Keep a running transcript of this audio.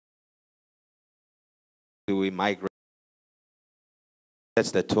we migrate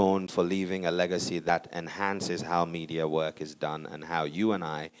sets the tone for leaving a legacy that enhances how media work is done and how you and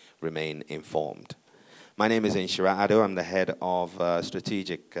I remain informed. My name is Inshira Ado. I'm the head of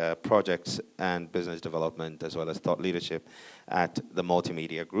strategic projects and business development, as well as thought leadership at the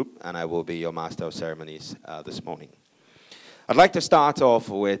Multimedia Group, and I will be your master of ceremonies this morning. I'd like to start off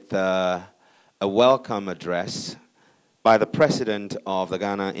with a welcome address by the president of the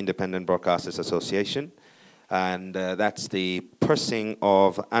Ghana Independent Broadcasters Association, and that's the person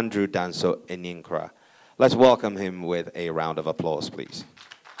of Andrew Danso Eninkra. Let's welcome him with a round of applause, please.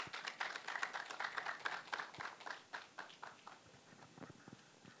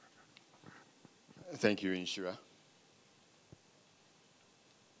 Thank you, Inshira.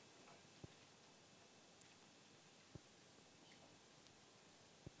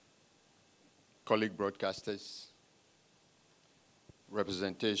 Colleague broadcasters,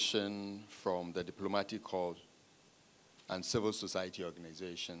 representation from the diplomatic corps and civil society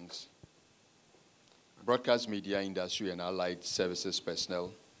organizations, broadcast media industry and allied services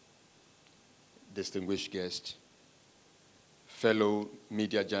personnel, distinguished guests, fellow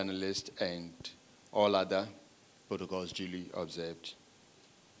media journalists, and all other protocols duly observed.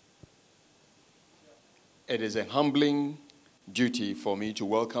 It is a humbling duty for me to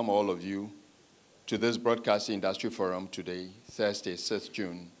welcome all of you to this Broadcast Industry Forum today, Thursday, 6th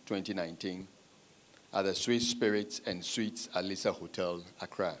June 2019, at the Swiss Spirits and Suites Alisa Hotel,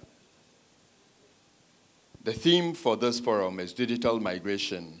 Accra. The theme for this forum is digital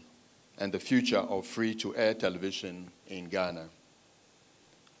migration and the future of free-to-air television in Ghana.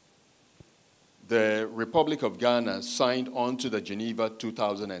 The Republic of Ghana signed on to the Geneva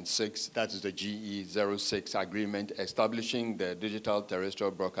 2006, that is the GE06 agreement establishing the digital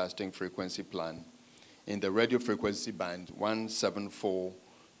terrestrial broadcasting frequency plan in the radio frequency band 174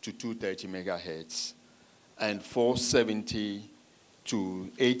 to 230 megahertz and 470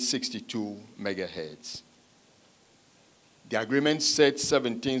 to 862 megahertz. The agreement set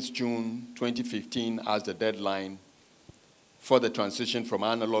 17th June 2015 as the deadline for the transition from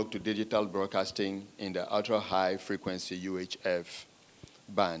analog to digital broadcasting in the ultra-high frequency UHF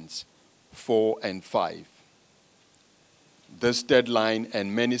bands 4 and 5. This deadline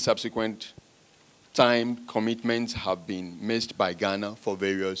and many subsequent time commitments have been missed by Ghana for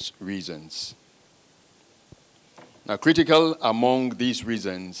various reasons. Now, critical among these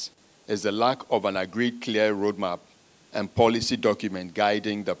reasons is the lack of an agreed clear roadmap and policy document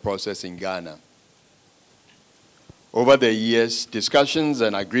guiding the process in Ghana. Over the years, discussions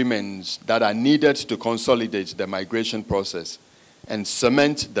and agreements that are needed to consolidate the migration process and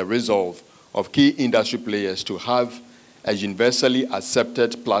cement the resolve of key industry players to have a universally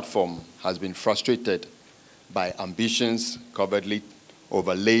accepted platform has been frustrated by ambitions covertly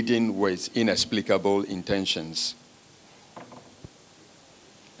overladen with inexplicable intentions.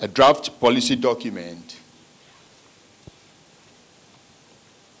 A draft policy document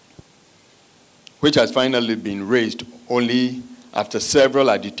which has finally been raised only after several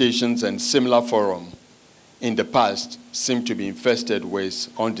agitations and similar forums in the past, seem to be infested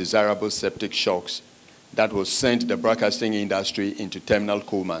with undesirable septic shocks that will send the broadcasting industry into terminal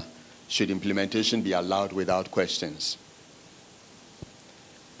coma should implementation be allowed without questions.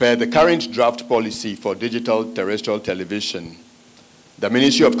 Per the current draft policy for digital terrestrial television, the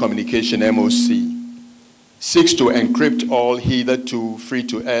Ministry of Communication, MOC, seeks to encrypt all hitherto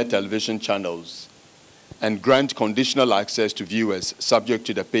free-to-air television channels and grant conditional access to viewers subject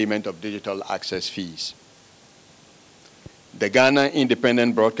to the payment of digital access fees. The Ghana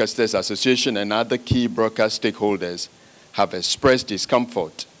Independent Broadcasters Association and other key broadcast stakeholders have expressed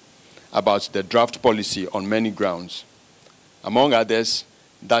discomfort about the draft policy on many grounds. Among others,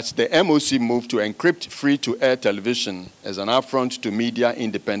 that the MOC move to encrypt free-to-air television as an affront to media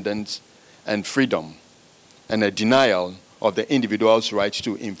independence and freedom, and a denial of the individual's right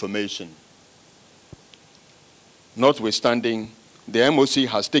to information. Notwithstanding, the MOC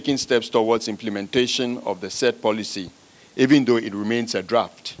has taken steps towards implementation of the said policy, even though it remains a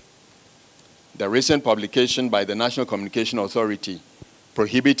draft. The recent publication by the National Communication Authority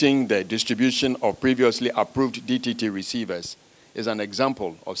prohibiting the distribution of previously approved DTT receivers is an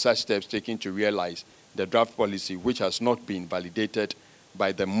example of such steps taken to realize the draft policy, which has not been validated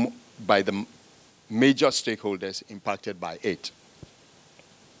by the major stakeholders impacted by it.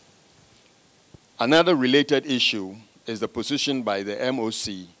 Another related issue is the position by the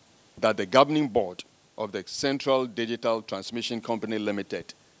MOC that the governing board of the Central Digital Transmission Company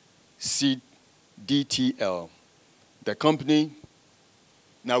Limited, CDTL, the company,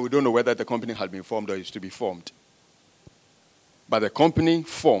 now we don't know whether the company had been formed or is to be formed, but the company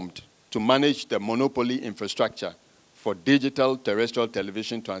formed to manage the monopoly infrastructure for digital terrestrial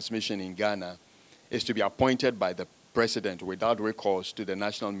television transmission in Ghana is to be appointed by the President without recourse to the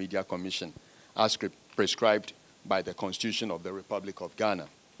National Media Commission, as prescribed by the Constitution of the Republic of Ghana.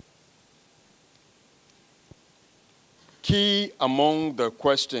 Key among the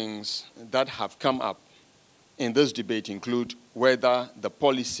questions that have come up in this debate include whether the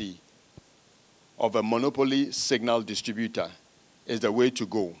policy of a monopoly signal distributor is the way to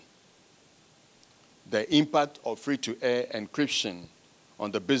go, the impact of free-to-air encryption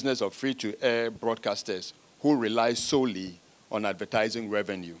on the business of free-to-air broadcasters who rely solely on advertising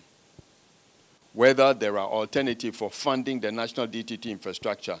revenue, whether there are alternatives for funding the national DTT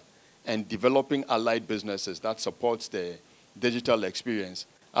infrastructure and developing allied businesses that supports the digital experience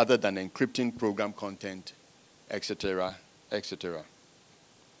other than encrypting program content, etc., etc.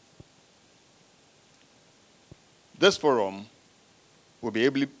 This forum will be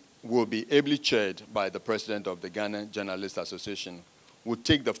ably chaired by the President of the Ghana Journalists Association, will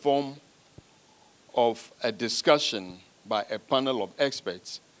take the form of a discussion by a panel of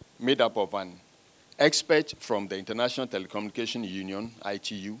experts made up of an expert from the International Telecommunication Union,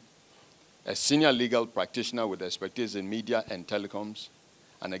 ITU, a senior legal practitioner with expertise in media and telecoms,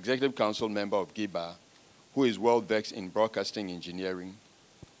 an executive council member of GIBA, who is well-versed in broadcasting engineering,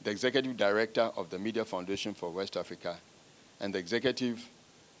 the executive director of the Media Foundation for West Africa, and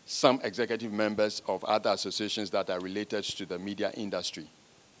some executive members of other associations that are related to the media industry.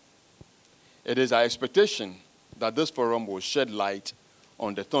 It is our expectation that this forum will shed light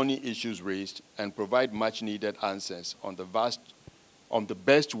on the thorny issues raised and provide much-needed answers on the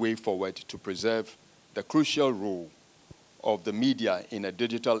best way forward to preserve the crucial role of the media in a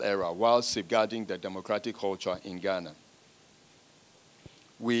digital era while safeguarding the democratic culture in Ghana.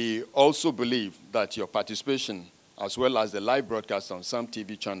 We also believe that your participation, as well as the live broadcast on some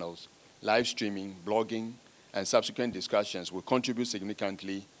TV channels, live streaming, blogging, and subsequent discussions will contribute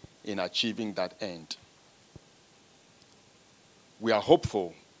significantly in achieving that end. We are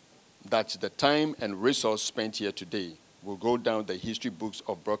hopeful that the time and resource spent here today will go down the history books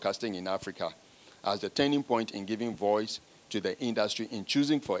of broadcasting in Africa as the turning point in giving voice to the industry in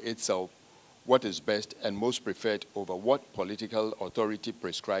choosing for itself what is best and most preferred over what political authority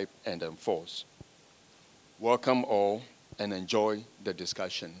prescribe and enforce. Welcome all and enjoy the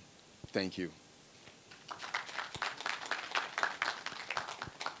discussion. Thank you.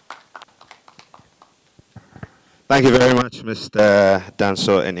 Thank you very much, Mr.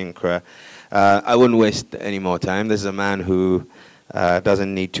 Danso Eninkra. I wouldn't waste any more time. This is a man who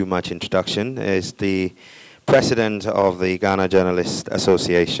doesn't need too much introduction. He's the president of the Ghana Journalists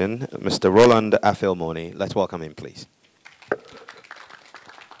Association, Mr. Roland Afil-Moni. Let's welcome him, please.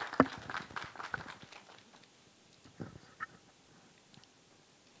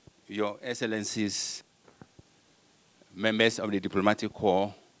 Your Excellencies, members of the Diplomatic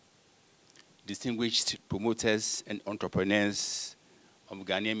Corps, distinguished promoters and entrepreneurs of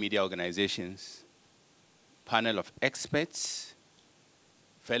Ghanaian media organizations, panel of experts,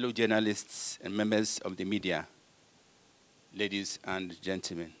 fellow journalists and members of the media, ladies and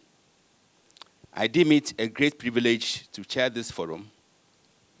gentlemen. I deem it a great privilege to chair this forum,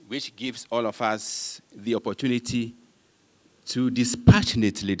 which gives all of us the opportunity to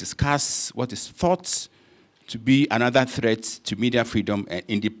dispassionately discuss what is thought to be another threat to media freedom and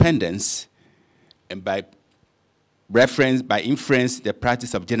independence, and by inference, the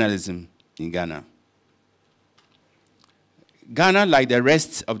practice of journalism in Ghana. Ghana, like the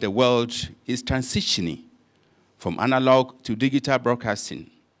rest of the world, is transitioning from analog to digital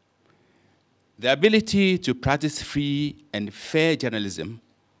broadcasting. The ability to practice free and fair journalism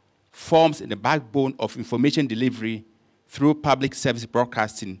forms the backbone of information delivery through public service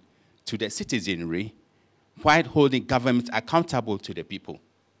broadcasting to the citizenry, while holding government accountable to the people.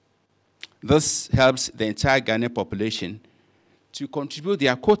 This helps the entire Ghanaian population to contribute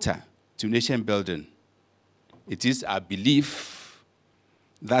their quota to nation building. It is our belief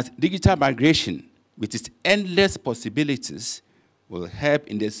that digital migration, with its endless possibilities, will help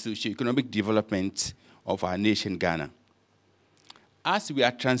in the socio-economic development of our nation, Ghana. As we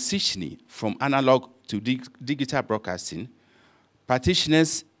are transitioning from analog to digital broadcasting,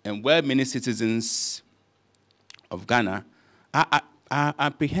 practitioners and well-meaning citizens of Ghana are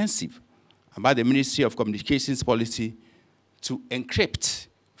apprehensive about the Ministry of Communications policy to encrypt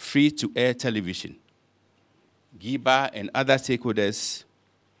free-to-air television. GIBA and other stakeholders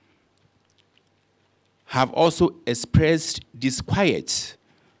have also expressed disquiet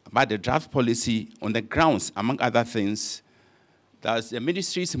about the draft policy on the grounds, among other things, that the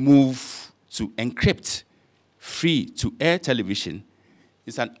ministry's move to encrypt free-to-air television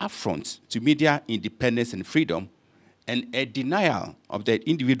is an affront to media independence and freedom and a denial of the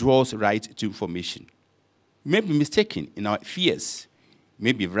individual's right to information. We may be mistaken in our fears,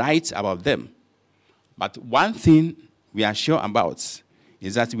 may be right about them, but one thing we are sure about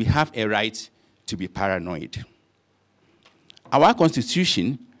is that we have a right to be paranoid. Our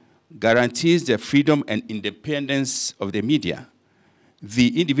Constitution guarantees the freedom and independence of the media,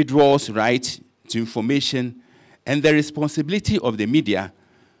 the individual's right to information, and the responsibility of the media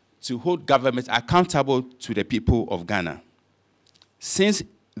to hold government accountable to the people of Ghana. Since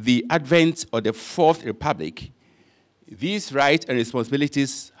the advent of the Fourth Republic, these rights and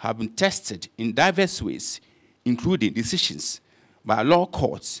responsibilities have been tested in diverse ways, including decisions by law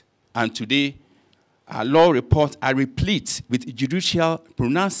courts, and today, our law reports are replete with judicial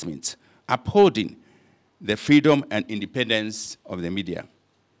pronouncements upholding the freedom and independence of the media.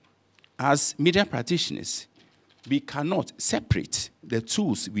 As media practitioners, we cannot separate the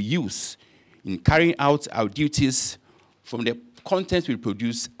tools we use in carrying out our duties from the content we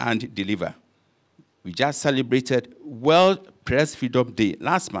produce and deliver. We just celebrated World Press Freedom Day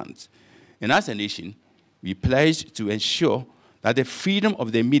last month, and as a nation, we pledged to ensure that the freedom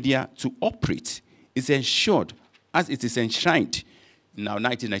of the media to operate is ensured as it is enshrined in our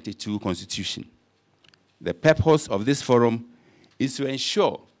 1992 Constitution. The purpose of this forum is to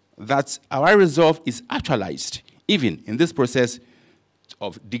ensure that our resolve is actualized, even in this process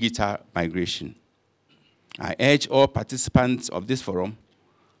of digital migration. I urge all participants of this forum,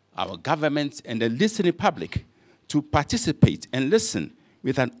 our government and the listening public, to participate and listen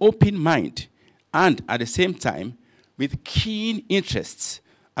with an open mind and, at the same time, with keen interests,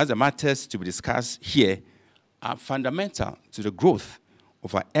 as the matters to be discussed here are fundamental to the growth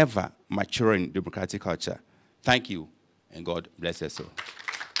of our ever-maturing democratic culture. Thank you, and God bless us all.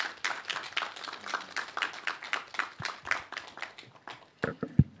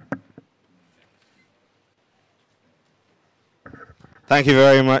 Thank you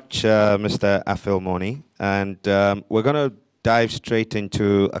very much, Mr. Afil Moni. And we're going to dive straight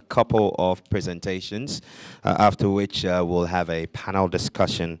into a couple of presentations, after which we'll have a panel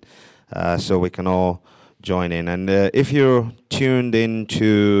discussion so we can all join in. And if you're tuned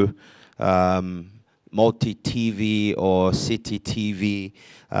into Multi-TV or City TV,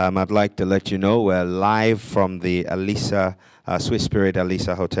 I'd like to let you know we're live from the Alisa, Swiss Spirit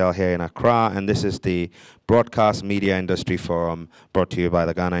Alisa Hotel here in Accra, and this is the Broadcast Media Industry Forum brought to you by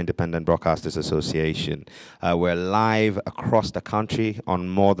the Ghana Independent Broadcasters Association. We're live across the country on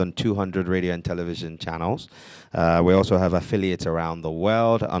more than 200 radio and television channels. We also have affiliates around the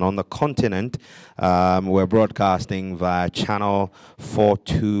world, and on the continent, we're broadcasting via channel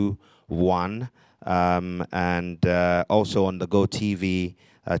 421, and also on the GoTV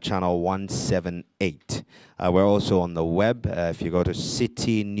channel 178. We're also on the web. If you go to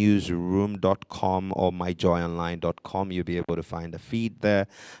citynewsroom.com or myjoyonline.com, you'll be able to find the feed there.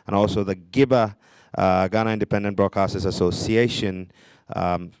 And also the GIBA, Ghana Independent Broadcasters Association,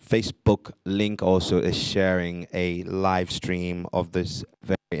 Facebook link also is sharing a live stream of this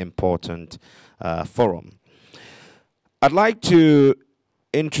very important forum. I'd like to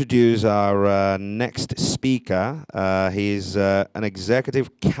introduce our next speaker. He's an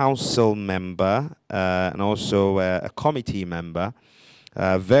executive council member and also a committee member,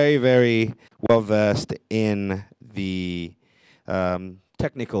 very, very well versed in the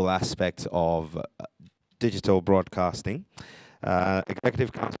technical aspects of digital broadcasting.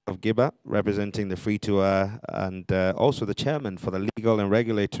 Executive Council of GIBA, representing the free-to-air, and also the chairman for the Legal and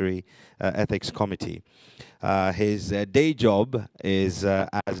Regulatory Ethics Committee. His day job is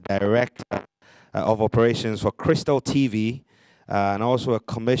as Director of Operations for Crystal TV, and also a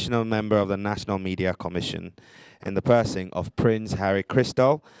commissioner member of the National Media Commission, in the person of Prince Harry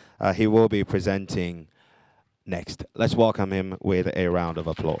Crystal. He will be presenting next. Let's welcome him with a round of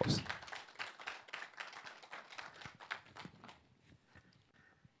applause.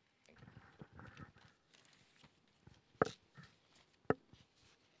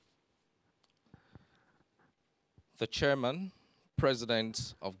 The Chairman,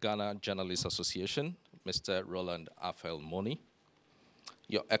 President of Ghana Journalists Association, Mr. Roland Afil Moni,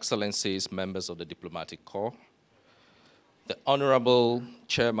 Your Excellencies, members of the Diplomatic Corps, the Honorable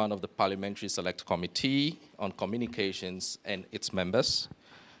Chairman of the Parliamentary Select Committee on Communications and its members,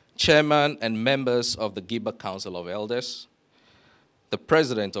 Chairman and members of the GIBA Council of Elders, the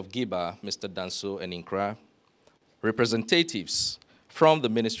President of GIBA, Mr. Danso Eninkra, representatives from the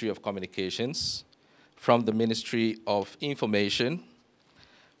Ministry of Communications, from the Ministry of Information,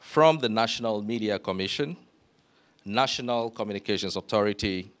 from the National Media Commission, National Communications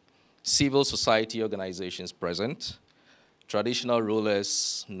Authority, civil society organizations present, traditional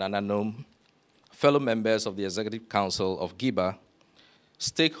rulers, Nananom, fellow members of the Executive Council of GIBA,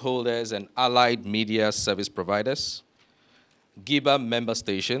 stakeholders and allied media service providers, GIBA member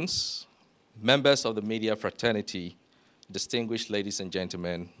stations, members of the media fraternity, distinguished ladies and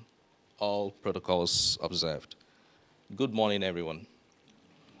gentlemen, all protocols observed. Good morning, everyone.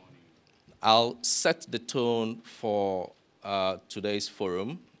 I'll set the tone for today's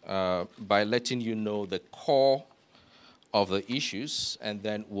forum by letting you know the core of the issues, and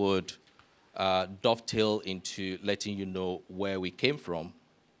then would dovetail into letting you know where we came from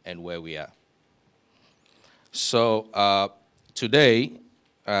and where we are. So today,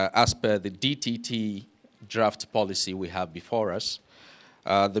 as per the DTT draft policy we have before us,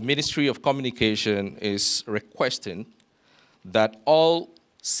 the Ministry of Communication is requesting that all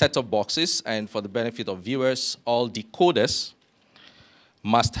set-top boxes, and for the benefit of viewers, all decoders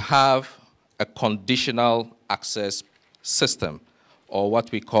must have a conditional access system, or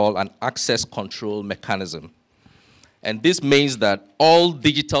what we call an access control mechanism. And this means that all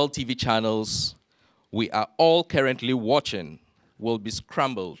digital TV channels we are all currently watching will be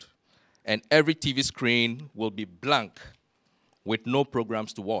scrambled, and every TV screen will be blank with no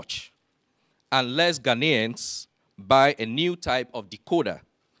programs to watch, unless Ghanaians buy a new type of decoder,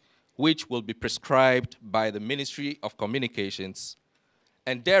 which will be prescribed by the Ministry of Communications,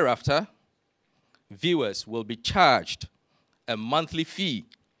 and thereafter, viewers will be charged a monthly fee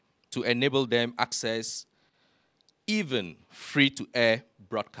to enable them access even free-to-air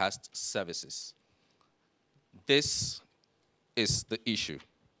broadcast services. This is the issue.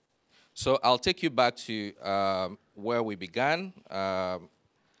 So I'll take you back to where we began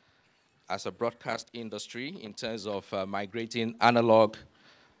as a broadcast industry in terms of migrating analog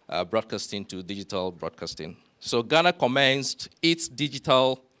broadcasting to digital broadcasting. So Ghana commenced its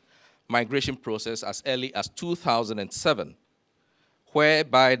digital migration process as early as 2007,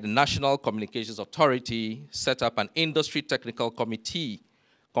 whereby the National Communications Authority set up an industry technical committee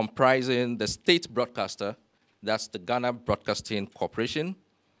comprising the state broadcaster, that's the Ghana Broadcasting Corporation,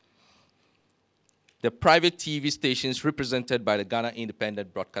 the private TV stations represented by the Ghana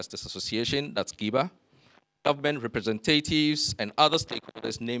Independent Broadcasters Association, that's GIBA, government representatives and other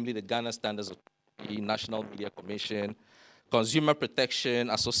stakeholders, namely the Ghana Standards Authority, National Media Commission, Consumer Protection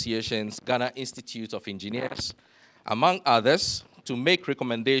Associations, Ghana Institute of Engineers, among others, to make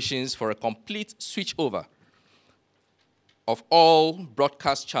recommendations for a complete switchover of all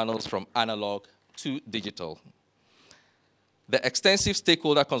broadcast channels from analog to digital. The extensive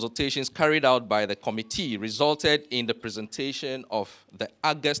stakeholder consultations carried out by the committee resulted in the presentation of the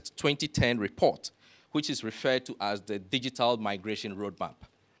August 2010 report, which is referred to as the Digital Migration Roadmap,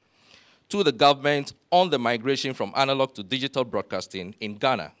 to the government on the migration from analog to digital broadcasting in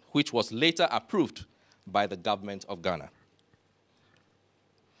Ghana, which was later approved by the government of Ghana.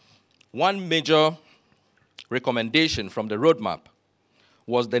 One major recommendation from the roadmap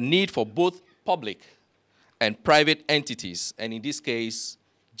was the need for both public and private entities, and in this case,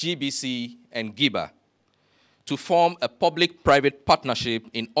 GBC and GIBA, to form a public-private partnership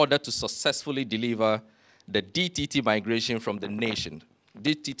in order to successfully deliver the DTT migration from the nation,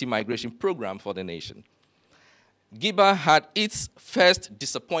 DTT migration program for the nation. GIBA had its first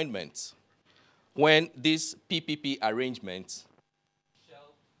disappointment when this PPP arrangement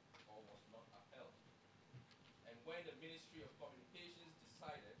shelved or was not upheld. And when the Ministry of Communications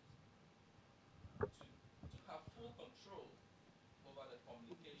decided to have full control over the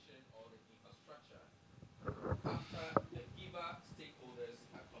communication or the infrastructure, after the GIBA stakeholders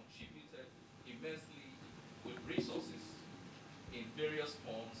have contributed immensely with resources in various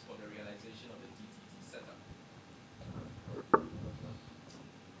forms for the realization of the DTT setup.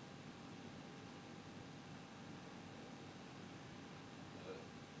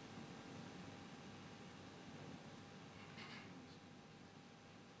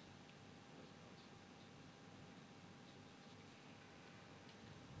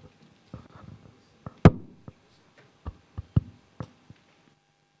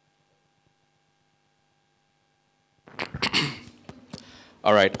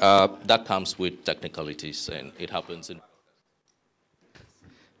 All right, that comes with technicalities, and it happens in.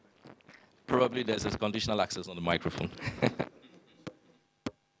 Probably there's a conditional access on the microphone.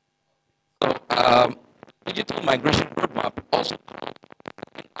 So, digital migration roadmap, also called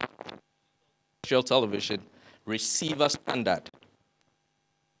terrestrial television receiver standard.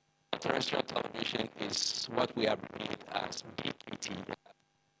 Terrestrial television is what we abbreviate as BTT.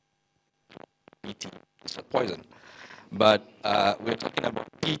 BT is a poison. But we're talking about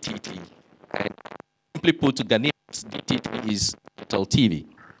DTT. And simply put to Ghanaians, DTT is digital TV.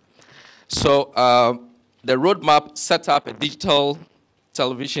 So The roadmap set up a digital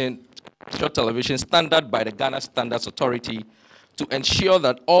television, short television standard by the Ghana Standards Authority to ensure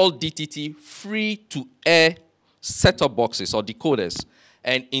that all DTT free-to-air set-top boxes or decoders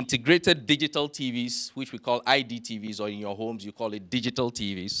and integrated digital TVs, which we call IDTVs, or in your homes you call it digital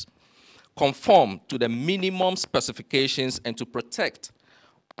TVs, conform to the minimum specifications and to protect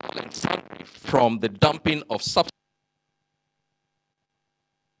all and sundry from the dumping of substances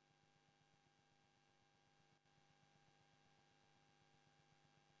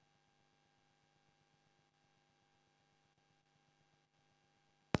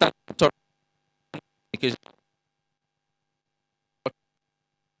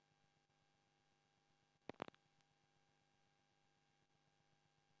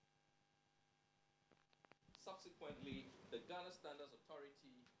Subsequently, the Ghana Standards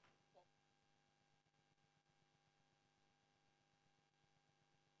Authority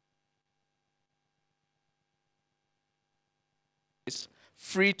is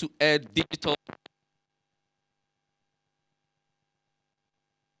free-to-air digital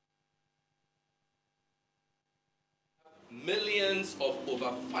millions of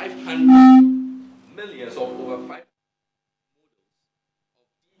over 500 millions of over 500 models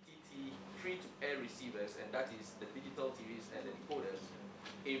of DTT free-to-air receivers, and that is the digital TVs and the decoders,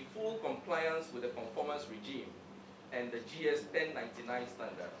 in full compliance with the conformance regime and the GS 1099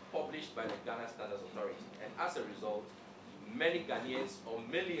 standard published by the Ghana Standards Authority. And as a result, many Ghanaians or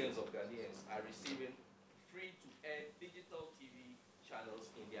millions of Ghanaians are receiving free-to-air digital TV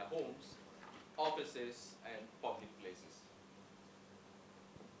channels in their homes, offices, and public places.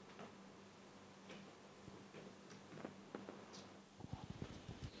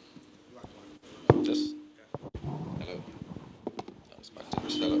 Just hello. No, it's back to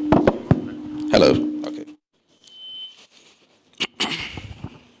this. Hello. Hello. Okay.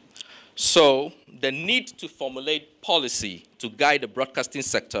 So the need to formulate policy to guide the broadcasting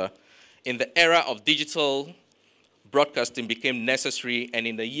sector in the era of digital broadcasting became necessary, and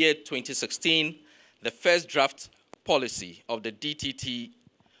in the year 2016, the first draft policy of the DTT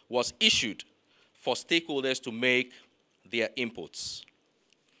was issued for stakeholders to make their inputs.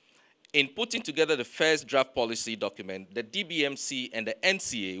 In putting together the first draft policy document, the DBMC and the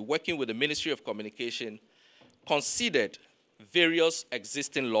NCA, working with the Ministry of Communication, considered various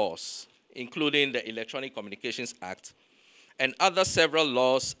existing laws, including the Electronic Communications Act, and other several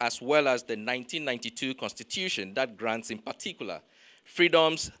laws, as well as the 1992 Constitution that grants, in particular,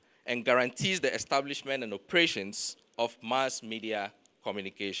 freedoms and guarantees the establishment and operations of mass media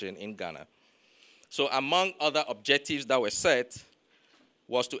communication in Ghana. So among other objectives that were set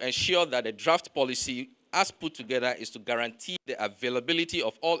was to ensure that the draft policy, as put together, is to guarantee the availability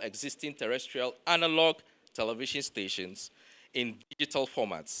of all existing terrestrial analog television stations in digital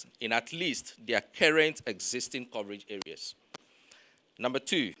formats in at least their current existing coverage areas. Number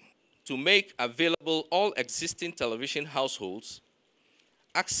two, to make available all existing television households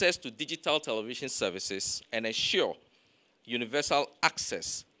access to digital television services and ensure universal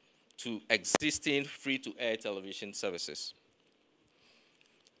access to existing free-to-air television services.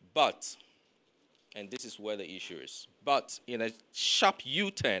 But, and this is where the issue is, but in a sharp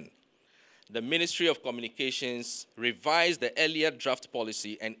U-turn, the Ministry of Communications revised the earlier draft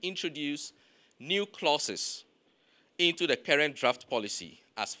policy and introduced new clauses into the current draft policy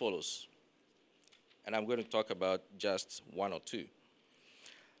as follows. And I'm going to talk about just one or two.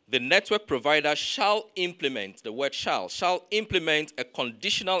 The network provider shall implement, the word shall implement a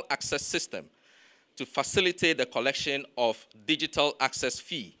conditional access system to facilitate the collection of digital access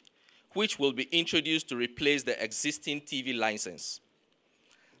fee, which will be introduced to replace the existing TV license.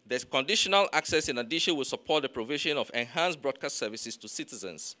 The conditional access, in addition, will support the provision of enhanced broadcast services to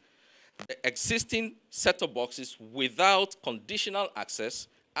citizens. The existing set-top boxes without conditional access,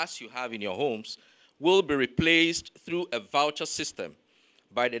 as you have in your homes, will be replaced through a voucher system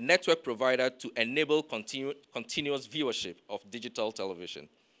by the network provider to enable continuous viewership of digital television.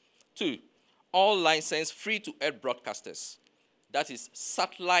 Two, all licensed free-to-air broadcasters, that is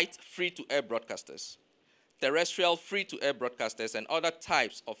satellite free-to-air broadcasters, terrestrial free-to-air broadcasters, and other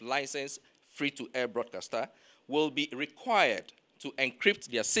types of licensed free-to-air broadcaster will be required to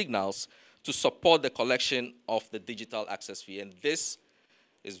encrypt their signals to support the collection of the digital access fee. And this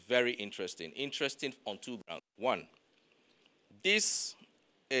is very interesting. Interesting on two grounds. One, this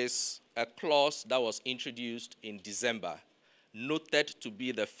is a clause that was introduced in December, noted to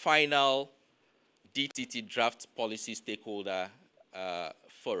be the final DTT draft policy stakeholder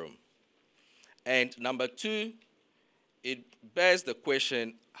forum. And number two, it bears the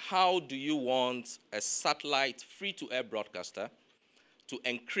question, how do you want a satellite free-to-air broadcaster to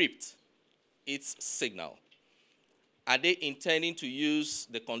encrypt its signal? Are they intending to use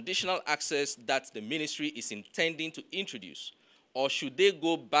the conditional access that the ministry is intending to introduce? Or should they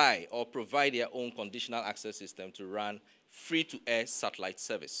go buy or provide their own conditional access system to run free-to-air satellite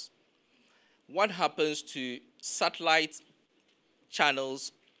service? What happens to satellite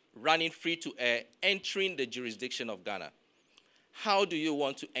channels running free-to-air entering the jurisdiction of Ghana? How do you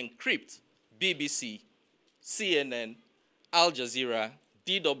want to encrypt BBC, CNN, Al Jazeera,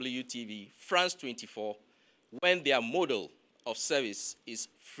 DWTV, France 24, when their model of service is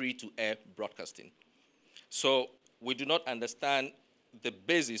free-to-air broadcasting? So we do not understand the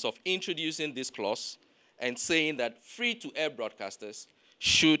basis of introducing this clause and saying that free-to-air broadcasters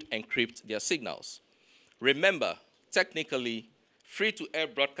should encrypt their signals. Remember, technically, free-to-air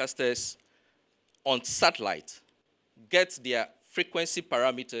broadcasters on satellite get their frequency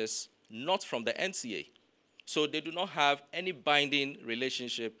parameters not from the NCA. So they do not have any binding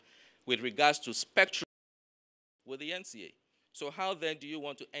relationship with regards to spectrum with the NCA. So how then do you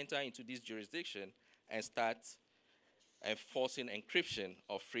want to enter into this jurisdiction and start enforcing encryption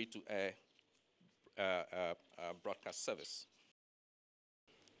of free-to-air broadcast service?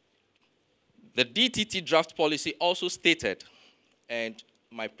 The DTT draft policy also stated, and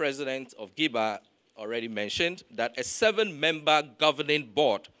my president of GIBA already mentioned, that a 7-member governing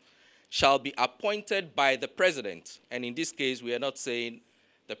board shall be appointed by the president. And in this case, we are not saying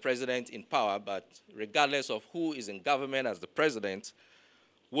the president in power, but regardless of who is in government as the president,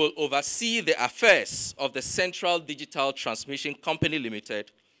 will oversee the affairs of the Central Digital Transmission Company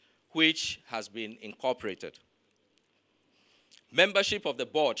Limited, which has been incorporated. Membership of the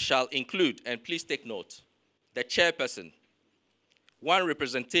board shall include, and please take note, the chairperson, 1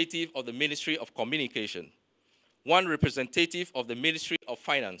 representative of the Ministry of Communication, 1 representative of the Ministry of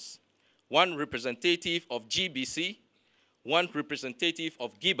Finance, 1 representative of GBC, 1 representative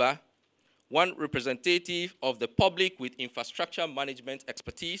of GIBA, 1 representative of the public with infrastructure management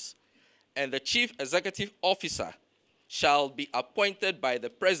expertise, and the chief executive officer shall be appointed by the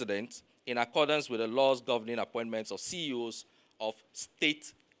president in accordance with the laws governing appointments of CEOs of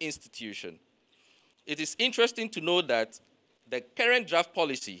state institutions. It is interesting to know that the current draft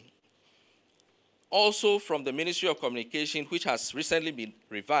policy, also from the Ministry of Communication, which has recently been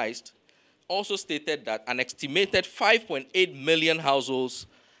revised, also stated that an estimated 5.8 million households,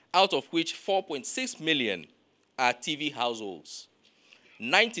 out of which 4.6 million are TV households.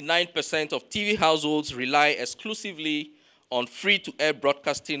 99% of TV households rely exclusively on free-to-air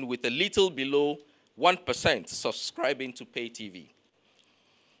broadcasting, with a little below 1% subscribing to pay TV.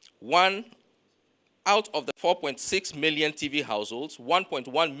 One out of the 4.6 million TV households,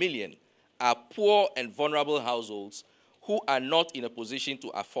 1.1 million are poor and vulnerable households who are not in a position to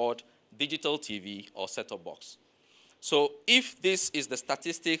afford digital TV or set-top box. So if this is the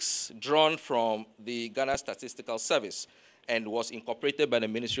statistics drawn from the Ghana Statistical Service and was incorporated by the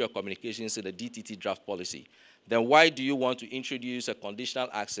Ministry of Communications in the DTT draft policy, then why do you want to introduce a conditional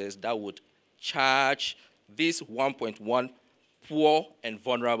access that would charge these 1.1 poor and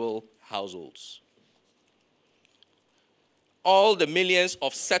vulnerable households? All the millions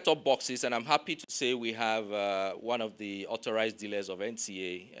of set-top boxes, and I'm happy to say we have one of the authorized dealers of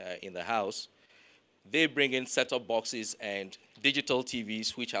NCA in the house. They bring in set-top boxes and digital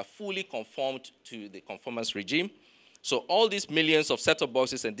TVs which are fully conformed to the conformance regime. So all these millions of set-top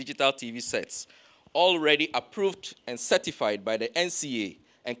boxes and digital TV sets already approved and certified by the NCA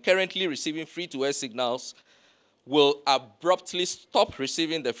and currently receiving free-to-air signals will abruptly stop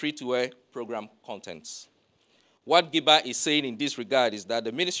receiving the free-to-air program contents. What GIBA is saying in this regard is that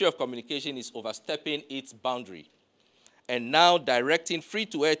the Ministry of Communication is overstepping its boundary and now directing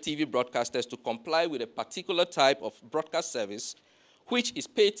free-to-air TV broadcasters to comply with a particular type of broadcast service, which is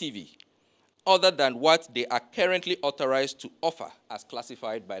pay TV, other than what they are currently authorized to offer as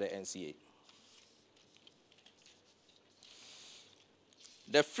classified by the NCA.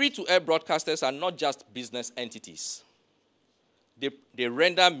 The free-to-air broadcasters are not just business entities. They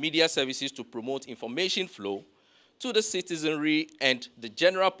render media services to promote information flow to the citizenry and the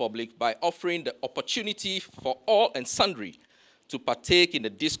general public by offering the opportunity for all and sundry to partake in the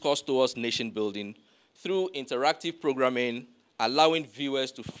discourse towards nation building through interactive programming, allowing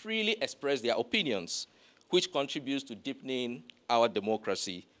viewers to freely express their opinions, which contributes to deepening our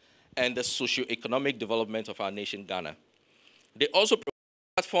democracy and the socio-economic development of our nation, Ghana. They also provide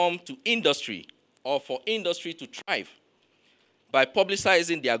a platform to industry, or for industry to thrive, by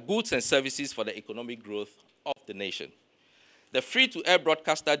publicizing their goods and services for the economic growth of the nation. The free-to-air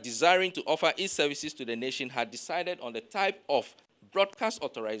broadcaster desiring to offer its services to the nation had decided on the type of broadcast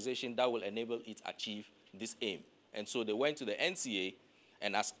authorization that will enable it to achieve this aim. And so they went to the NCA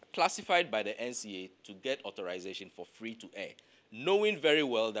and as classified by the NCA to get authorization for free-to-air, knowing very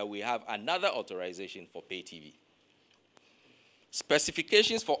well that we have another authorization for pay TV.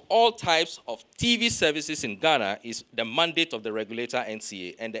 Specifications for all types of TV services in Ghana is the mandate of the regulator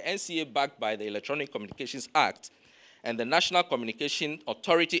NCA, and the NCA, backed by the Electronic Communications Act and the National Communication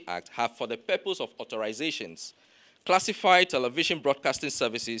Authority Act, have for the purpose of authorizations classified television broadcasting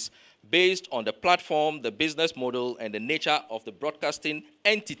services based on the platform, the business model, and the nature of the broadcasting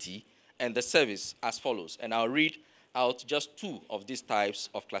entity and the service as follows. And I'll read out just two of these types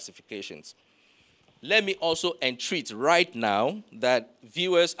of classifications. Let me also entreat right now that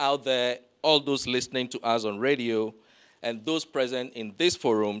viewers out there, all those listening to us on radio, and those present in this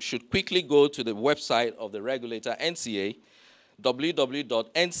forum should quickly go to the website of the regulator NCA,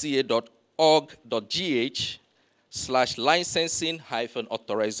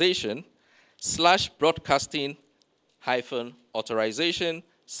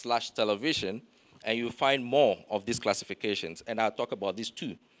 and you'll find more of these classifications, and I'll talk about these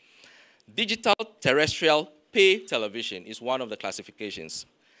two. Digital terrestrial pay television is one of the classifications,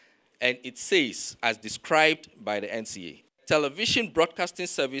 and it says, as described by the NCA, television broadcasting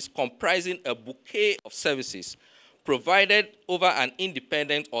service comprising a bouquet of services provided over an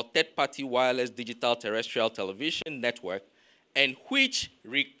independent or third-party wireless digital terrestrial television network, and which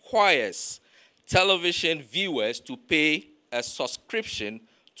requires television viewers to pay a subscription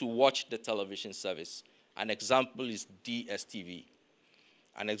to watch the television service. An example is DSTV.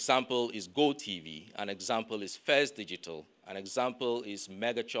 An example is GoTV. An example is First Digital. An example is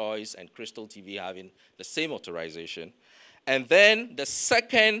MegaChoice and Crystal TV having the same authorization. And then the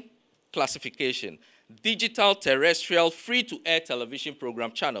second classification, digital terrestrial free-to-air television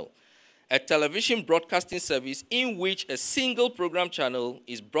program channel, a television broadcasting service in which a single program channel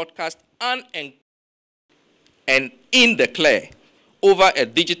is broadcast and in the clear over a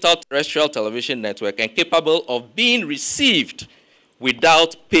digital terrestrial television network and capable of being received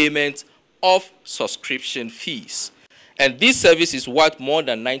without payment of subscription fees. And this service is what more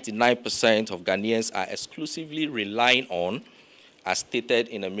than 99% of Ghanaians are exclusively relying on, as stated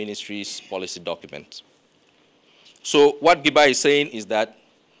in the ministry's policy document. So what GIBA is saying is that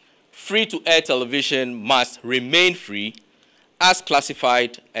free-to-air television must remain free as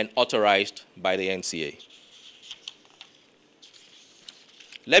classified and authorized by the NCA.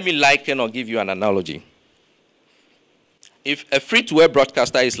 Let me liken or give you an analogy. If a free-to-air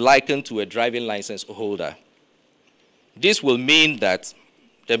broadcaster is likened to a driving license holder, this will mean that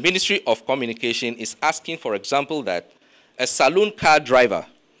the Ministry of Communication is asking, for example, that a saloon car driver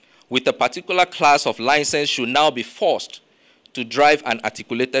with a particular class of license should now be forced to drive an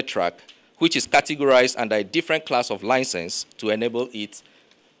articulated truck, which is categorized under a different class of license to enable it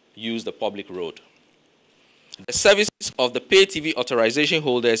use the public road. The services of the pay TV authorization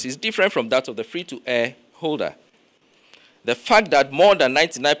holders is different from that of the free-to-air holder. The fact that more than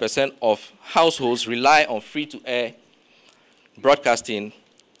 99% of households rely on free-to-air broadcasting,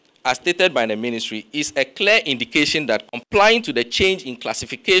 as stated by the ministry, is a clear indication that complying to the change in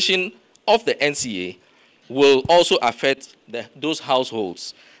classification of the NCA will also affect those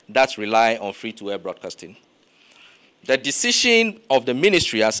households that rely on free-to-air broadcasting. The decision of the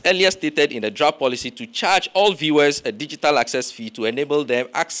ministry, as earlier stated in the draft policy, to charge all viewers a digital access fee to enable them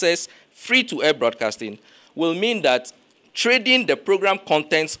access free-to-air broadcasting will mean that trading the program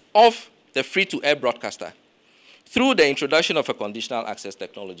contents of the free-to-air broadcaster through the introduction of a conditional access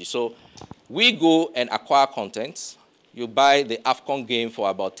technology. So we go and acquire content. You buy the AFCON game for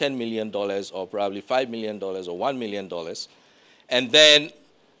about $10 million or probably $5 million or $1 million. And then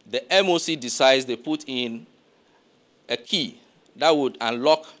the MOC decides they put in a key that would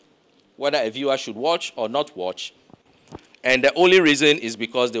unlock whether a viewer should watch or not watch. And the only reason is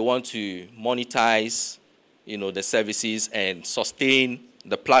because they want to monetize, the services and sustain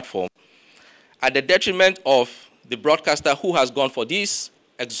the platform at the detriment of the broadcaster who has gone for these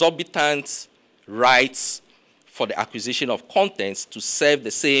exorbitant rights for the acquisition of contents to serve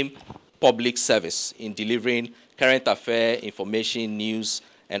the same public service in delivering current affair information, news,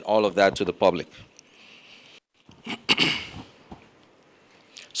 and all of that to the public.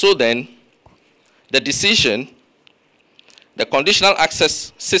 So then, the decision, the conditional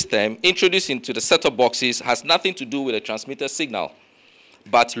access system introduced into the set-top boxes has nothing to do with the transmitted signal,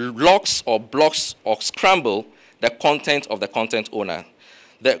 but locks or blocks or scramble the content of the content owner.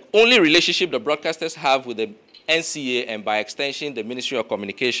 The only relationship the broadcasters have with the NCA and by extension the Ministry of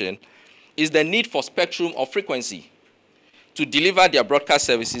Communication is the need for spectrum or frequency to deliver their broadcast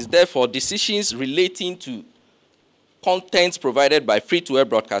services. Therefore, decisions relating to contents provided by free-to-air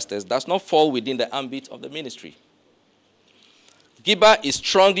broadcasters does not fall within the ambit of the ministry. GIBA is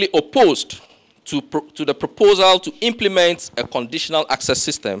strongly opposed to the proposal to implement a conditional access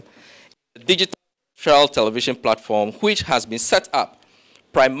system, a digital television platform which has been set up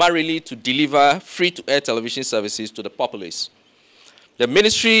primarily to deliver free-to-air television services to the populace. The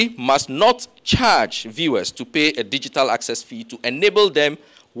ministry must not charge viewers to pay a digital access fee to enable them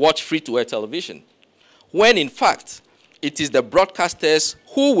watch free-to-air television, when in fact, it is the broadcasters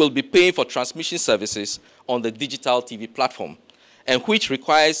who will be paying for transmission services on the digital TV platform, and which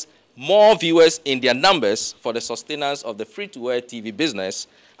requires more viewers in their numbers for the sustenance of the free-to-air TV business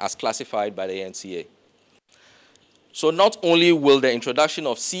as classified by the NCA. So not only will the introduction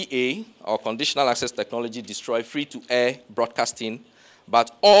of CA, or conditional access technology, destroy free-to-air broadcasting,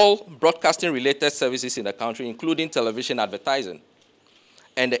 but all broadcasting-related services in the country, including television advertising,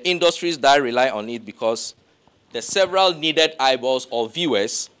 and the industries that rely on it, because the several needed eyeballs or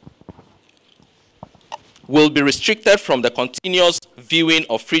viewers will be restricted from the continuous viewing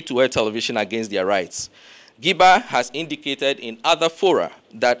of free-to-air television against their rights. GIBA has indicated in other fora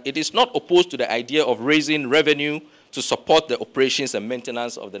that it is not opposed to the idea of raising revenue to support the operations and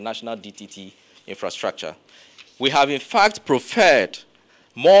maintenance of the national DTT infrastructure. We have in fact preferred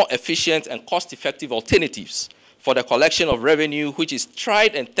more efficient and cost-effective alternatives for the collection of revenue, which is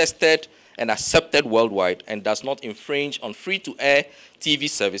tried and tested and accepted worldwide and does not infringe on free-to-air TV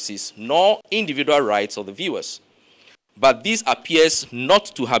services nor individual rights of the viewers. But this appears not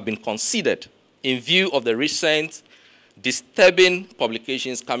to have been considered in view of the recent disturbing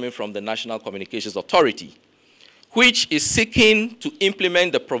publications coming from the National Communications Authority, which is seeking to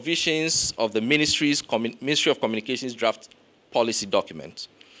implement the provisions of the Ministry of Communications draft policy document.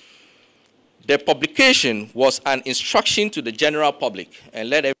 The publication was an instruction to the general public, and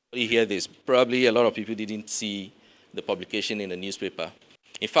let everybody hear this. Probably a lot of people didn't see the publication in the newspaper.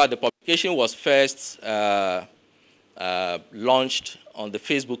 In fact, the publication was first launched on the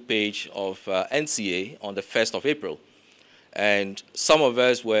Facebook page of NCA on the 1st of April. And some of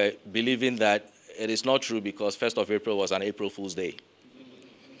us were believing that it is not true because 1st of April was an April Fool's Day.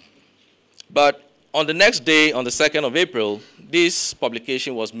 But on the next day, on the 2nd of April, this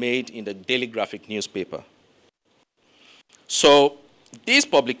publication was made in the Daily Graphic newspaper. So this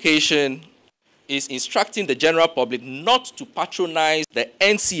publication is instructing the general public not to patronize the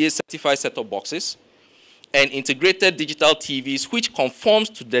NCA certified set-top boxes and integrated digital TVs, which conforms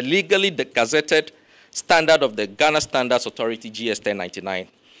to the legally gazetted standard of the Ghana Standards Authority, GS 1099.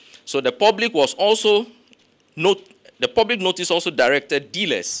 So the public was also the public notice also directed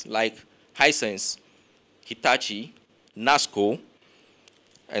dealers like Hisense, Hitachi, NASCO,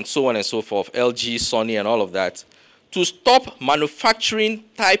 and so on and so forth, LG, Sony, and all of that, to stop manufacturing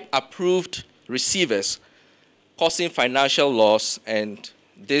type-approved receivers, causing financial loss, and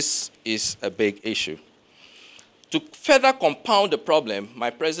this is a big issue. To further compound the problem, my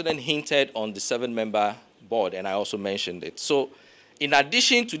president hinted on the 7-member board, and I also mentioned it. So in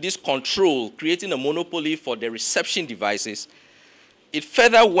addition to this control, creating a monopoly for the reception devices, it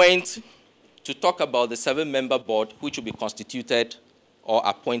further went to talk about the 7-member board, which will be constituted or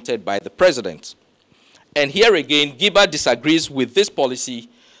appointed by the president. And here again, GIBA disagrees with this policy,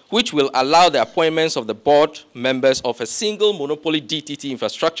 which will allow the appointments of the board members of a single monopoly DTT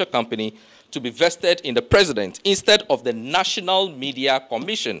infrastructure company to be vested in the president instead of the National Media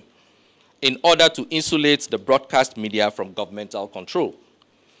Commission, in order to insulate the broadcast media from governmental control.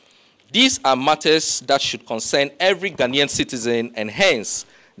 These are matters that should concern every Ghanaian citizen, and hence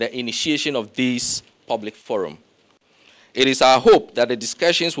the initiation of this public forum. It is our hope that the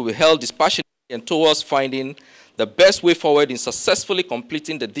discussions will be held dispassionately and towards finding the best way forward in successfully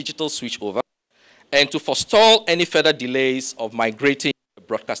completing the digital switchover and to forestall any further delays of migrating the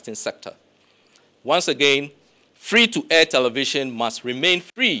broadcasting sector. Once again, free-to-air television must remain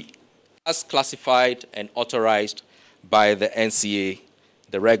free as classified and authorized by the NCA,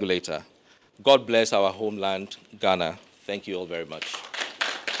 the regulator. God bless our homeland, Ghana. Thank you all very much.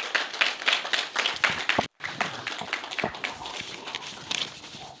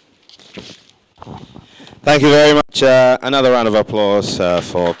 Thank you very much. Another round of applause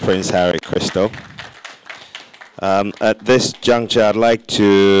for Prince Harry Crystal. At this juncture, I'd like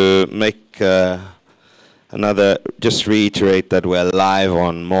to make just reiterate that we're live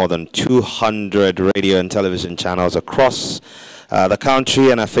on more than 200 radio and television channels across the country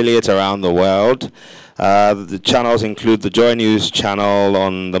and affiliates around the world. The channels include the Joy News channel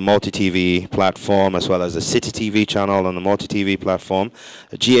on the Multi-TV platform, as well as the City TV channel on the Multi-TV platform,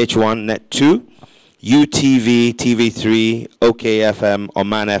 GH1 Net 2, UTV, TV3, OKFM,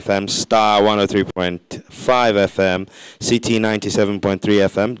 Oman FM, Star 103.5 FM, CT 97.3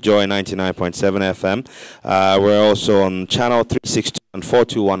 FM, Joy 99.7 FM. We're also on channel 362 and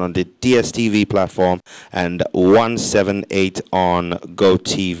 421 on the DSTV platform and 178 on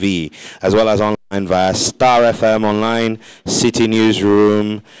GoTV, as well as online via Star FM Online, City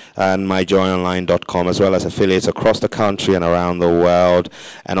Newsroom, and myjoyonline.com, as well as affiliates across the country and around the world,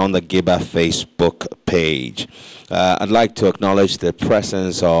 and on the GIBA Facebook page. I'd like to acknowledge the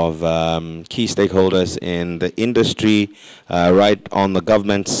presence of key stakeholders in the industry, right on the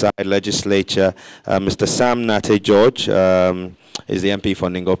government side, legislature. Mr. Sam Nate George is the MP for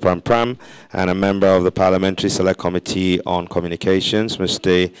Ningo Pram Pram and a member of the Parliamentary Select Committee on Communications.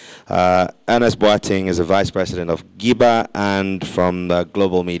 Mr. Ernest Boateng is the Vice President of GIBA and from the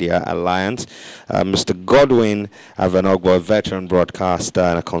Global Media Alliance. Mr. Godwin Avanogbo, a veteran broadcaster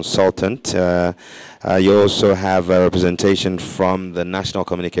and a consultant. You also have a representation from the National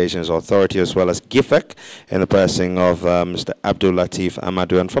Communications Authority as well as GIFEC in the person of Mr. Abdul Latif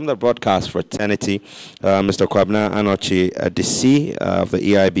Amadou, and from the broadcast fraternity, Mr. Kwabna Anochi Adisi of the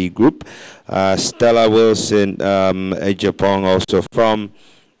EIB Group, Stella Wilson Ejapong, also from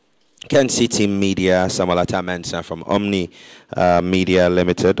Ken City Media, Samalata Mensa from Omni Media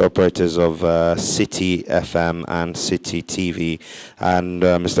Limited, operators of City FM and City TV, and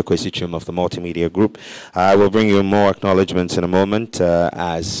Mr. Kwesi Chum of the Multimedia Group. I will bring you more acknowledgements in a moment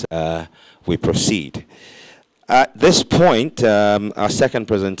as we proceed. At this point, our second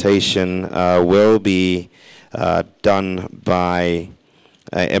presentation will be done by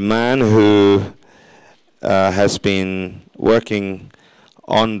a man who has been working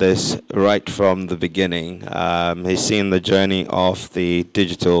on this right from the beginning. He's seen the journey of the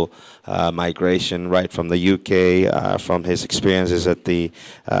digital migration right from the UK, from his experiences at the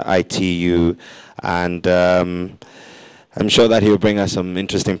ITU, and I'm sure that he'll bring us some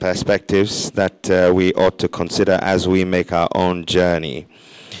interesting perspectives that we ought to consider as we make our own journey.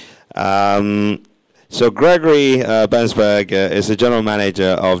 So Gregory Bensberg is the General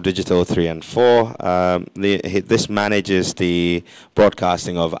Manager of Digital 3 and 4. This manages the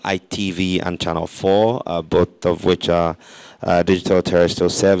broadcasting of ITV and Channel 4, both of which are digital terrestrial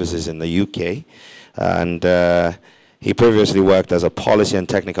services in the UK. And he previously worked as a policy and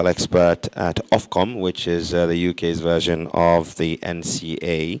technical expert at Ofcom, which is the UK's version of the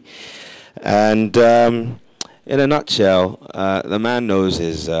NCA. And in a nutshell, the man knows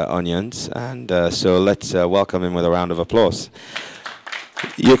his onions, and so let's welcome him with a round of applause.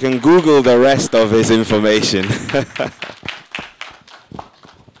 You can Google the rest of his information. There you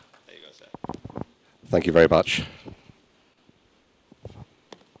go, sir. Thank you very much.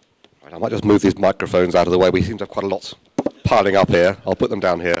 Right, I might just move these microphones out of the way. We seem to have quite a lot piling up here. I'll put them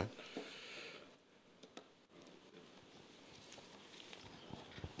down here.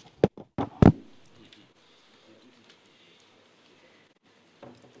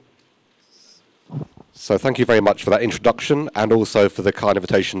 So thank you very much for that introduction and also for the kind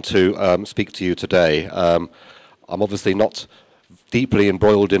invitation to speak to you today. I'm obviously not deeply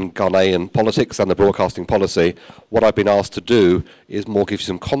embroiled in Ghanaian politics and the broadcasting policy. What I've been asked to do is more give you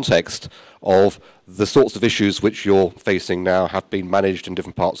some context of the sorts of issues which you're facing now have been managed in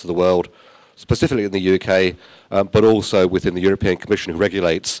different parts of the world, specifically in the UK, but also within the European Commission, who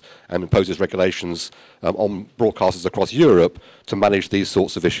regulates and imposes regulations on broadcasters across Europe to manage these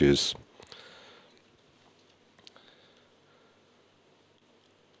sorts of issues.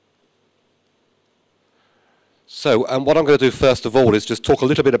 So what I'm going to do first of all is just talk a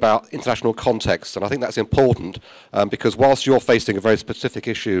little bit about international context, and I think that's important because whilst you're facing a very specific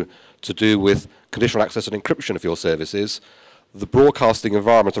issue to do with conditional access and encryption of your services, the broadcasting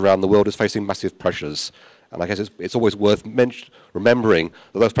environment around the world is facing massive pressures. And I guess it's always worth remembering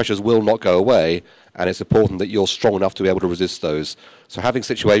that those pressures will not go away, and it's important that you're strong enough to be able to resist those. So having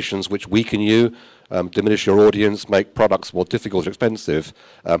situations which weaken you, diminish your audience, make products more difficult or expensive,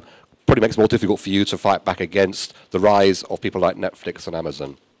 probably makes it more difficult for you to fight back against the rise of people like Netflix and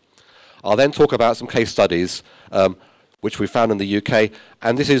Amazon. I'll then talk about some case studies which we found in the UK,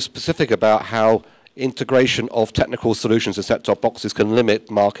 and this is specific about how integration of technical solutions in set-top boxes can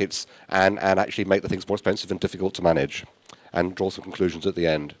limit markets and actually make the things more expensive and difficult to manage, and draw some conclusions at the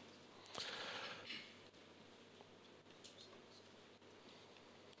end.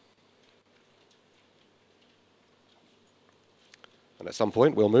 And at some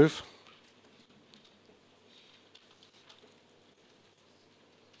point, we'll move.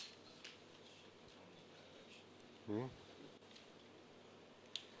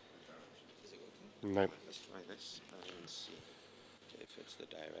 No. Let's try this and see if if it's the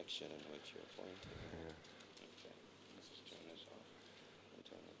direction in which you're pointing. Yeah. Okay. Let's just turn this off. I'll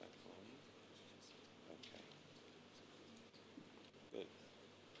turn it back on. Okay. Good.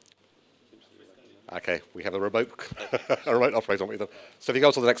 Okay, we have a remote, a remote operator on with them. So if you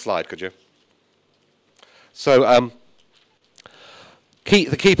go to the next slide, could you? So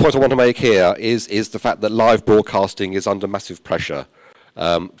the key point I want to make here is the fact that live broadcasting is under massive pressure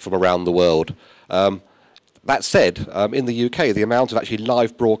from around the world. That said, in the UK, the amount of actually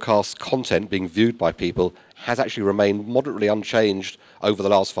live broadcast content being viewed by people has actually remained moderately unchanged over the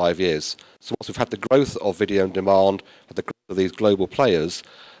last 5 years. So once we've had the growth of video on demand, the growth of these global players,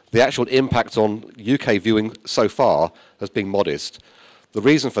 the actual impact on UK viewing so far has been modest. The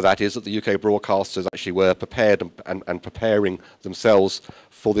reason for that is that the UK broadcasters actually were prepared and preparing themselves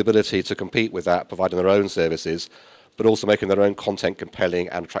for the ability to compete with that, providing their own services, but also making their own content compelling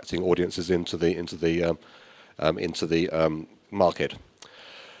and attracting audiences into the market.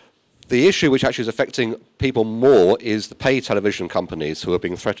 The issue which actually is affecting people more is the pay television companies who are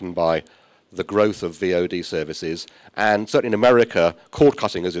being threatened by the growth of VOD services, and certainly in America, cord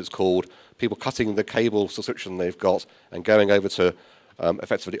cutting as it's called, people cutting the cable subscription they've got and going over to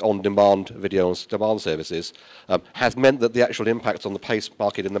effectively on-demand video on demand services, has meant that the actual impact on the pay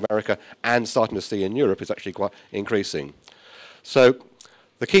market in America and starting to see in Europe is actually quite increasing. So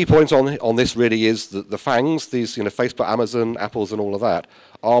the key point on this really is that the FANGs, these Facebook, Amazon, Apples and all of that,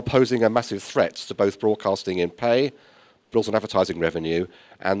 are posing a massive threat to both broadcasting in pay, but also in advertising revenue.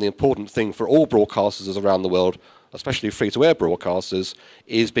 And the important thing for all broadcasters around the world, especially free-to-air broadcasters,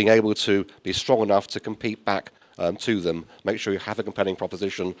 is being able to be strong enough to compete back to them, make sure you have a compelling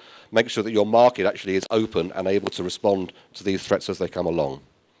proposition, make sure that your market actually is open and able to respond to these threats as they come along.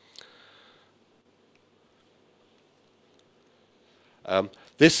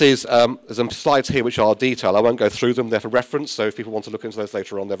 There's some slides here which are detailed. I won't go through them, they're for reference, so if people want to look into those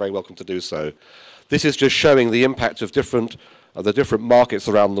later on, they're very welcome to do so. This is just showing the impact of the different markets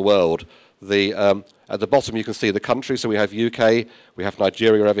around the world. At the bottom you can see the countries, so we have UK, we have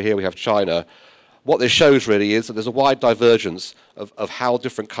Nigeria over here, we have China. What this shows really is that there's a wide divergence of how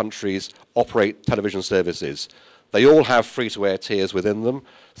different countries operate television services. They all have free-to-air tiers within them.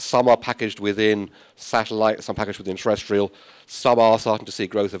 Some are packaged within satellite, some packaged within terrestrial. Some are starting to see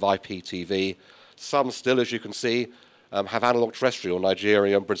growth of IPTV. Some still, as you can see, have analog terrestrial,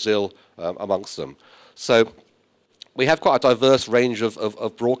 Nigeria and Brazil amongst them. So we have quite a diverse range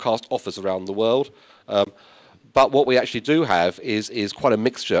of broadcast offers around the world. But what we actually do have is quite a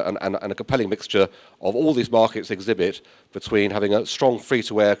mixture and a compelling mixture of all these markets exhibit between having a strong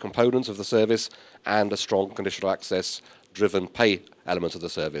free-to-air component of the service and a strong conditional access-driven pay element of the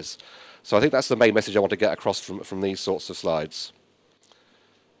service. So I think that's the main message I want to get across from these sorts of slides.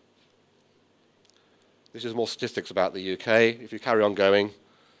 This is more statistics about the UK. If you carry on going,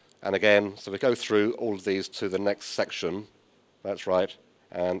 and again, so we go through all of these to the next section. That's right.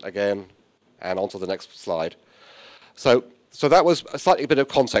 And again, and on to the next slide. So that was a slightly bit of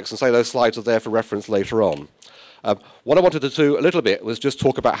context, and say those slides are there for reference later on. What I wanted to do a little bit was just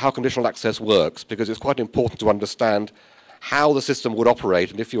talk about how conditional access works, because it's quite important to understand how the system would operate,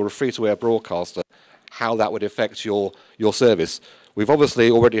 and if you're a free-to-air broadcaster, how that would affect your service. We've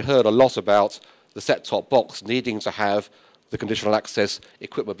obviously already heard a lot about the set-top box needing to have the conditional access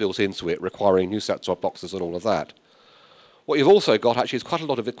equipment built into it, requiring new set-top boxes and all of that. What you've also got actually is quite a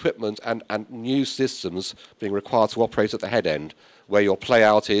lot of equipment and new systems being required to operate at the head end, where your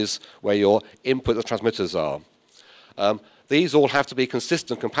playout is, where your input and transmitters are. These all have to be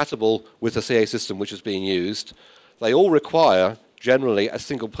consistent, compatible with the CA system which is being used. They all require, generally, a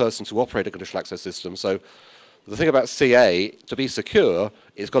single person to operate a conditional access system. So the thing about CA, to be secure,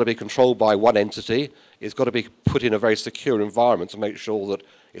 it's got to be controlled by one entity. It's got to be put in a very secure environment to make sure that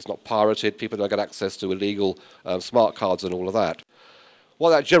it's not pirated, people don't get access to illegal smart cards and all of that. What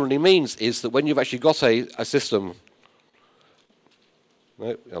that generally means is that when you've actually got a system,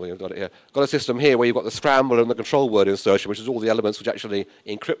 we've got it here, got a system here where you've got the scramble and the control word insertion, which is all the elements which actually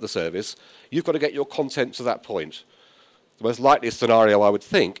encrypt the service, you've got to get your content to that point. The most likely scenario, I would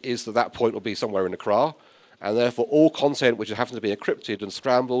think, is that that point will be somewhere in the CRA, and therefore all content which happens to be encrypted and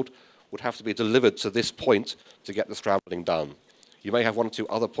scrambled would have to be delivered to this point to get the scrambling done. You may have one or two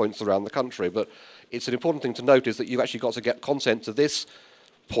other points around the country, but it's an important thing to note is that you've actually got to get content to this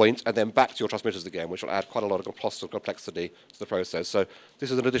point and then back to your transmitters again, which will add quite a lot of cost and complexity to the process. So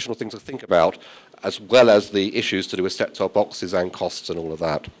this is an additional thing to think about, as well as the issues to do with set-top boxes and costs and all of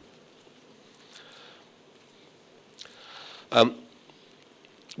that.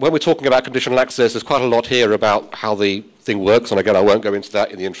 When we're talking about conditional access, there's quite a lot here about how the thing works, and again, I won't go into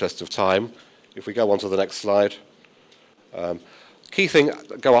that in the interest of time. If we go on to the next slide. Key thing,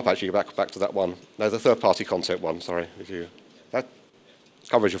 go up actually, go back to that one. No, the third-party content one, sorry. That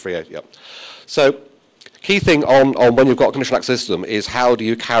coverage of free aid, yep. So, key thing on when you've got a conditional access system is how do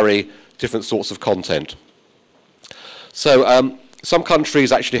you carry different sorts of content. So, some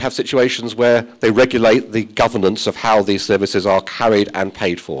countries actually have situations where they regulate the governance of how these services are carried and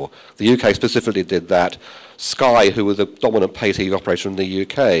paid for. The UK specifically did that. Sky, who were the dominant pay TV operator in the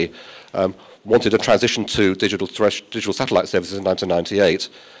UK, wanted a transition to digital satellite services in 1998,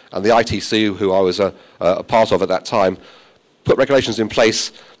 and the ITC, who I was a part of at that time, put regulations in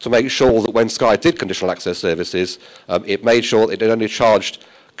place to make sure that when Sky did conditional access services, it made sure that it only charged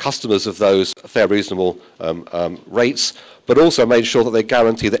customers of those fair, reasonable rates, but also made sure that they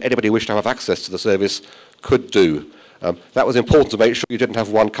guaranteed that anybody who wished to have access to the service could do. That was important to make sure you didn't have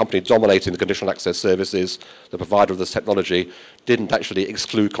one company dominating the conditional access services. The provider of this technology didn't actually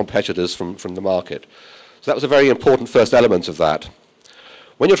exclude competitors from the market. So that was a very important first element of that.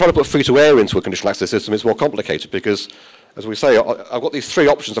 When you're trying to put free-to-air into a conditional access system, it's more complicated because, as we say, I've got these three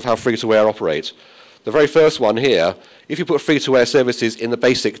options of how free-to-air operates. The very first one here, if you put free-to-air services in the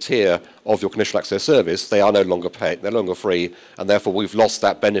basic tier of your conditional access service, they are no longer paid, they're no longer free, and therefore we've lost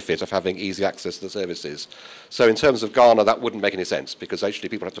that benefit of having easy access to the services. So in terms of Ghana, that wouldn't make any sense, because actually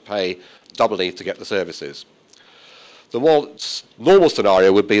people have to pay doubly to get the services. The more normal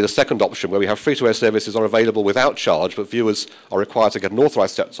scenario would be the second option, where we have free-to-air services are available without charge, but viewers are required to get an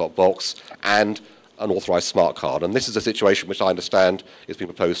authorised set-top box and an authorised smart card. And this is a situation which I understand is being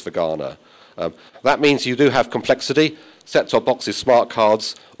proposed for Ghana. That means you do have complexity. Set-top boxes, smart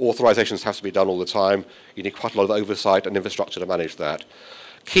cards, authorizations have to be done all the time. You need quite a lot of oversight and infrastructure to manage that.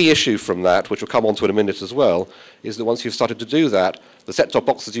 Key issue from that, which we'll come on to in a minute as well, is that once you've started to do that, the set-top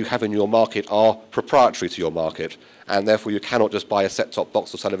boxes you have in your market are proprietary to your market, and therefore you cannot just buy a set-top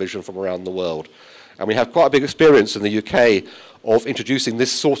box or television from around the world. And we have quite a big experience in the UK of introducing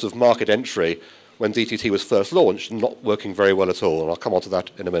this sort of market entry when DTT was first launched, not working very well at all, and I'll come on to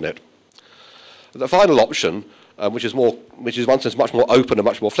that in a minute. The final option, which is one sense much more open and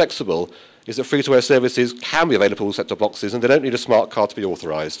much more flexible, is that free-to-air services can be available with set-top boxes and they don't need a smart card to be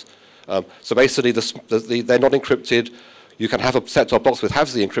authorised. So basically, they're not encrypted. You can have a set-top box which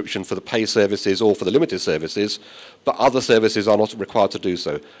has the encryption for the pay services or for the limited services, but other services are not required to do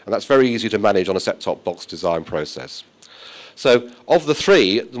so. And that's very easy to manage on a set-top box design process. So of the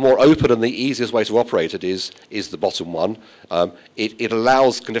three, the more open and the easiest way to operate it is the bottom one. It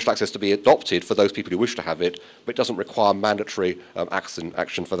allows conditional access to be adopted for those people who wish to have it, but it doesn't require mandatory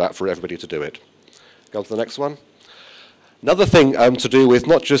action for that for everybody to do it. Go on to the next one. Another thing to do with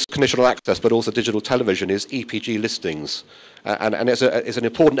not just conditional access but also digital television is EPG listings. And it's an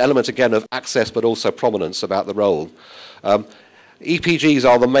important element again of access but also prominence about the role. EPGs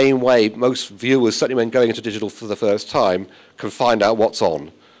are the main way most viewers, certainly when going into digital for the first time, can find out what's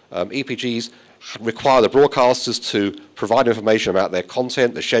on. EPGs require the broadcasters to provide information about their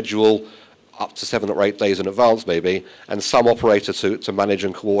content, the schedule, up to 7 or 8 days in advance maybe, and some operator to manage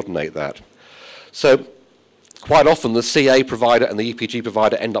and coordinate that. So quite often the CA provider and the EPG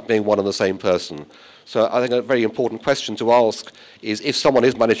provider end up being one and the same person. So I think a very important question to ask is, if someone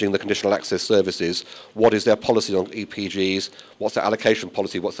is managing the conditional access services, what is their policy on EPGs? What's their allocation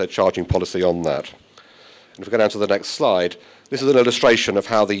policy? What's their charging policy on that? And if we go down to the next slide, this is an illustration of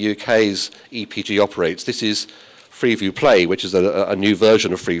how the UK's EPG operates. This is Freeview Play, which is a new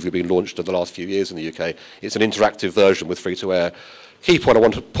version of Freeview being launched in the last few years in the UK. It's an interactive version with free-to-air. Key point I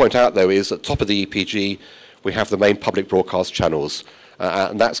want to point out, though, is at the top of the EPG, we have the main public broadcast channels.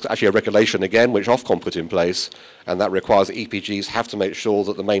 And that's actually a regulation, again, which Ofcom put in place, and that requires that EPGs have to make sure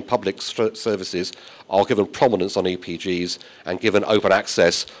that the main public services are given prominence on EPGs and given open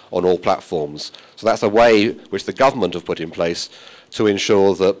access on all platforms. So that's a way which the government have put in place to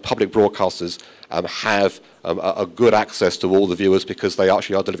ensure that public broadcasters have a good access to all the viewers, because they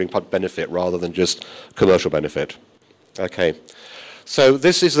actually are delivering public benefit rather than just commercial benefit. Okay. So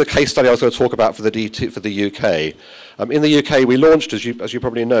this is the case study I was going to talk about for the UK. In the UK, we launched, as you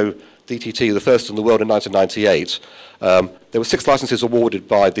probably know, DTT, the first in the world, in 1998. There were 6 licenses awarded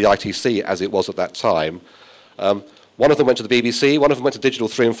by the ITC, as it was at that time. One of them went to the BBC, one of them went to Digital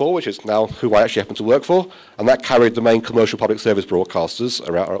 3 and 4, which is now who I actually happen to work for, and that carried the main commercial public service broadcasters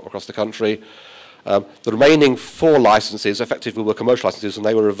across the country. The remaining 4 licenses effectively were commercial licenses, and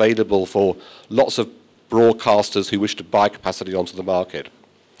they were available for lots of broadcasters who wish to buy capacity onto the market.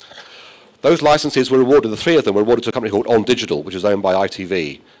 Those licenses were awarded, the 3 of them were awarded to a company called On Digital, which is owned by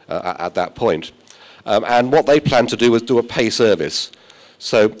ITV at that point. And what they planned to do was do a pay service.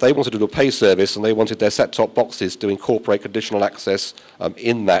 So they wanted to do a pay service, and they wanted their set-top boxes to incorporate conditional access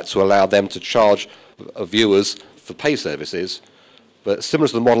in that, to allow them to charge viewers for pay services, But similar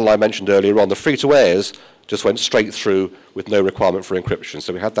to the model I mentioned earlier on, the free-to-airs just went straight through with no requirement for encryption.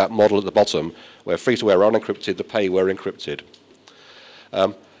 So we had that model at the bottom where free-to-air are unencrypted, the pay were encrypted.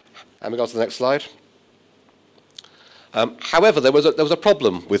 And we go to the next slide. However, there was a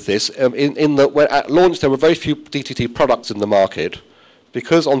problem with this in that when at launch there were very few DTT products in the market.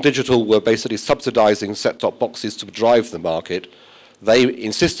 Because On Digital were basically subsidizing set-top boxes to drive the market, they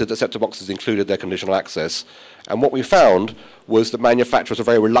insisted that set-top boxes included their conditional access. And what we found was that manufacturers were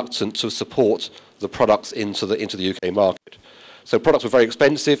very reluctant to support the products into the UK market. So products were very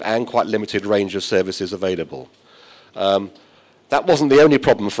expensive and quite limited range of services available. That wasn't the only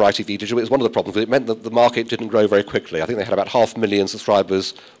problem for ITV Digital. It was one of the problems. It meant that the market didn't grow very quickly. I think they had about 500,000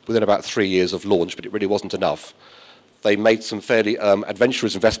 subscribers within about 3 years of launch, but it really wasn't enough. They made some fairly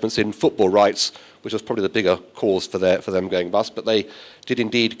adventurous investments in football rights, which was probably the bigger cause for them going bust, but they did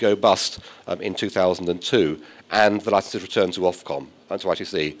indeed go bust in 2002, and the licenses returned to Ofcom and to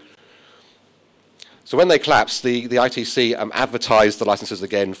ITC. So when they collapsed, the ITC advertised the licenses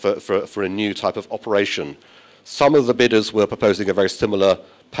again for a new type of operation. Some of the bidders were proposing a very similar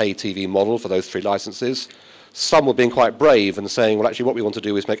pay TV model for those 3 licenses. Some were being quite brave and saying, well, actually what we want to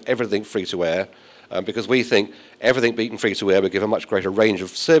do is make everything free-to-air, because we think everything being free-to-air would give a much greater range of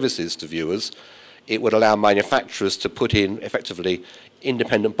services to viewers. It would allow manufacturers to put in, effectively,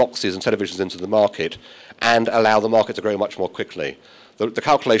 independent boxes and televisions into the market and allow the market to grow much more quickly. The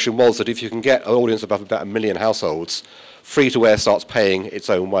calculation was that if you can get an audience above about 1 million households, free-to-air starts paying its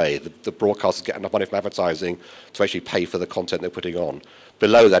own way. The broadcasters get enough money from advertising to actually pay for the content they're putting on.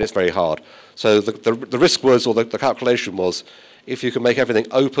 Below that, it's very hard. So the risk was, or the calculation was, if you can make everything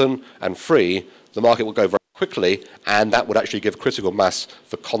open and free, the market will go very quickly, and that would actually give critical mass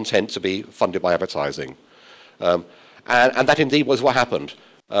for content to be funded by advertising. And that indeed was what happened.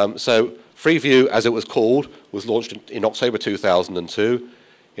 So Freeview, as it was called, was launched in October 2002.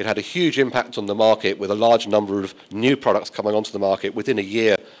 It had a huge impact on the market with a large number of new products coming onto the market within a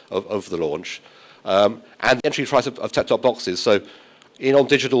year of the launch. And the entry price of set-top boxes. So On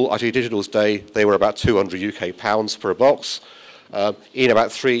Digital, ITV Digital's day, they were about £200 UK per box. In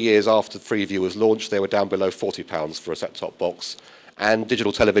about 3 years after Freeview was launched, they were down below £40 for a set-top box, and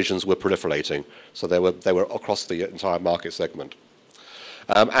digital televisions were proliferating, so they were across the entire market segment.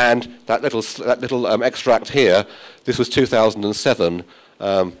 And that little extract here, this was 2007.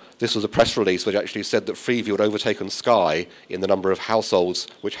 This was a press release which actually said that Freeview had overtaken Sky in the number of households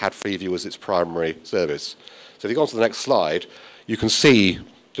which had Freeview as its primary service. So if you go on to the next slide, you can see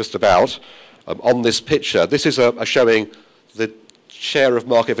just about on this picture, this is a showing the share of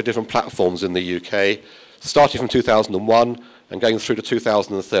market for different platforms in the UK, starting from 2001 and going through to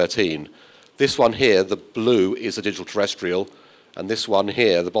 2013. This one here, the blue, is a digital terrestrial, and this one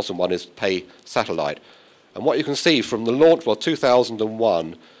here, the bottom one, is pay satellite. And what you can see from the launch, well,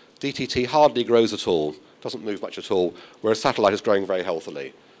 2001, DTT hardly grows at all, doesn't move much at all, whereas satellite is growing very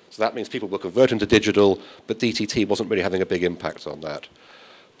healthily. So that means people were converting to digital, but DTT wasn't really having a big impact on that.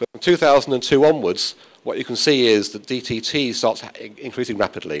 But from 2002 onwards, what you can see is that DTT starts increasing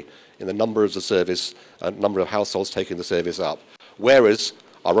rapidly in the number of the service, number of households taking the service up. Whereas,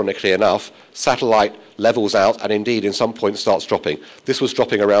 ironically enough, satellite levels out and indeed in some points starts dropping. This was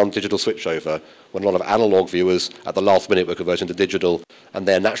dropping around digital switchover when a lot of analog viewers at the last minute were converting to digital, and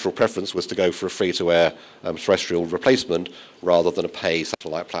their natural preference was to go for a free-to-air terrestrial replacement rather than a pay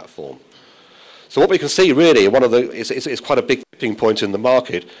satellite platform. So what we can see really, it's quite a big tipping point in the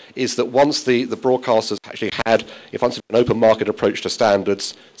market, is that once the broadcasters actually had, once an open market approach to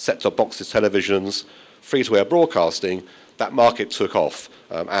standards, set-top boxes, televisions, free-to-air broadcasting, that market took off,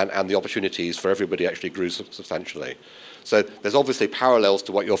 and the opportunities for everybody actually grew substantially. So there's obviously parallels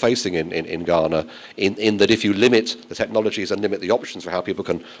to what you're facing in Ghana, in that if you limit the technologies and limit the options for how people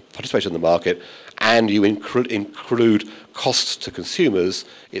can participate in the market, and you include costs to consumers,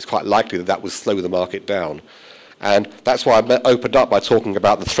 it's quite likely that that will slow the market down. And that's why I opened up by talking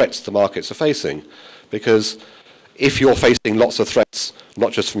about the threats the markets are facing, because if you're facing lots of threats,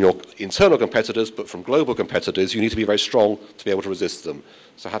 not just from your internal competitors, but from global competitors, you need to be very strong to be able to resist them.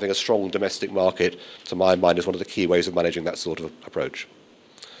 So having a strong domestic market, to my mind, is one of the key ways of managing that sort of approach.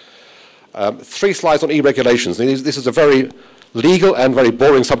 3 slides on e-regulations. This is a very legal and very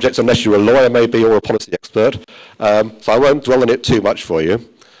boring subject unless you're a lawyer maybe or a policy expert. So I won't dwell on it too much for you.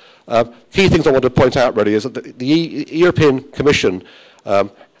 Key things I want to point out really is that the European Commission,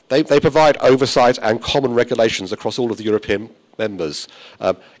 they provide oversight and common regulations across all of the European members.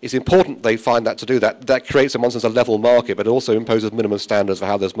 It's important they find that to do that. That creates, in one sense, a level market, but it also imposes minimum standards for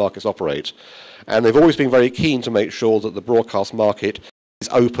how those markets operate. And they've always been very keen to make sure that the broadcast market is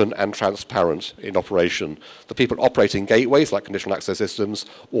open and transparent in operation. The people operating gateways, like conditional access systems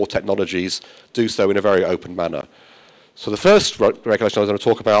or technologies, do so in a very open manner. So the first regulation I was going to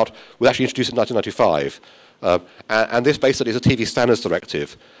talk about was actually introduced in 1995. And this basically is a TV Standards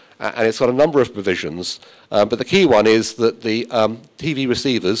Directive. And it's got a number of provisions. But the key one is that the TV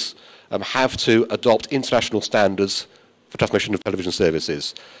receivers have to adopt international standards for transmission of television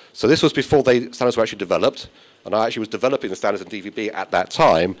services. So this was before the standards were actually developed. And I actually was developing the standards in DVB at that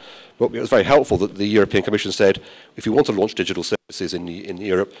time. But it was very helpful that the European Commission said, if you want to launch digital services in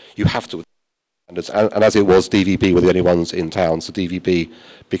Europe, you have to. And as it was, DVB were the only ones in town, so DVB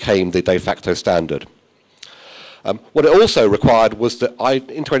became the de facto standard. What it also required was that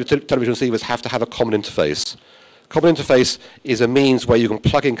integrated television receivers have to have a common interface. Common interface is a means where you can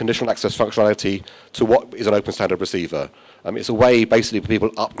plug in conditional access functionality to what is an open standard receiver. It's a way, basically, for people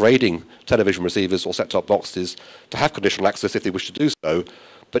upgrading television receivers or set-top boxes to have conditional access if they wish to do so,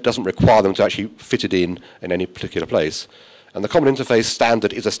 but doesn't require them to actually fit it in any particular place. And the common interface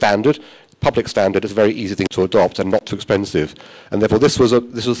standard is a standard, public standard. It's a very easy thing to adopt and not too expensive. And therefore, this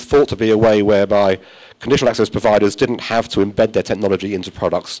was thought to be a way whereby conditional access providers didn't have to embed their technology into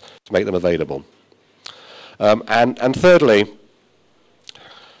products to make them available. And thirdly,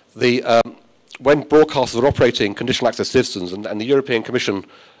 when broadcasters are operating conditional access systems, and the European Commission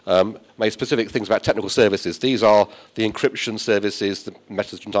made specific things about technical services. These are the encryption services, the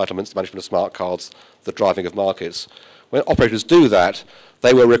methods of entitlements, the management of smart cards, the driving of markets. When operators do that,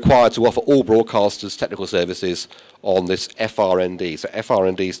 they were required to offer all broadcasters technical services on this FRND. So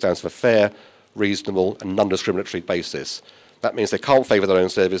FRND stands for fair, reasonable, and non-discriminatory basis. That means they can't favour their own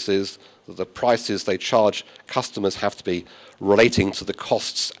services. The prices they charge customers have to be relating to the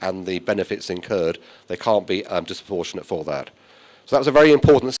costs and the benefits incurred. They can't be disproportionate for that. So that was a very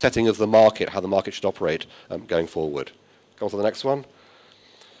important setting of the market, how the market should operate going forward. Go on to the next one.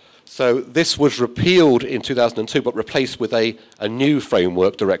 So this was repealed in 2002, but replaced with a new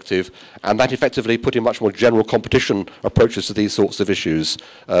framework directive, and that effectively put in much more general competition approaches to these sorts of issues.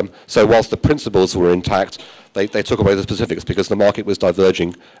 So whilst the principles were intact, they took away the specifics because the market was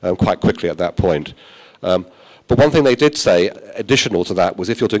diverging quite quickly at that point. But one thing they did say, additional to that, was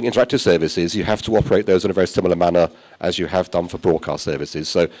if you're doing interactive services, you have to operate those in a very similar manner as you have done for broadcast services.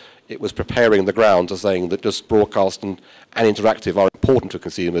 So it was preparing the ground to saying that just broadcast and interactive are important to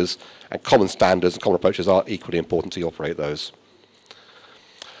consumers, and common standards and common approaches are equally important to operate those.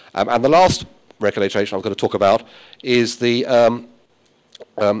 And the last regulation I'm going to talk about is the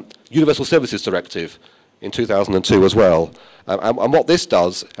Universal Services Directive in 2002 as well. And what this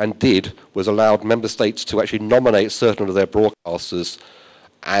does and did was allowed member states to actually nominate certain of their broadcasters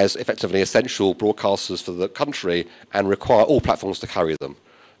as effectively essential broadcasters for the country and require all platforms to carry them.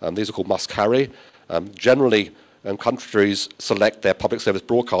 These are called must carry. Generally, countries select their public service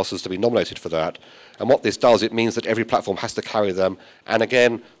broadcasters to be nominated for that. And what this does, it means that every platform has to carry them. And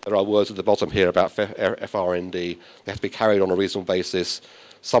again, there are words at the bottom here about FRND. They have to be carried on a reasonable basis.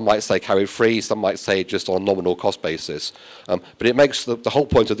 Some might say carried free, some might say just on a nominal cost basis. But it makes the whole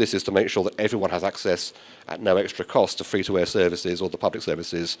point of this is to make sure that everyone has access at no extra cost to free-to-air services or the public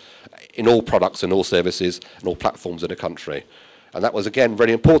services in all products and all services and all platforms in a country. And that was, again,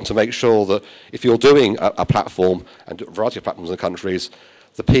 very important to make sure that if you're doing a platform and a variety of platforms in countries,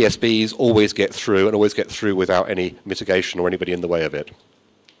 the PSBs always get through and always get through without any mitigation or anybody in the way of it.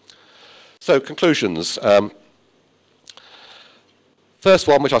 So, conclusions. First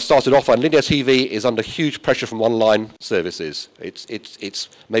one, which I started off on, linear TV is under huge pressure from online services. It's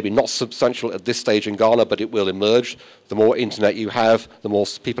maybe not substantial at this stage in Ghana, but it will emerge. The more internet you have, the more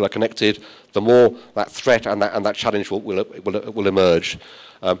people are connected, the more that threat and that challenge will emerge.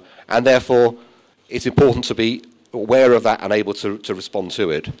 And therefore, it's important to be aware of that and able to respond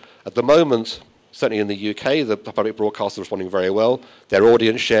to it. At the moment, certainly in the UK, the public broadcasters are responding very well. Their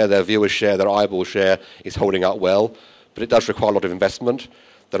audience share, their viewers share, their eyeball share is holding up well. But it does require a lot of investment.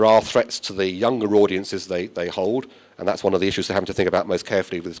 There are threats to the younger audiences they hold, and that's one of the issues they're having to think about most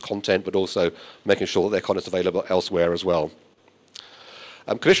carefully with this content, but also making sure that their content is available elsewhere as well.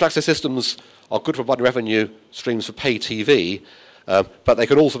 Conditional access systems are good for providing revenue streams for pay TV, but they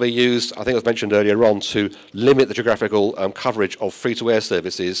can also be used, I think it was mentioned earlier on, to limit the geographical coverage of free-to-air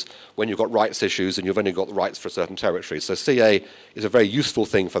services when you've got rights issues and you've only got rights for certain territories. So CA is a very useful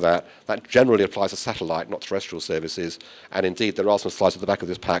thing for that. That generally applies to satellite, not terrestrial services. And indeed, there are some slides at the back of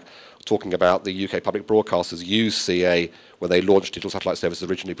this pack talking about the UK public broadcasters use CA when they launched digital satellite services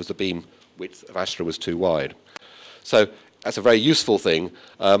originally because the beam width of Astra was too wide. So that's a very useful thing.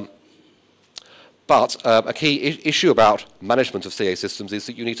 But a key issue about management of CA systems is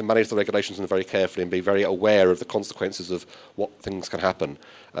that you need to manage the regulations very carefully and be very aware of the consequences of what things can happen.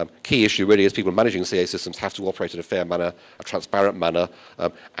 Key issue really is people managing CA systems have to operate in a fair manner, a transparent manner,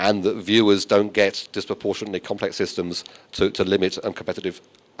 and that viewers don't get disproportionately complex systems to limit competitive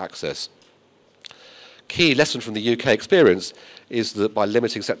access. Key lesson from the UK experience is that by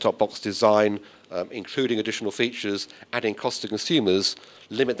limiting set-top box design, including additional features, adding cost to consumers,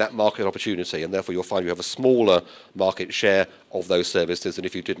 limit that market opportunity, and therefore you'll find you have a smaller market share of those services than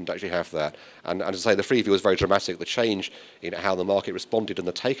if you didn't actually have that. And as I say, the Freeview was very dramatic. The change in how the market responded and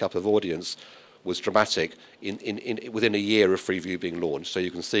the take-up of audience was dramatic within a year of Freeview being launched. So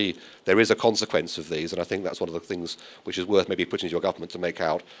you can see there is a consequence of these, and I think that's one of the things which is worth maybe putting to your government to make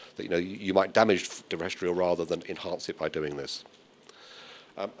out that you might damage terrestrial rather than enhance it by doing this.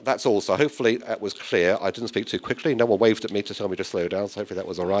 That's all. So hopefully that was clear. I didn't speak too quickly. No one waved at me to tell me to slow down, so hopefully that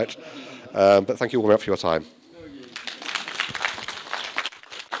was all right. But thank you all very much for your time.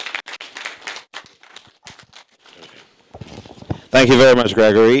 Thank you very much,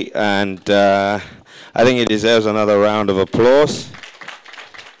 Gregory, and I think it deserves another round of applause.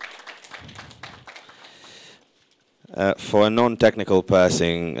 For a non-technical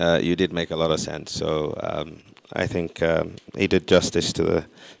person, you did make a lot of sense, so I think he did justice to the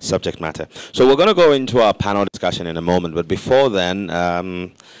subject matter. So we're going to go into our panel discussion in a moment, but before then,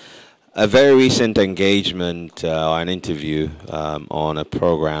 a very recent engagement or an interview on a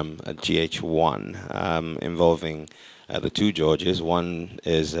program at GH1 involving the two Georges. One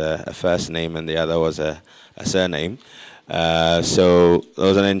is a first name and the other was a surname. So there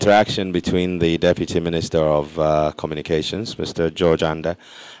was an interaction between the Deputy Minister of Communications, Mr. George Anda,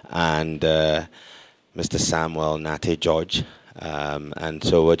 and Mr. Samuel Nate George. And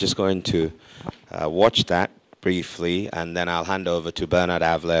so we're just going to watch that briefly, and then I'll hand over to Bernard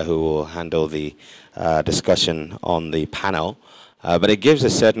Avler, who will handle the discussion on the panel. But it gives a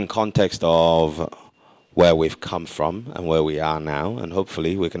certain context of where we've come from and where we are now, and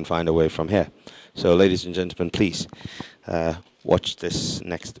hopefully we can find a way from here. So ladies and gentlemen, please watch this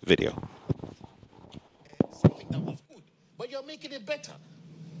next video. Something that was good, but you're making it better.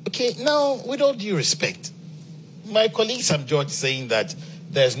 Okay, now with all due respect, my colleague Sam George saying that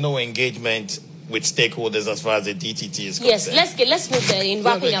there's no engagement with stakeholders as far as the DTT is concerned. Yes, let's move there in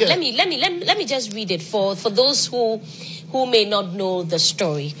wrapping up. Let me just read it for those who may not know the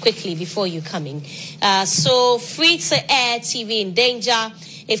story quickly before you come in. So free to air TV in danger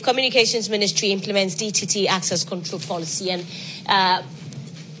if Communications Ministry implements DTT access control policy. And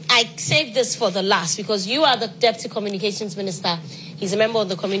I saved this for the last because you are the Deputy Communications Minister. He's a member of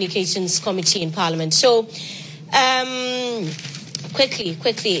the Communications Committee in Parliament. So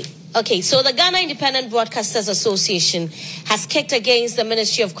quickly. Okay, so the Ghana Independent Broadcasters Association has kicked against the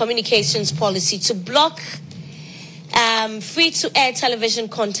Ministry of Communications policy to block free-to-air television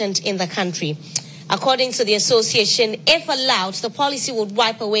content in the country. According to the association, if allowed, the policy would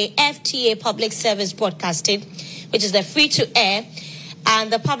wipe away FTA public service broadcasting, which is the free-to-air, and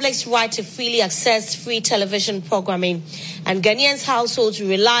the public's right to freely access free television programming, and Ghanaians' households who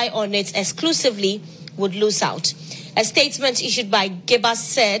rely on it exclusively would lose out. A statement issued by GIBA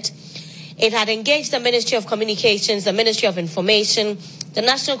said it had engaged the Ministry of Communications, the Ministry of Information, the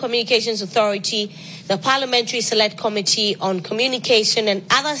National Communications Authority, the Parliamentary Select Committee on Communication and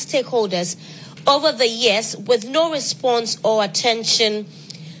other stakeholders over the years with no response or attention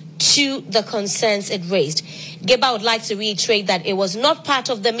to the concerns it raised. GIBA would like to reiterate that it was not part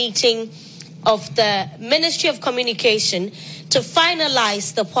of the meeting of the Ministry of Communication to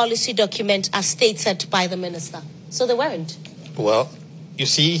finalize the policy document as stated by the Minister. So they weren't. Well, you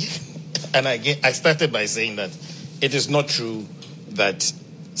see, and again, I started by saying that it is not true that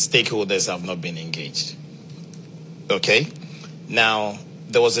stakeholders have not been engaged. Okay? Now,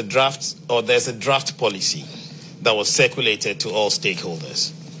 there's a draft policy that was circulated to all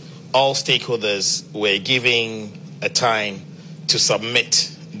stakeholders. All stakeholders were given a time to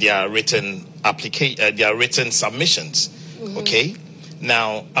submit their written submissions. Mm-hmm. Okay?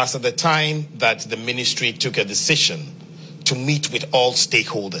 Now, as at the time that the ministry took a decision to meet with all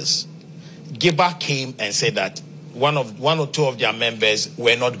stakeholders, GIBA came and said that one or two of their members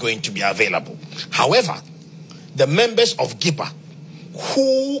were not going to be available. However, the members of GIBA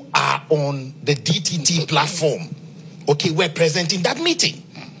who are on the DTT platform, okay, were present in that meeting.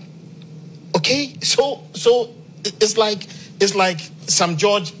 Okay, so it's like Sam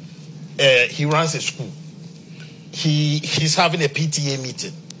George, he runs a school. He's having a PTA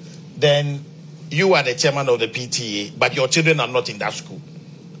meeting. Then you are the chairman of the PTA, but your children are not in that school.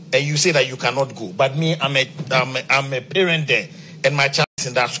 And you say that you cannot go. But me, I'm a parent there, and my child is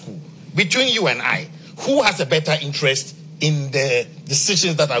in that school. between you and I, who has a better interest in the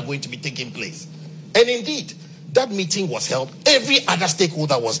decisions that are going to be taking place? And indeed, that meeting was held. Every other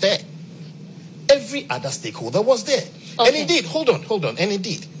stakeholder was there. Every other stakeholder was there. Okay. And indeed, hold on. And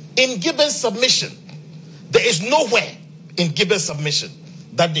indeed, in Gibbons' submission, there is nowhere in Gibbons' submission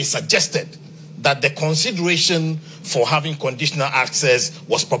that they suggested that the consideration for having conditional access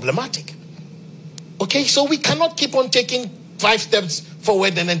was problematic. Okay, so we cannot keep on taking 5 steps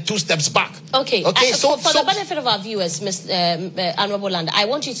forward and then 2 steps back. Okay. So for the benefit of our viewers, Mr. Honorable Land, I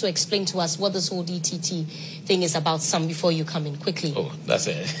want you to explain to us what this whole DTT thing is about, some before you come in quickly. Oh, that's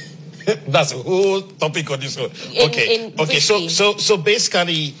a whole topic on this one. Okay. So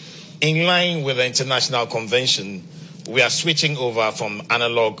basically, in line with the international convention, we are switching over from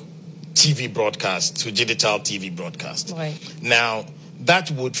analog TV broadcast to digital TV broadcast. Right. Now, that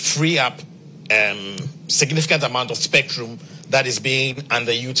would free up significant amount of spectrum that is being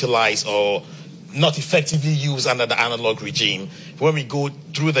underutilized or not effectively used under the analog regime. When we go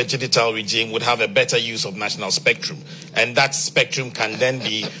through the digital regime, we'd have a better use of national spectrum, and that spectrum can then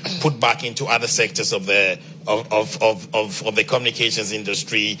be put back into other sectors of the communications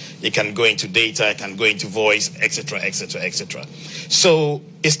industry. It can go into data, it can go into voice, etc., etc., etc. So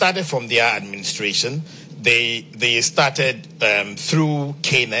it started from their administration. They started through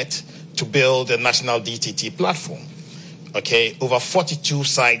KNET to build a national DTT platform. Okay, over 42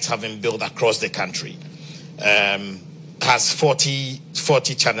 sites have been built across the country. Has 40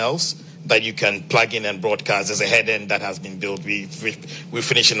 channels that you can plug in and broadcast. There's a head end that has been built. We're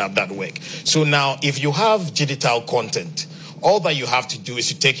finishing up that work. So now, if you have digital content, all that you have to do is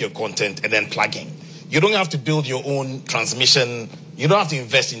to take your content and then plug in. You don't have to build your own transmission. You don't have to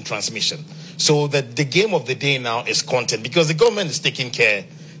invest in transmission. So the game of the day now is content, because the government is taking care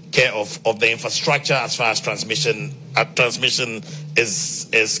of the infrastructure as far as transmission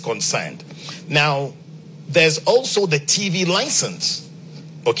is concerned. Now, there's also the TV license,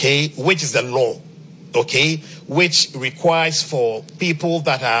 okay, which is the law, okay, which requires for people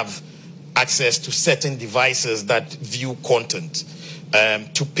that have access to certain devices that view content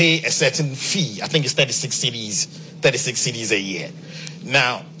to pay a certain fee. I think it's 36 cedis a year.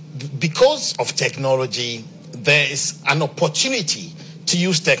 Now, because of technology, there is an opportunity to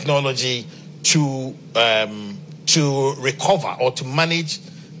use technology to recover or to manage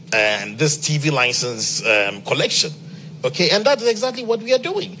this TV license collection, okay, and that is exactly what we are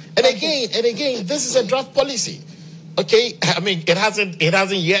doing. And again, this is a draft policy, okay. I mean, it hasn't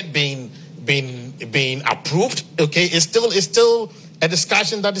yet been approved, okay. It's still a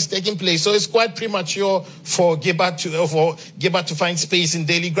discussion that is taking place. So it's quite premature for Gilbert to find space in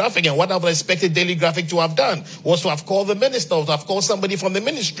Daily Graphic. And what I would expected Daily Graphic to have done was to have called the minister, or to have called somebody from the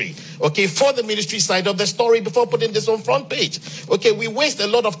ministry, okay, for the ministry side of the story before putting this on front page. Okay, we waste a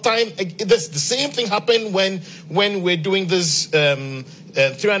lot of time. The same thing happened when we're doing this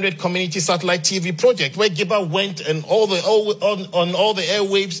 300 community satellite TV project, where Gilbert went and on all the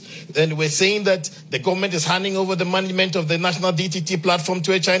airwaves, and we're saying that the government is handing over the management of the national DTT platform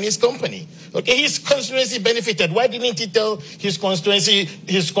to a Chinese company. Okay, his constituency benefited. Why didn't he tell his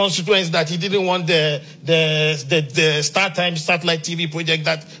constituents that he didn't want the StarTimes satellite TV project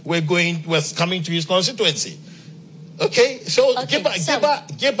that was coming to his constituency? Okay, so Gilbert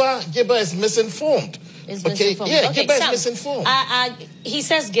is misinformed. Gilbert is misinformed. He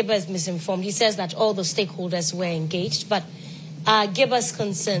says Gilbert is misinformed. He says that all the stakeholders were engaged, but are Gilbert's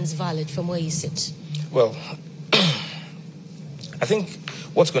concerns valid from where you sit? Well, I think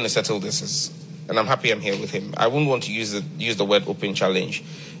what's going to settle this is, and I'm happy I'm here with him, I wouldn't want to use the word open challenge,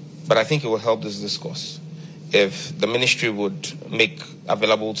 but I think it will help this discourse if the ministry would make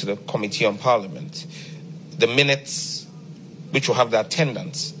available to the Committee on Parliament the minutes which will have the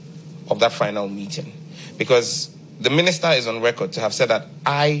attendance of that final meeting. Because the minister is on record to have said that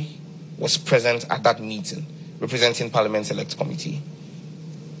I was present at that meeting representing Parliament Select Committee.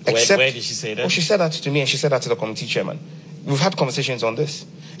 Where did she say that? Oh, she said that to me, and she said that to the committee chairman. We've had conversations on this.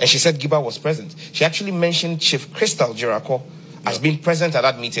 And she said Gilbert was present. She actually mentioned Chief Crystal Jirako as being present at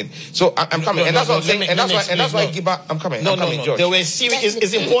that meeting. So I'm coming. And that's what I'm saying. And that's why Gilbert, I'm coming. George. There were series.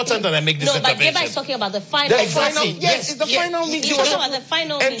 It's important that I make this intervention. No, but Gilbert is talking about the final meeting. Yes, it's the final meeting. He's talking about the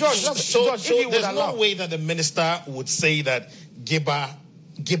final meeting. George, so there's no way that the minister would say that Gilbert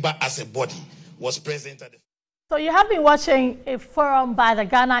as a body was present at the... So you have been watching a forum by the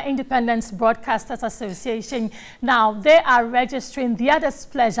Ghana Independent Broadcasters Association. Now, they are registering their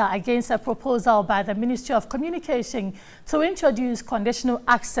displeasure against a proposal by the Ministry of Communication to introduce conditional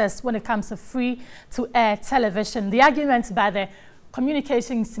access when it comes to free-to-air television. The argument by the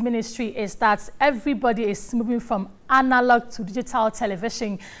Communications Ministry is that everybody is moving from analog to digital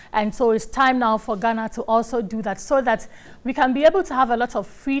television. And so it's time now for Ghana to also do that so that we can be able to have a lot of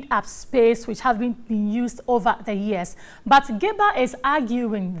freed up space which have been used over the years. But Giba is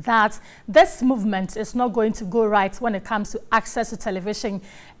arguing that this movement is not going to go right when it comes to access to television.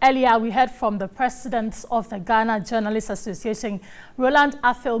 Earlier, we heard from the president of the Ghana Journalists Association, Roland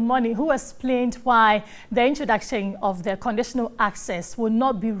Afel Money, who explained why the introduction of the conditional access will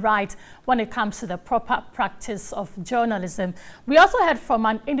not be right when it comes to the proper practice of journalism. We also heard from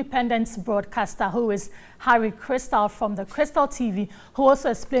an independent broadcaster who is Harry Crystal from the Crystal TV, who also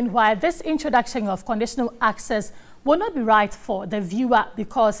explained why this introduction of conditional access will not be right for the viewer,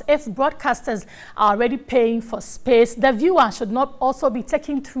 because if broadcasters are already paying for space, the viewer should not also be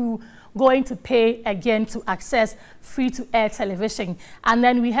taken through going to pay again to access free-to-air television. And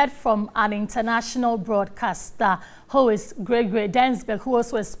then we heard from an international broadcaster who is Gregory Densberg, who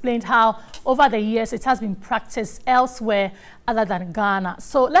also explained how over the years it has been practiced elsewhere other than Ghana.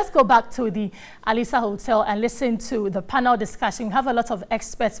 So let's go back to the Alisa Hotel and listen to the panel discussion. We have a lot of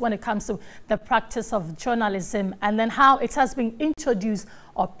experts when it comes to the practice of journalism and then how it has been introduced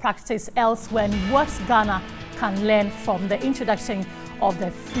or practiced elsewhere and what Ghana can learn from the introduction of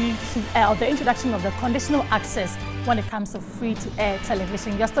the free-to-air, or the introduction of the conditional access when it comes to free-to-air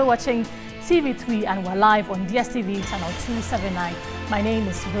television. You're still watching TV3 and we're live on DSTV channel 279. My name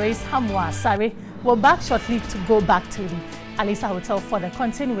is Grace Hamwa Sari. We're back shortly to go back to the Alisa Hotel for the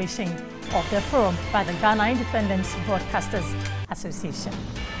continuation of the forum by the Ghana Independent Broadcasters Association.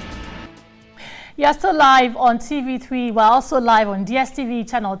 You're still live on TV3. We're also live on DSTV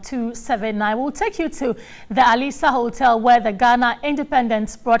channel 279. We'll take you to the Alisa Hotel where the Ghana Independent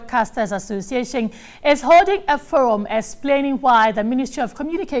Broadcasters Association is holding a forum explaining why the Ministry of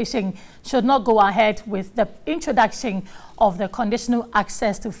Communication should not go ahead with the introduction of the conditional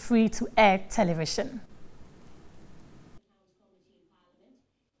access to free-to-air television.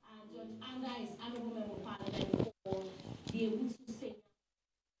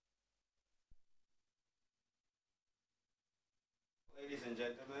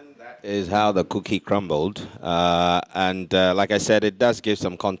 Is how the cookie crumbled, and like I said, it does give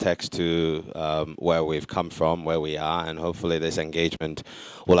some context to where we've come from, where we are, and hopefully this engagement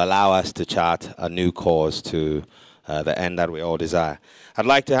will allow us to chart a new course to the end that we all desire. I'd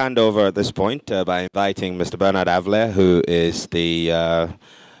like to hand over at this point by inviting Mr. Bernard Avler, who is the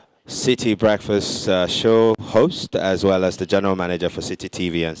City Breakfast show host, as well as the general manager for City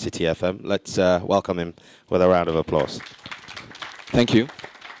TV and City FM. Let's welcome him with a round of applause. Thank you.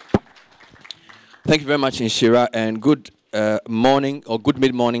 Thank you very much, Inshira, and good morning or good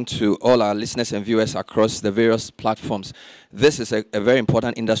mid-morning to all our listeners and viewers across the various platforms. This is a very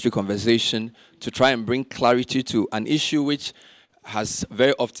important industry conversation to try and bring clarity to an issue which has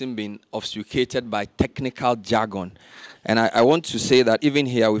very often been obfuscated by technical jargon. And I want to say that even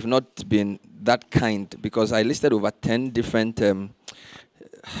here, we've not been that kind, because I listed over 10 different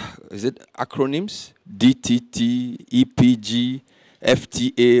is it acronyms? DTT, EPG,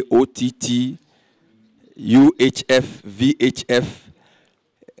 FTA, OTT, UHF, VHF,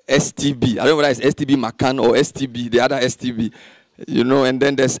 STB. I don't know whether it's STB Macan or STB, the other STB. You know, and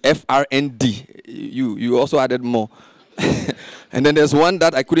then there's FRND. You also added more. And then there's one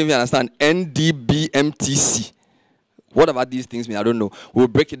that I couldn't even understand, NDBMTC. What about these things mean? I don't know. We'll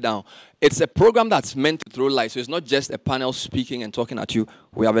break it down. It's a program that's meant to throw light, so it's not just a panel speaking and talking at you.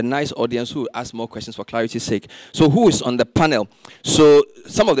 We have a nice audience who will ask more questions for clarity's sake. So who is on the panel? So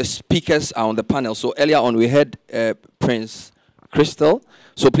some of the speakers are on the panel. So earlier on we had Prince Crystal.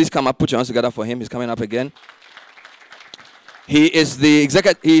 So please come up, put your hands together for him. He's coming up again. He is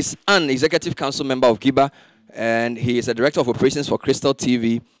he's an executive council member of GIBA, and he is a director of operations for Crystal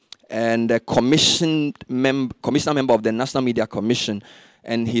TV, and a commissioner member of the National Media Commission,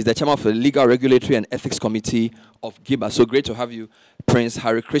 and he's the chairman of the Legal, Regulatory and Ethics Committee of GIBA. So great to have you, Prince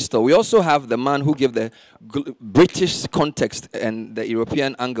Harry Crystal. We also have the man who gave the British context and the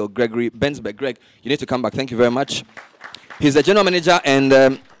European angle, Gregory Densberg. Greg, you need to come back. Thank you very much. He's the general manager and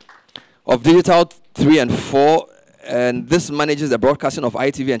of Digital 3 and 4, and this manages the broadcasting of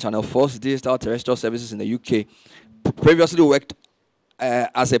ITV and Channel 4's digital terrestrial services in the UK. Previously worked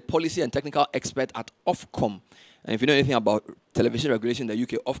as a policy and technical expert at Ofcom. And if you know anything about television regulation in the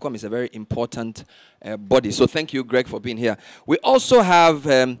UK, Ofcom is a very important body. So thank you, Greg, for being here. We also have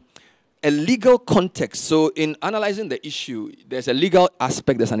a legal context. So in analyzing the issue, there's a legal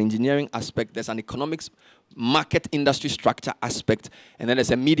aspect, there's an engineering aspect, there's an economics, market industry structure aspect, and then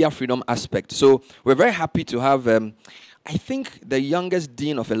there's a media freedom aspect. So we're very happy to have, I think, the youngest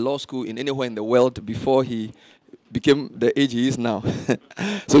dean of a law school in anywhere in the world before he became the age he is now.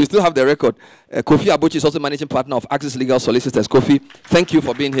 So we still have the record. Kofi Abuchi is also managing partner of Axis Legal Solicitors. Kofi, thank you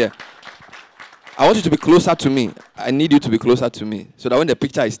for being here. I want you to be closer to me. I need you to be closer to me so that when the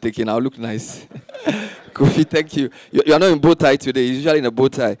picture is taken, I'll look nice. Kofi, thank you. You are not in bow tie today. You're usually in a bow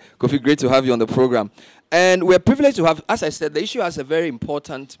tie. Kofi, great to have you on the program. And we're privileged to have, as I said, the issue has a very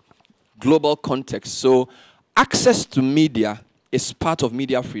important global context. So access to media is part of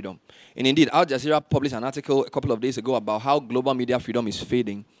media freedom. And indeed, Al Jazeera published an article a couple of days ago about how global media freedom is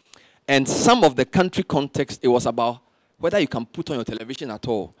fading. And some of the country context, it was about whether you can put on your television at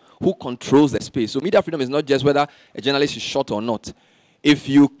all, who controls the space. So media freedom is not just whether a journalist is shot or not. If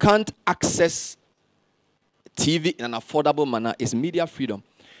you can't access TV in an affordable manner, it's media freedom.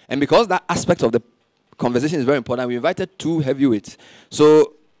 And because that aspect of the conversation is very important, we invited two heavyweights.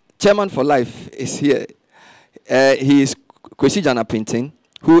 So Chairman for Life is here. He is Kwesi Gyana-Pintin,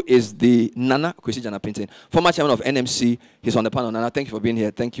 who is the Nana Kwesi Gyana-Pintin, former chairman of NMC. He's on the panel. Nana, thank you for being here.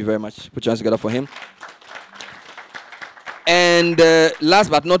 Thank you very much. Put your hands together for him. And last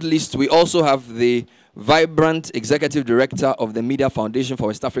but not least, we also have the vibrant executive director of the Media Foundation for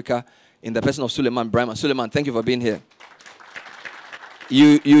West Africa in the person of Suleiman Brahma. Suleiman, thank you for being here.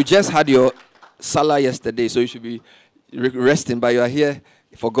 You just had your Salah yesterday, so you should be resting, but you are here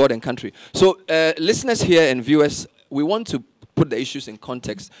for God and country. So listeners here and viewers, we want to put the issues in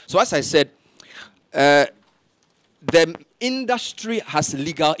context. So as I said, the industry has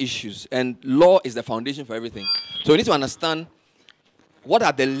legal issues, and law is the foundation for everything. So we need to understand what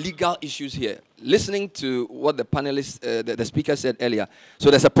are the legal issues here. Listening to what the panelists, the speaker said earlier.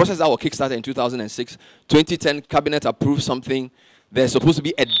 So there's a process that was kickstarted in 2006. 2010, Cabinet approved something. There's supposed to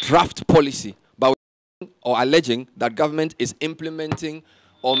be a draft policy, but or alleging that government is implementing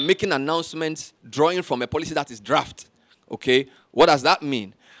or making announcements drawing from a policy that is draft. Okay, what does that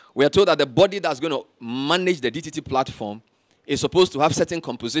mean? We are told that the body that's going to manage the DTT platform is supposed to have certain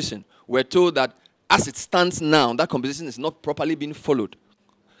composition. We're told that as it stands now, that composition is not properly being followed.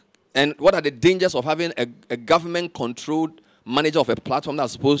 And what are the dangers of having a government-controlled manager of a platform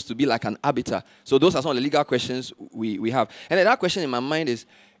that's supposed to be like an arbiter? So those are some of the legal questions we have. And that question in my mind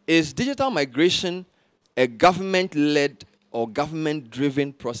is digital migration a government-led or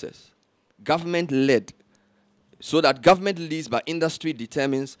government-driven process? Government-led. So that government leads but industry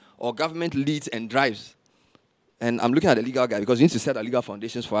determines, or government leads and drives. And I'm looking at the legal guy because you need to set the legal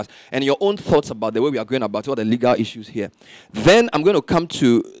foundations for us. And your own thoughts about the way we are going about what the legal issues here. Then I'm going to come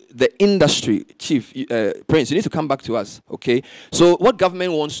to the industry. Chief, Prince, you need to come back to us, okay? So what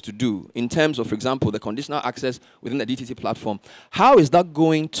government wants to do in terms of, for example, the conditional access within the DTT platform, how is that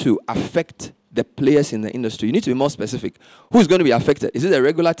going to affect the players in the industry? You need to be more specific. Who's going to be affected? Is it the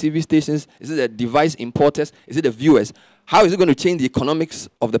regular TV stations? Is it the device importers? Is it the viewers? How is it going to change the economics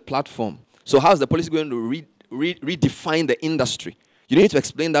of the platform? So how is the policy going to redefine the industry? You need to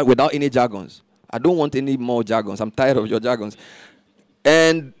explain that without any jargons. I don't want any more jargons. I'm tired of your jargons.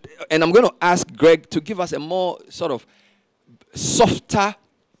 And I'm going to ask Greg to give us a more sort of softer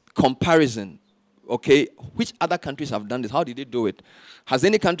comparison. Okay, which other countries have done this? How did they do it? Has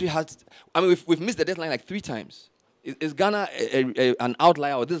any country had? I mean, we've missed the deadline like 3 times. Is Ghana an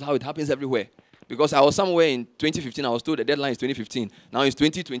outlier, or this is how it happens everywhere? Because I was somewhere in 2015, I was told the deadline is 2015. Now it's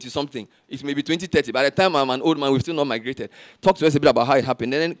 2020 something. It may be 2030. By the time I'm an old man, we've still not migrated. Talk to us a bit about how it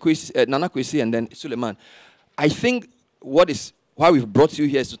happened. And then Nana Kwesi and then Suleiman. I think why we've brought you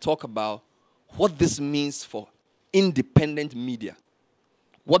here is to talk about what this means for independent media.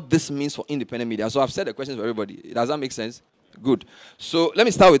 What this means for independent media. So I've said the questions for everybody. Does that make sense? Good. So let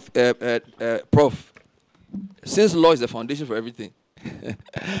me start with Prof. Since law is the foundation for everything.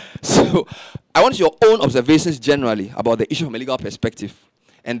 So I want your own observations generally about the issue from a legal perspective.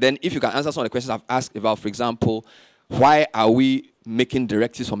 And then if you can answer some of the questions I've asked about, for example, why are we making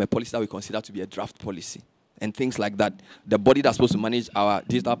directives from a policy that we consider to be a draft policy? And things like that. The body that's supposed to manage our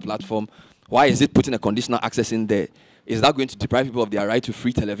digital platform, why is it putting a conditional access in there? Is that going to deprive people of their right to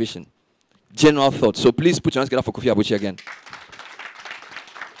free television? General thoughts. So please put your hands together for Kofi Abuchi again.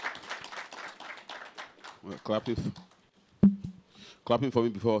 Well, clapping for me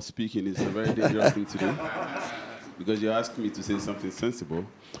before speaking is a very dangerous thing to do because you asked me to say something sensible.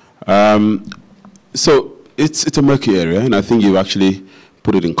 So it's a murky area, and I think you actually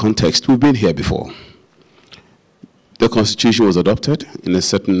put it in context. We've been here before. The Constitution was adopted in a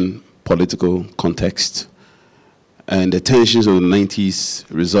certain political context. And the tensions of the 90s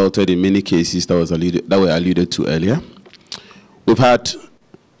resulted in many cases that were alluded to earlier. We've had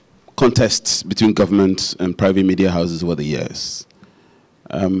contests between government and private media houses over the years.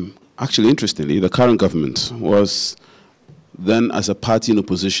 Actually, interestingly, the current government was then as a party in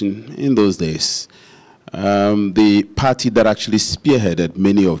opposition in those days. the party that actually spearheaded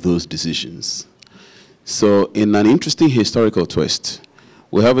many of those decisions. So in an interesting historical twist,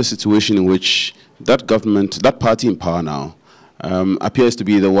 we have a situation in which that government, that party in power now, appears to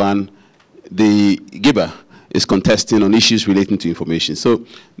be the one the GIBA is contesting on issues relating to information. So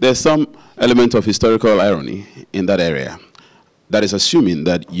there's some element of historical irony in that area. That is assuming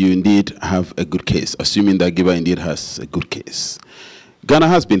that you indeed have a good case, assuming that GIBA indeed has a good case. Ghana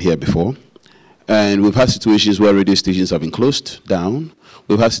has been here before, and we've had situations where radio stations have been closed down.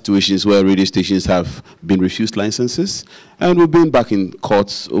 We've had situations where radio stations have been refused licenses, and we've been back in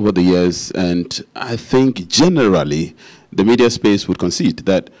courts over the years, and I think generally the media space would concede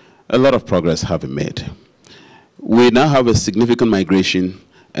that a lot of progress has been made. We now have a significant migration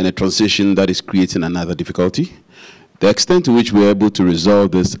and a transition that is creating another difficulty. The extent to which we're able to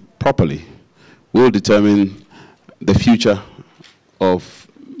resolve this properly will determine the future of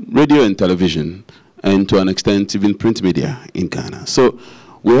radio and television, and to an extent even print media in Ghana. So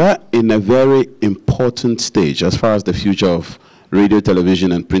we are in a very important stage as far as the future of radio,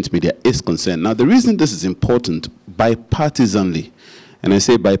 television, and print media is concerned. Now, the reason this is important bipartisanly, and I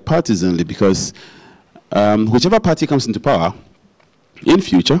say bipartisanly because whichever party comes into power in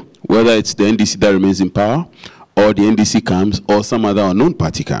future, whether it's the NDC that remains in power, or the NDC comes, or some other unknown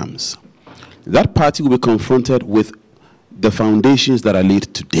party comes, that party will be confronted with the foundations that are laid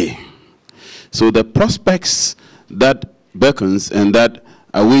today. So the prospects that beckons and that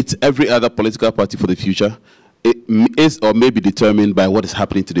awaits every other political party for the future is or may be determined by what is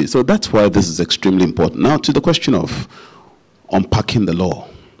happening today. So that's why this is extremely important. Now to the question of unpacking the law.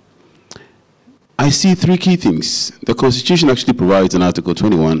 I see three key things. The Constitution actually provides in Article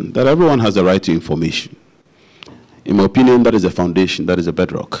 21 that everyone has the right to information. In my opinion, that is a foundation, that is a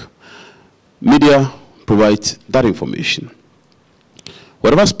bedrock. Media provides that information.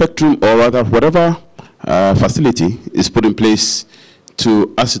 Whatever spectrum, or rather whatever facility is put in place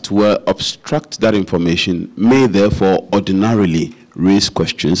to, as it were, obstruct that information may therefore ordinarily raise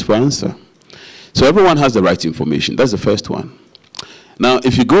questions for answer. So everyone has the right to information. That's the first one. Now,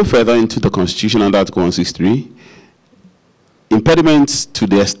 if you go further into the Constitution under Article 163, impediments to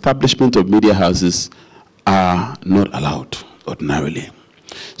the establishment of media houses are not allowed ordinarily.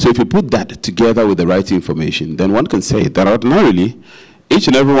 So if you put that together with the right to information, then one can say that ordinarily, each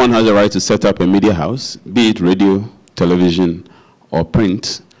and everyone has a right to set up a media house, be it radio, television, or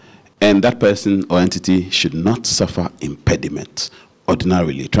print, and that person or entity should not suffer impediment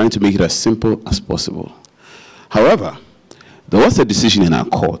ordinarily, trying to make it as simple as possible. However, there was a decision in our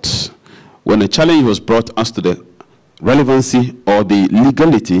courts when a challenge was brought as to the relevancy or the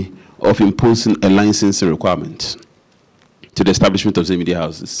legality of imposing a licensing requirement to the establishment of the media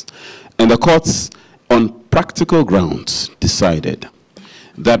houses. And the courts, on practical grounds, decided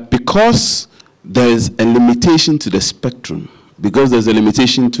that because there is a limitation to the spectrum, because there's a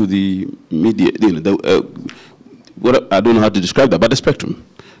limitation to the media, I don't know how to describe that, but the spectrum,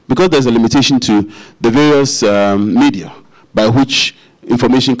 because there's a limitation to the various media by which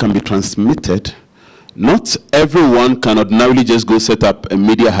information can be transmitted, not everyone can ordinarily just go set up a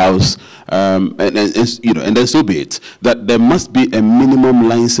media house and then so be it. That there must be a minimum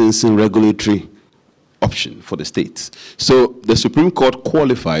licensing regulatory option for the states. So the Supreme Court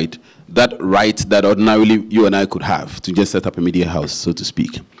qualified that right that ordinarily you and I could have to just set up a media house, so to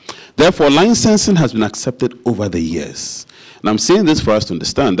speak. Therefore, licensing has been accepted over the years. And I'm saying this for us to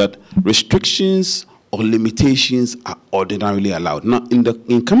understand that restrictions or limitations are ordinarily allowed. Now, in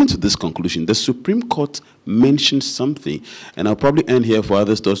coming to this conclusion, the Supreme Court mentioned something, and I'll probably end here for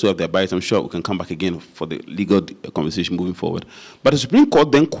others to also have their bites. I'm sure we can come back again for the legal conversation moving forward. But the Supreme Court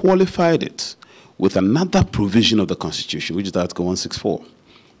then qualified it with another provision of the Constitution, which is Article 164,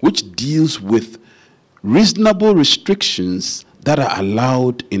 which deals with reasonable restrictions that are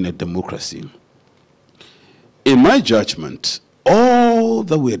allowed in a democracy. In my judgment, all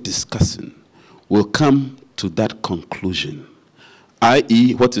that we're discussing will come to that conclusion,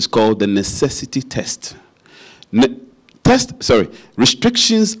 i.e. what is called the necessity test.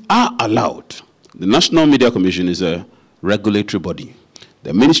 Restrictions are allowed. The National Media Commission is a regulatory body.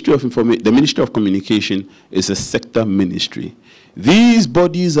 The Ministry of Communication is a sector ministry. These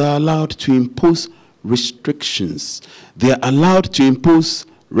bodies are allowed to impose restrictions. They are allowed to impose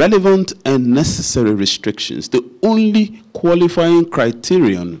relevant and necessary restrictions. The only qualifying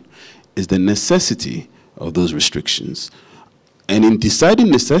criterion is the necessity of those restrictions. And in deciding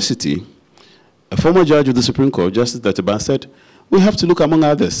necessity, a former judge of the Supreme Court, Justice Databa, said, we have to look, among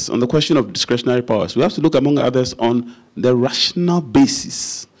others, on the question of discretionary powers. We have to look, among others, on the rational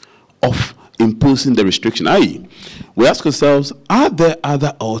basis of imposing the restriction. I.e., we ask ourselves, are there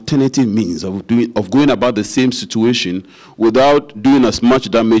other alternative means of going about the same situation without doing as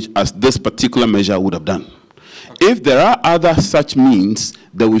much damage as this particular measure would have done? If there are other such means,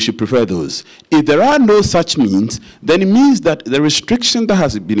 then we should prefer those. If there are no such means, then it means that the restriction that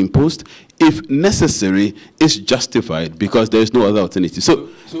has been imposed, if necessary, is justified because there is no other alternative. So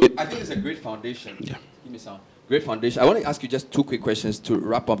I think it's a great foundation. Yeah. Give me some. Great foundation. I want to ask you just two quick questions to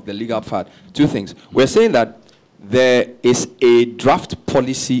wrap up the legal part. Two things. We're saying that there is a draft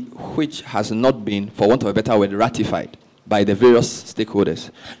policy which has not been, for want of a better word, ratified by the various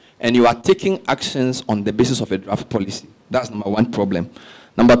stakeholders. And you are taking actions on the basis of a draft policy. That's number one problem.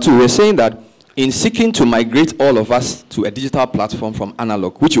 Number two, we're saying that in seeking to migrate all of us to a digital platform from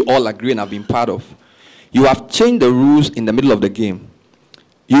analog, which you all agree and have been part of, you have changed the rules in the middle of the game.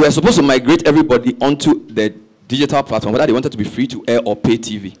 You were supposed to migrate everybody onto the digital platform, whether they wanted to be free to air or pay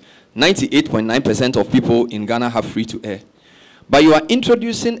TV. 98.9% of people in Ghana have free to air. But you are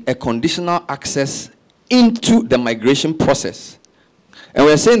introducing a conditional access into the migration process. And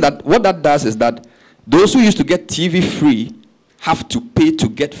we're saying that what that does is that those who used to get TV free have to pay to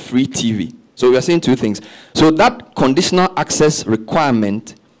get free TV. So we are saying two things. So that conditional access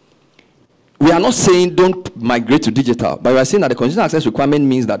requirement, we are not saying don't migrate to digital, but we are saying that the conditional access requirement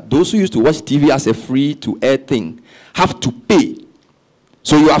means that those who used to watch TV as a free-to-air thing have to pay.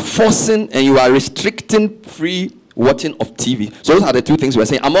 So you are forcing and you are restricting free watching of TV. So those are the two things we're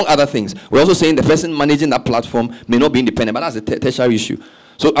saying. Among other things, we're also saying the person managing that platform may not be independent, but that's a tertiary issue.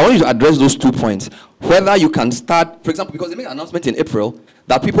 So I want you to address those 2 points. Whether you can start, for example, because they made an announcement in April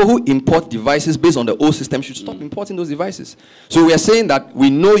that people who import devices based on the old system should stop importing those devices. So we are saying that we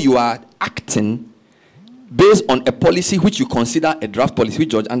know you are acting based on a policy which you consider a draft policy, which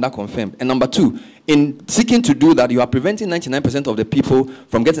Judge Anda confirmed. And number two, in seeking to do that, you are preventing 99% of the people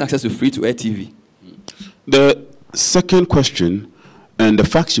from getting access to free-to-air TV. The second question, and the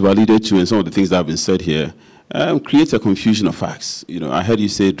facts you've alluded to and some of the things that have been said here, creates a confusion of facts. You know, I heard you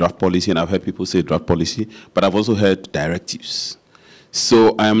say draft policy, and I've heard people say draft policy, but I've also heard directives.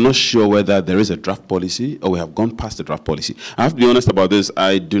 So I am not sure whether there is a draft policy or we have gone past the draft policy. I have to be honest about this.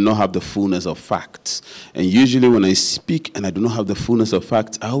 I do not have the fullness of facts. And usually when I speak and I do not have the fullness of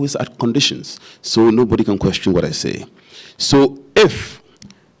facts, I always add conditions so nobody can question what I say. So if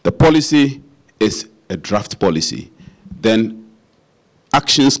the policy is a draft policy, then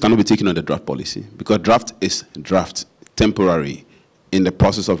actions cannot be taken on the draft policy because draft is draft, temporary, in the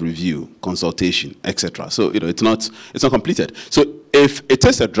process of review, consultation, etc. So it's not completed. So if it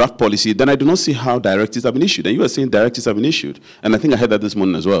is a draft policy, then I do not see how directives have been issued. And you are saying directives have been issued. And I think I heard that this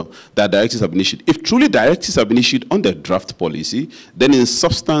morning as well, that directives have been issued. If truly directives have been issued on the draft policy, then in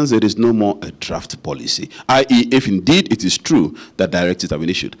substance it is no more a draft policy, i.e. if indeed it is true that directives have been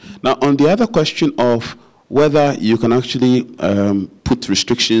issued. Now on the other question of whether you can actually put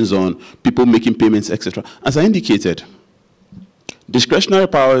restrictions on people making payments, etc. As I indicated, discretionary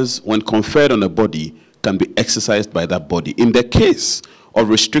powers, when conferred on a body, can be exercised by that body. In the case of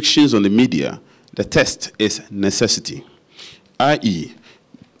restrictions on the media, the test is necessity, i.e.,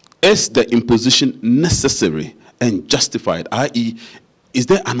 is the imposition necessary and justified, i.e., is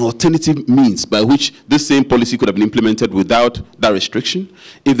there an alternative means by which this same policy could have been implemented without that restriction?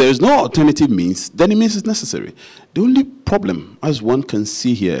 If there is no alternative means, then it means it's necessary. The only problem, as one can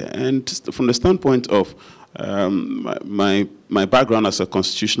see here, and from the standpoint of my background as a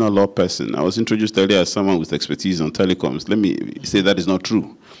constitutional law person, I was introduced earlier as someone with expertise on telecoms. Let me say that is not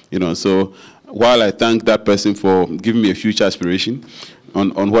true. So while I thank that person for giving me a future aspiration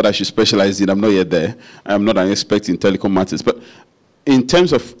on what I should specialize in, I'm not yet there. I'm not an expert in telecom matters. But in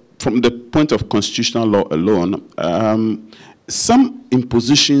terms of, from the point of constitutional law alone, some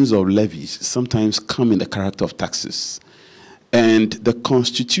impositions or levies sometimes come in the character of taxes. And the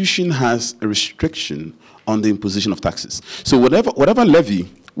Constitution has a restriction on the imposition of taxes. So whatever levy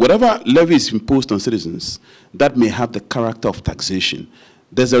is imposed on citizens that may have the character of taxation,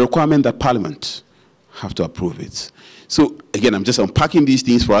 there's a requirement that Parliament have to approve it. So again, I'm just unpacking these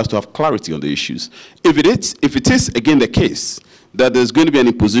things for us to have clarity on the issues. If it is again the case that there's going to be an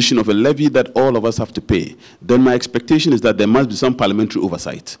imposition of a levy that all of us have to pay, then my expectation is that there must be some parliamentary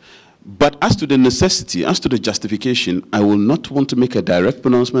oversight. But as to the necessity, as to the justification, I will not want to make a direct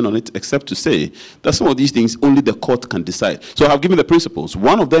pronouncement on it, except to say that some of these things only the court can decide. So I've given the principles.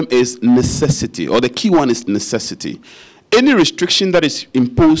 One of them is necessity, or the key one is necessity. Any restriction that is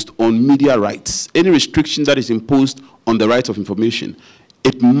imposed on media rights, any restriction that is imposed on the right of information,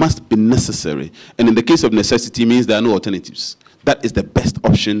 it must be necessary. And in the case of necessity, means there are no alternatives. That is the best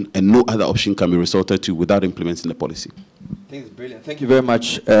option, and no other option can be resorted to without implementing the policy. I think it's brilliant. Thank you very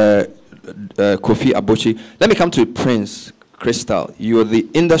much, Kofi Abochi. Let me come to Prince Crystal. You're the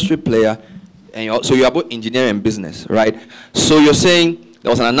industry player, and so you're about engineering and business, right? So you're saying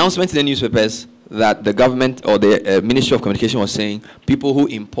there was an announcement in the newspapers that the government or the Ministry of Communication was saying people who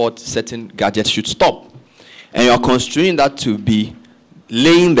import certain gadgets should stop. And you're construing that to be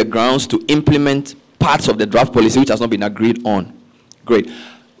laying the grounds to implement parts of the draft policy which has not been agreed on. Great.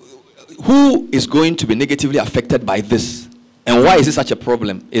 Who is going to be negatively affected by this? And why is it such a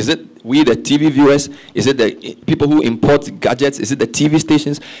problem? Is it we, the TV viewers? Is it the people who import gadgets? Is it the TV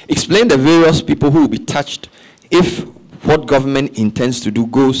stations? Explain the various people who will be touched if what government intends to do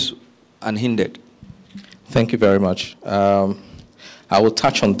goes unhindered. Thank you very much. I will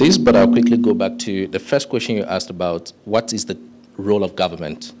touch on this, but I'll quickly go back to the first question you asked about what is the role of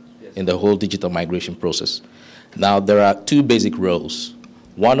government in the whole digital migration process. Now, there are two basic roles.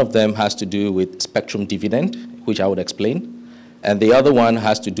 One of them has to do with spectrum dividend, which I would explain. And the other one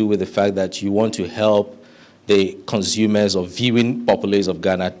has to do with the fact that you want to help the consumers or viewing populace of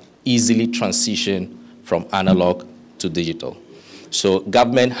Ghana easily transition from analog to digital. So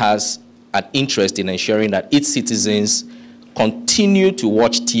government has an interest in ensuring that its citizens continue to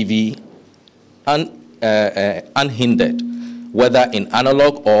watch TV unhindered, whether in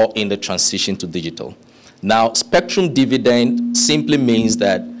analog or in the transition to digital. Now, spectrum dividend simply means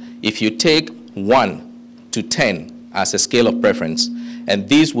that if you take 1 to 10 as a scale of preference, and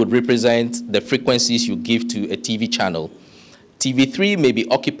these would represent the frequencies you give to a TV channel, TV3 may be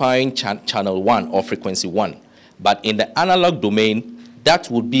occupying channel 1 or frequency 1, but in the analog domain, that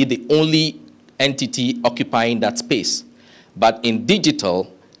would be the only entity occupying that space. But in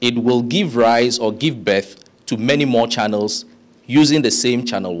digital, it will give rise or give birth to many more channels using the same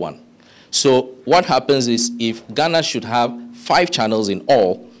channel 1. So what happens is if Ghana should have 5 channels in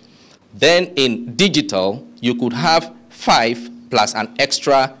all, then in digital, you could have 5 plus an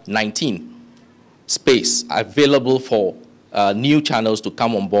extra 19 space available for new channels to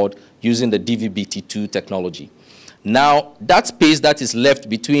come on board using the DVB-T2 technology. Now, that space that is left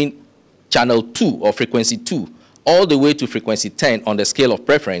between channel 2 or frequency 2 all the way to frequency 10 on the scale of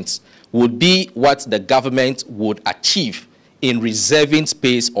preference would be what the government would achieve in reserving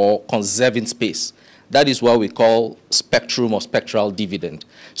space or conserving space. That is what we call spectrum or spectral dividend.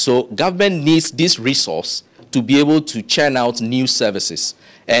 So government needs this resource to be able to churn out new services.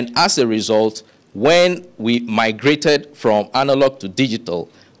 And as a result, when we migrated from analog to digital,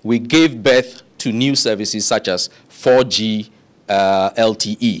 we gave birth to new services such as 4G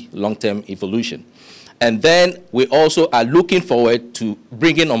LTE, long-term evolution. And then we also are looking forward to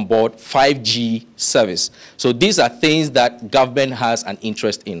bringing on board 5G service. So these are things that government has an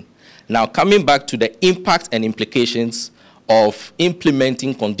interest in. Now, coming back to the impact and implications of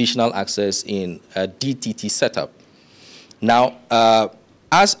implementing conditional access in a DTT setup. Now,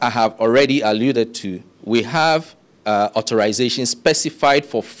 as I have already alluded to, we have authorization specified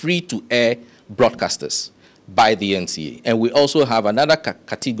for free-to-air broadcasters by the NCA. And we also have another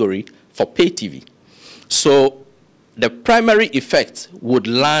category for pay TV. So the primary effect would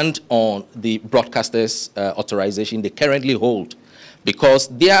land on the broadcasters' authorization they currently hold, because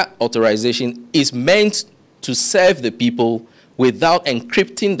their authorization is meant to serve the people without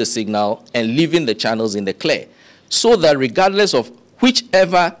encrypting the signal and leaving the channels in the clear, so that regardless of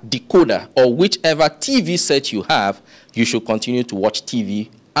whichever decoder or whichever TV set you have, you should continue to watch TV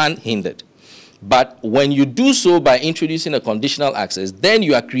unhindered. But when you do so by introducing a conditional access, then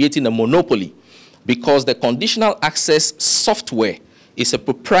you are creating a monopoly, because the conditional access software is a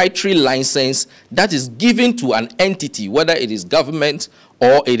proprietary license that is given to an entity, whether it is government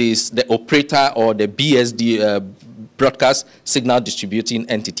or it is the operator or the BSD, broadcast signal distributing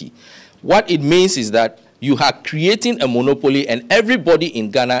entity. What it means is that you are creating a monopoly, and everybody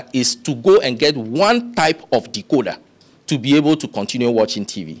in Ghana is to go and get one type of decoder to be able to continue watching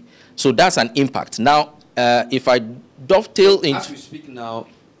TV. So that's an impact. Now, if I dovetail into... As we speak now,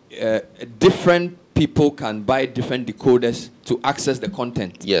 different people can buy different decoders to access the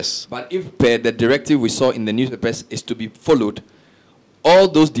content. Yes. But if the directive we saw in the newspapers is to be followed, all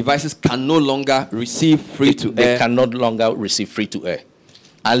those devices can no longer receive free-to-air. They can no longer receive free-to-air,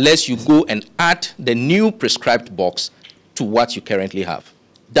 unless you go and add the new prescribed box to what you currently have.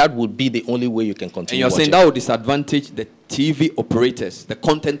 That would be the only way you can continue. And you're saying that would disadvantage the TV operators, the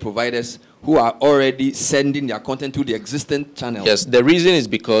content providers, who are already sending their content to the existing channels. Yes, the reason is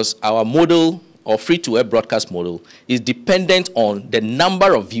because our model or free-to-air broadcast model is dependent on the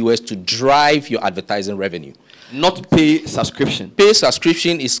number of viewers to drive your advertising revenue. Not pay subscription. Pay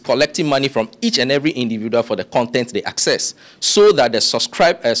subscription is collecting money from each and every individual for the content they access so that the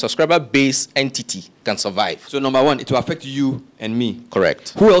subscriber-based entity can survive. So number one, it will affect you and me.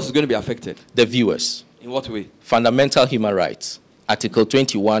 Correct. Who else is going to be affected? The viewers. In what way? Fundamental human rights. Article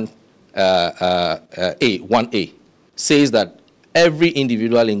 21, 1A, says that every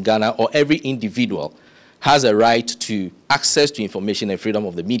individual in Ghana or every individual has a right to access to information and freedom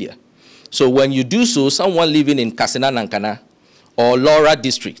of the media. So when you do so, someone living in Kasina Nankana or Laura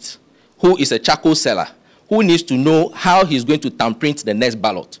district, who is a charcoal seller, who needs to know how he's going to tamprint the next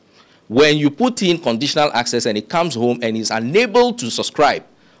ballot. When you put in conditional access and he comes home and is unable to subscribe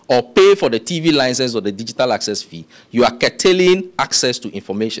or pay for the TV license or the digital access fee, you are curtailing access to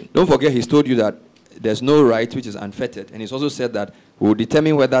information. Don't forget, he's told you that there's no right which is unfettered. And he's also said that we will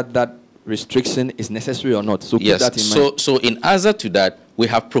determine whether that restriction is necessary or not. So keep that in mind. So in answer to that, we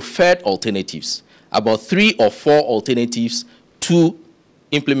have preferred alternatives, about 3 or 4 alternatives to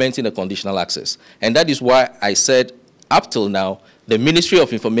implementing a conditional access. And that is why I said, up till now, the Ministry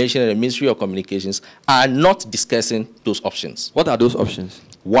of Information and the Ministry of Communications are not discussing those options. What are those options?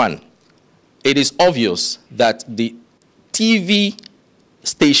 1, it is obvious that the TV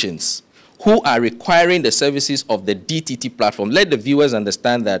stations who are requiring the services of the DTT platform, let the viewers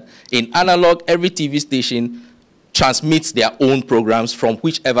understand that in analog, every TV station transmits their own programs from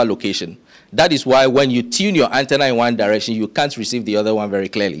whichever location. That is why when you tune your antenna in one direction, you can't receive the other one very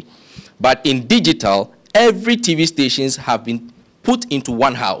clearly. But in digital, every TV stations have been put into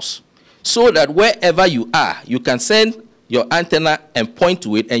one house so that wherever you are, you can send your antenna and point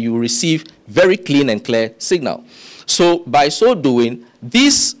to it and you will receive very clean and clear signal. So by so doing,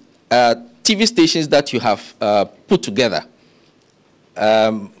 these TV stations that you have put together,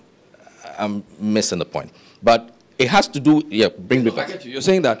 I'm missing the point, but it has to do, bring me back. You're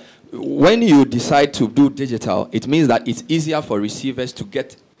saying that when you decide to do digital, it means that it's easier for receivers to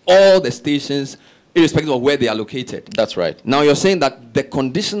get all the stations irrespective of where they are located. That's right. Now you're saying that the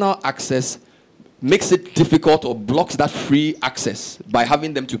conditional access makes it difficult or blocks that free access by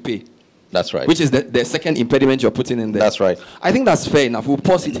having them to pay. That's right. Which is the second impediment you're putting in there. That's right. I think that's fair enough. We'll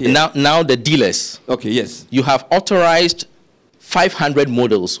pause it here. Now the dealers. Okay, yes. You have authorized 500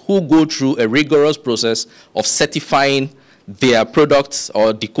 models who go through a rigorous process of certifying their products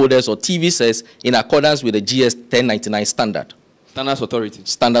or decoders or TV sets in accordance with the GS 1099 standard. Standards Authority.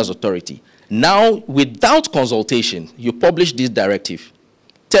 Standards Authority. Now, without consultation, you publish this directive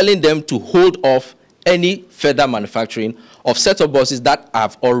telling them to hold off any further manufacturing of set-top boxes that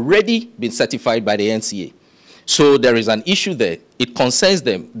have already been certified by the NCA. So there is an issue there. It concerns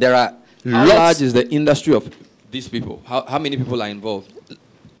them. There are How large is the industry of these people? How many people are involved?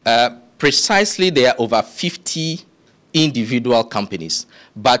 Precisely, there are over 50 individual companies.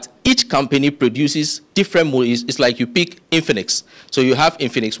 But each company produces different models. It's like you pick Infinix. So you have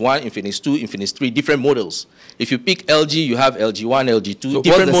Infinix 1, Infinix 2, Infinix 3, different models. If you pick LG, you have LG 1, LG 2, so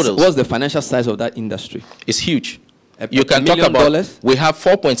different models. What's the financial size of that industry? It's huge. You can talk about, we have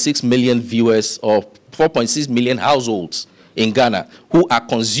 4.6 million viewers or 4.6 million households in Ghana who are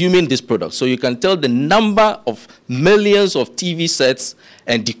consuming this product. So you can tell the number of millions of TV sets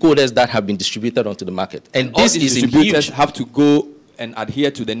and decoders that have been distributed onto the market. And all this these is distributors huge. have to go and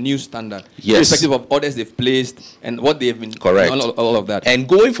adhere to the new standard, yes, irrespective of orders they've placed and what they've been. Correct. All of that. And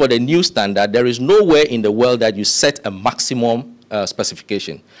going for the new standard, there is nowhere in the world that you set a maximum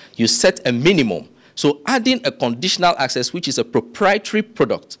specification. You set a minimum. So adding a conditional access, which is a proprietary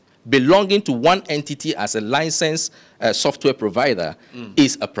product belonging to one entity as a licensed software provider,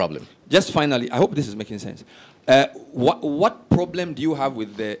 is a problem. Just finally, I hope this is making sense. What problem do you have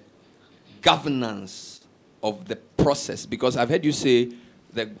with the governance of the process? Because I've heard you say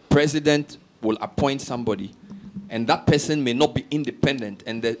the president will appoint somebody, and that person may not be independent,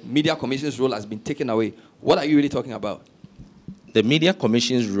 and the Media Commission's role has been taken away. What are you really talking about? The Media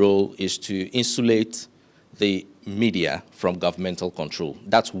Commission's role is to insulate the media from governmental control.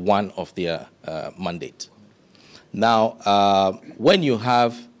 That's one of their mandate. Now, when you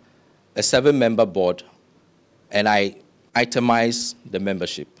have a 7-member board, and I itemize the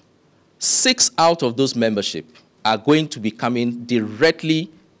membership, 6 out of those membership are going to be coming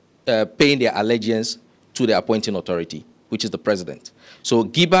directly paying their allegiance to the appointing authority, which is the president. So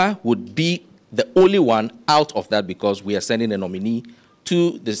GIBA would be the only one out of that because we are sending a nominee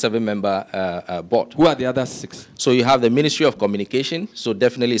to the 7-member board. Who are the other 6? So you have the Ministry of Communication, so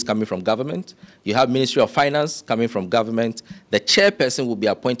definitely it's coming from government. You have Ministry of Finance coming from government. The chairperson will be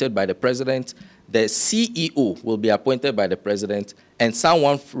appointed by the president. the CEO will be appointed by the president, and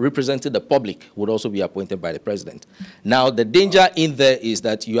someone representing the public would also be appointed by the president. Now, the danger in there is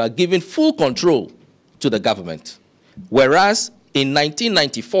that you are giving full control to the government. Whereas in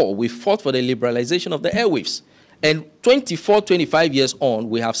 1994, we fought for the liberalization of the airwaves. And 24, 25 years on,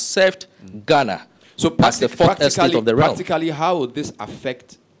 we have served Ghana as the fourth estate of the realm. Practically, how would this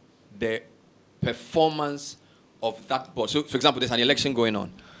affect the performance of that board? So, for example, there's an election going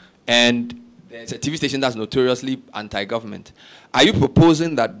on, and there's a TV station that's notoriously anti-government. Are you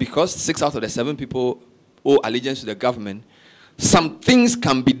proposing that because 6 out of the 7 people owe allegiance to the government, some things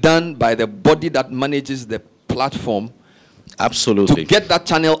can be done by the body that manages the platform? Absolutely. To get that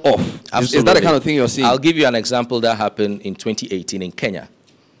channel off? Absolutely. Is that the kind of thing you're seeing? I'll give you an example that happened in 2018 in Kenya.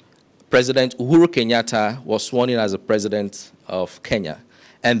 President Uhuru Kenyatta was sworn in as the president of Kenya.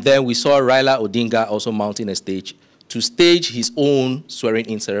 And then we saw Raila Odinga also mounting a stage to stage his own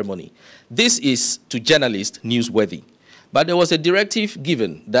swearing-in ceremony. This is, to journalists, newsworthy. But there was a directive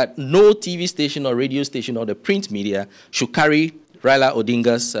given that no TV station or radio station or the print media should carry Raila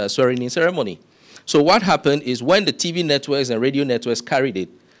Odinga's swearing-in ceremony. So what happened is when the TV networks and radio networks carried it,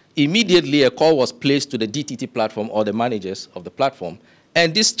 immediately a call was placed to the DTT platform or the managers of the platform,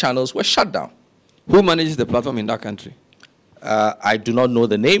 and these channels were shut down. Who manages the platform in that country? I do not know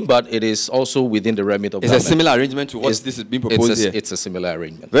the name, but it is also within the remit of government. It's a similar arrangement to what this is being proposed here. It's a similar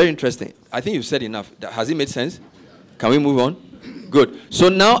arrangement. Very interesting. I think you've said enough. Has it made sense? Can we move on? Good. So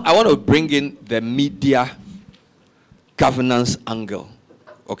now I want to bring in the media governance angle.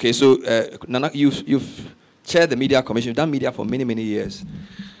 Okay, so Nana, you've chaired the Media Commission. You've done media for many, many years.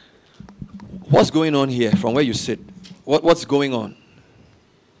 What's going on here from where you sit? What's going on?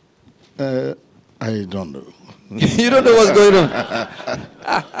 I don't know. You don't know what's going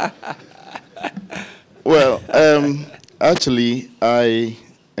on? Well, actually, I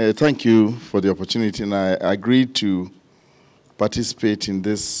thank you for the opportunity, and I agreed to participate in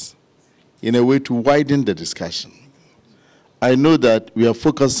this in a way to widen the discussion. I know that we are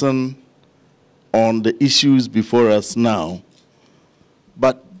focusing on the issues before us now,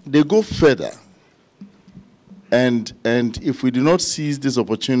 but they go further. And if we do not seize this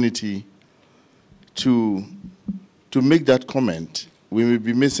opportunity to make that comment, we will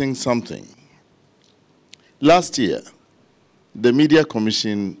be missing something. Last year, the Media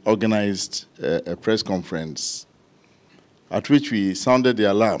Commission organized a press conference at which we sounded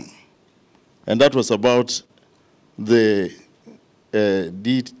the alarm. And that was about the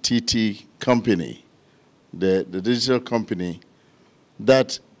DTT company, the digital company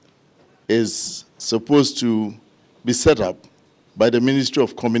that is supposed to be set up by the Ministry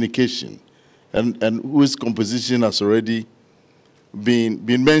of Communication and whose composition has already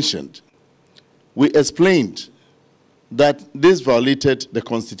been mentioned. We explained that this violated the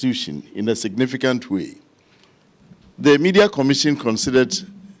Constitution in a significant way. The Media Commission considered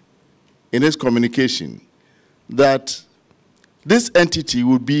in its communication that this entity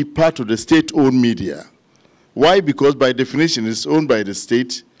would be part of the state-owned media. Why? Because by definition it's owned by the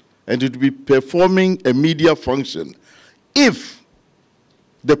state and it would be performing a media function if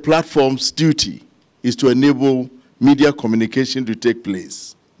the platform's duty is to enable media communication to take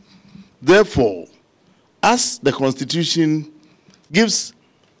place. Therefore, as the Constitution gives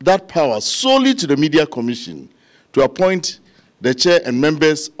that power solely to the Media Commission to appoint the chair and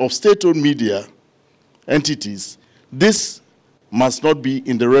members of state-owned media entities, this must not be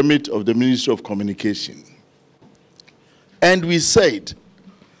in the remit of the Ministry of Communication. And we said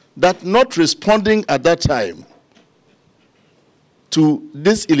that not responding at that time to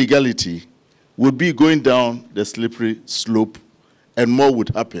this illegality would be going down the slippery slope and more would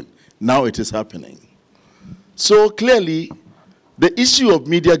happen. Now it is happening. So clearly, the issue of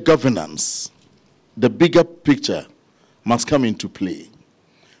media governance, the bigger picture, must come into play.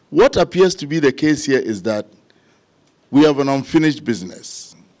 What appears to be the case here is that we have an unfinished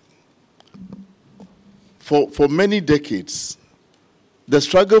business. For many decades, the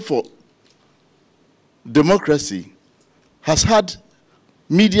struggle for democracy has had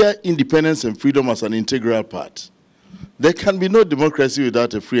media independence and freedom as an integral part. There can be no democracy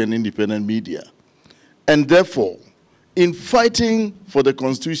without a free and independent media. And therefore, in fighting for the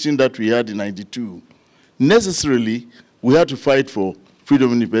Constitution that we had in '92, necessarily we had to fight for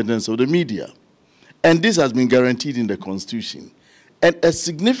freedom and independence of the media. And this has been guaranteed in the Constitution. And a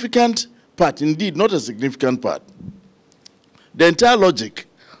significant part, indeed not a significant part, the entire logic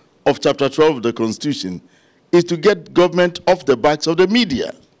of Chapter 12 of the Constitution is to get government off the backs of the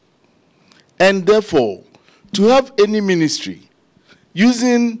media. And therefore, to have any ministry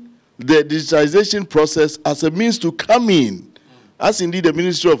using the digitization process as a means to come in as indeed the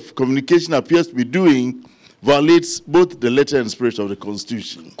Ministry of Communication appears to be doing, violates both the letter and spirit of the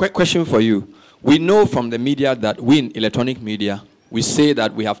Constitution. Quick question for you. We know from the media that we in electronic media, we say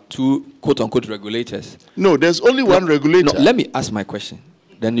that we have two quote-unquote regulators. No, there's only one regulator. No, let me ask my question.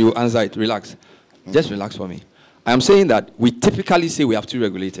 Then you answer it. Relax. Just relax for me. I am saying that we typically say we have two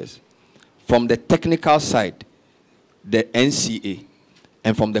regulators. From the technical side, the NCA,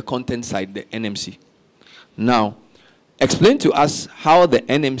 and from the content side, the NMC. Now, explain to us how the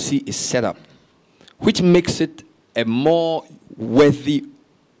NMC is set up, which makes it a more worthy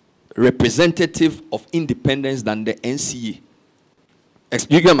representative of independence than the NCA.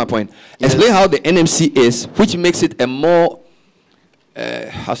 You get my point? Yes. Explain how the NMC is, which makes it a more,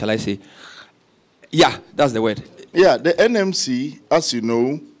 how shall I say? Yeah, that's the word. Yeah, the NMC, as you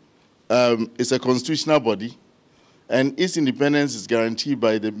know, is a constitutional body, and its independence is guaranteed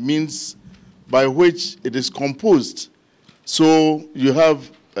by the means by which it is composed. So you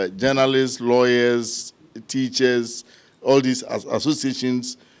have journalists, lawyers, teachers, all these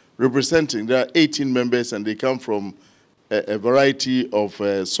associations representing. There are 18 members, and they come from a variety of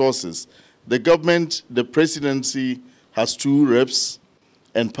sources. The government, the presidency has 2 reps,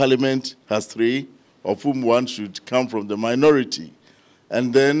 and parliament has 3, of whom 1 should come from the minority.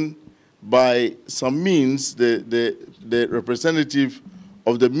 And then, by some means, the representative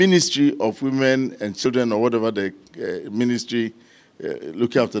of the Ministry of Women and Children, or whatever the ministry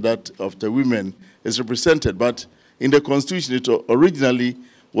looking after that, of the women, is represented. But in the Constitution, it originally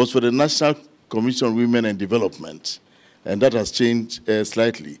was for the National Commission on Women and Development, and that has changed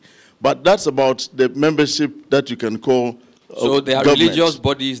slightly. But that's about the membership that you can call so there are government. Religious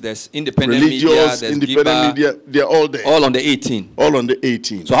bodies, there's independent media, there's independent media, they're all there. All on the 18. All on the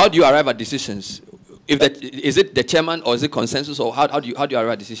 18. So how do you arrive at decisions? If that, is it the chairman or is it consensus, or how do you arrive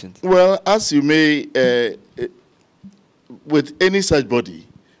at decisions? Well, as you may, with any such body,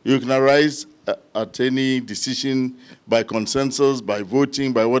 you can arise at any decision by consensus, by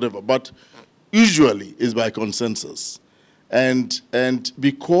voting, by whatever. But usually it's by consensus. And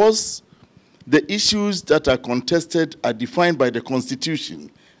because the issues that are contested are defined by the Constitution,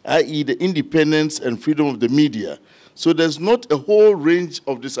 i.e. the independence and freedom of the media, so there's not a whole range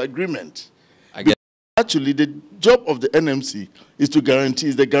of disagreement. Actually, the job of the NMC is to guarantee,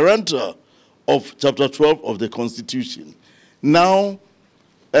 is the guarantor of Chapter 12 of the Constitution. Now,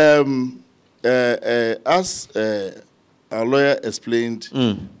 as our lawyer explained,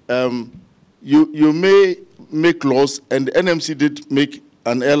 you may make laws, and the NMC did make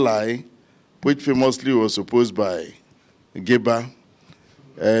an LI, which famously was opposed by Geba,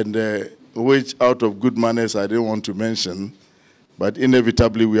 and which, out of good manners, I didn't want to mention, but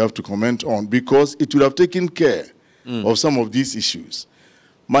inevitably we have to comment on, because it would have taken care of some of these issues.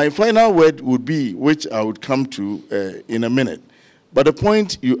 My final word would be, which I would come to in a minute, but the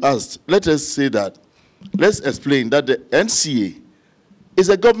point you asked, let us say that, let's explain that the NCA is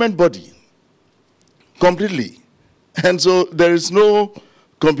a government body, completely. And so there is no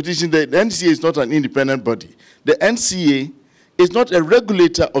competition. The NCA is not an independent body. The NCA is not a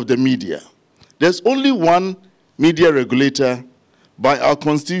regulator of the media. There's only one media regulator by our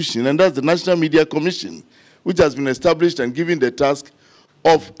Constitution, and that's the National Media Commission, which has been established and given the task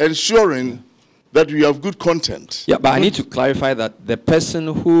of ensuring that we have good content. Yeah, but I need to clarify that the person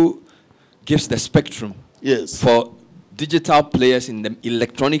who gives the spectrum for digital players in the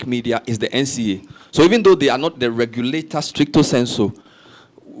electronic media is the NCA. So even though they are not the regulator stricto sensu,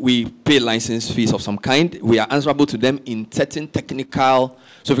 we pay license fees of some kind. We are answerable to them in certain technical.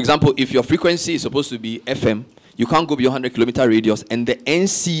 So for example, if your frequency is supposed to be FM, you can't go beyond 100-kilometer radius, and the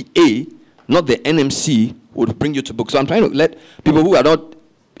NCA, not the NMC, would bring you to book. So I'm trying to let people who are not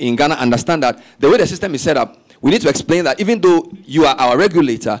in Ghana understand that the way the system is set up, we need to explain that even though you are our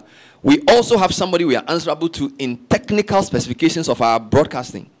regulator, we also have somebody we are answerable to in technical specifications of our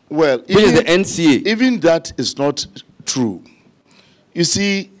broadcasting. Well, which is the NCA. Even that is not true. You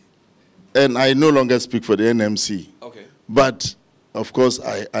see, and I no longer speak for the NMC, but of course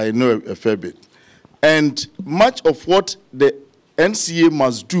I know a fair bit. And much of what the NCA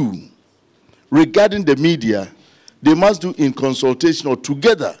must do regarding the media, they must do in consultation or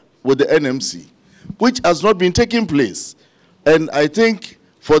together with the NMC, which has not been taking place. And I think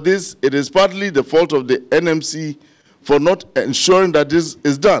for this, it is partly the fault of the NMC for not ensuring that this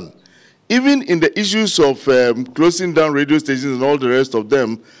is done. Even in the issues of closing down radio stations and all the rest of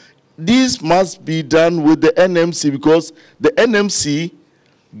them, these must be done with the NMC, because the NMC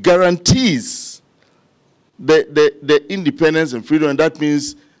guarantees the independence and freedom, and that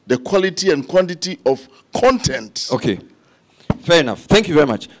means the quality and quantity of content. Okay, fair enough. Thank you very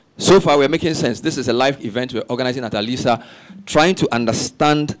much. So far, we're making sense. This is a live event we're organizing at Alisa, trying to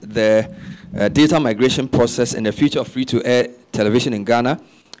understand the data migration process and the future of free-to-air television in Ghana.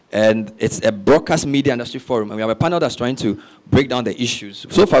 And it's a broadcast media industry forum. And we have a panel that's trying to break down the issues.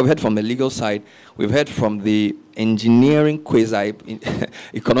 So far, we've heard from the legal side. We've heard from the engineering,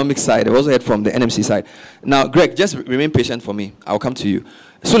 quasi-economic side. We've also heard from the NMC side. Now, Greg, just remain patient for me. I'll come to you.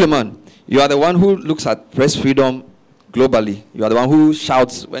 Suleiman, you are the one who looks at press freedom globally. You are the one who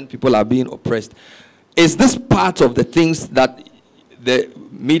shouts when people are being oppressed. Is this part of the things that the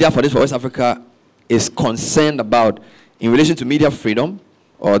Media Foundation for West Africa is concerned about in relation to media freedom,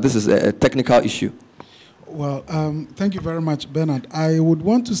 or this is a technical issue? Well, thank you very much, Bernard. I would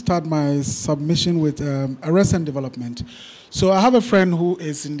want to start my submission with a recent development. So I have a friend who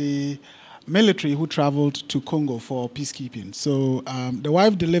is in the military who traveled to Congo for peacekeeping. So the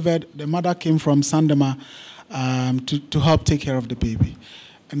wife delivered, the mother came from Sandema to help take care of the baby.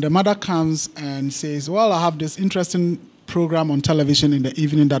 And the mother comes and says, well, I have this interesting program on television in the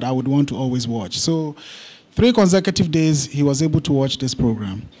evening that I would want to always watch. So 3 consecutive days, he was able to watch this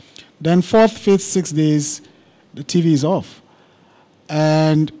program. Then 4th, 5th, 6th days, the TV is off.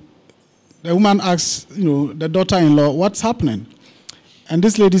 And the woman asks, the daughter-in-law, what's happening? And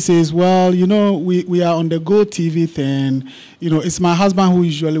this lady says, well, we are on the Go TV thing. It's my husband who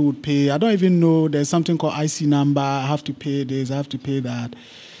usually would pay. I don't even know there's something called IC number. I have to pay this, I have to pay that.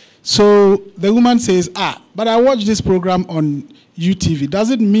 So the woman says, but I watched this program on UTV. Does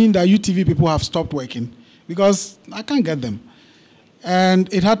it mean that UTV people have stopped working? Because I can't get them. And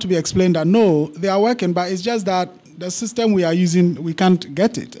it had to be explained that, no, they are working, but it's just that the system we are using, we can't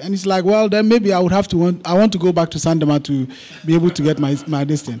get it. And it's like, well, then maybe I would have to I want to go back to Sandema to be able to get my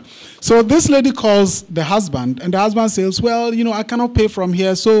distance. So this lady calls the husband, and the husband says, well, I cannot pay from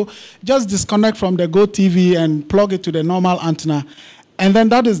here, so just disconnect from the Go TV and plug it to the normal antenna. And then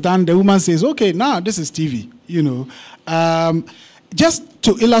that is done. The woman says, okay, now this is TV, Just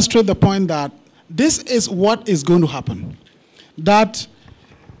to illustrate the point that this is what is going to happen. That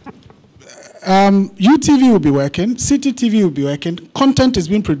UTV will be working, CTV will be working, content is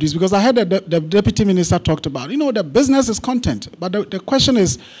being produced, because I heard that the Deputy Minister talked about, the business is content. But the question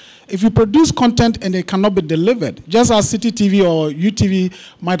is, if you produce content and it cannot be delivered, just as CTV or UTV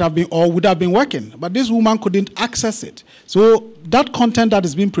might have been or would have been working, but this woman couldn't access it. So that content that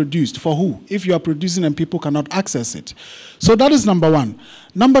is being produced, for who? If you are producing and people cannot access it. So that is number one.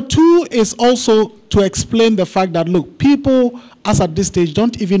 Number two is also to explain the fact that, look, people, as at this stage,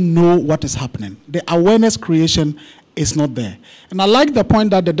 don't even know what is happening. The awareness creation is not there. And I like the point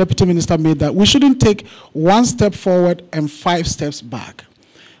that the Deputy Minister made, that we shouldn't take 1 step forward and 5 steps back.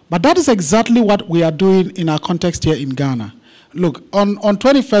 But that is exactly what we are doing in our context here in Ghana. Look, on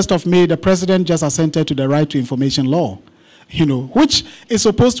 21st of May, the President just assented to the Right to Information Law, which is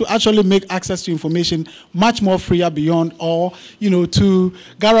supposed to actually make access to information much more freer beyond, or, to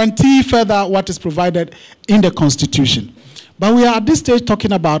guarantee further what is provided in the Constitution. But we are at this stage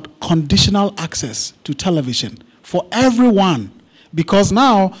talking about conditional access to television for everyone. Because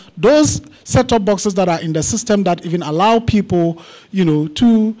now, those set-top boxes that are in the system that even allow people,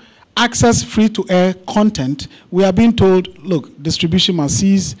 to access free-to-air content, we are being told, look, distribution must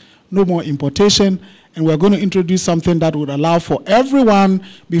cease, no more importation, and we're going to introduce something that would allow for everyone,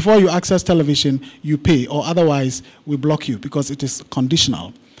 before you access television, you pay, or otherwise we block you, because it is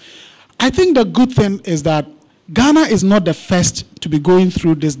conditional. I think the good thing is that Ghana is not the first to be going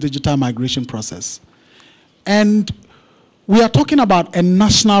through this digital migration process. And we are talking about a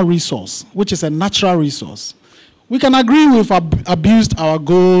national resource, which is a natural resource. We can agree we've abused our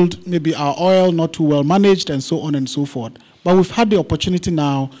gold, maybe our oil, not too well managed, and so on and so forth. But we've had the opportunity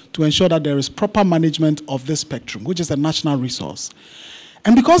now to ensure that there is proper management of this spectrum, which is a national resource.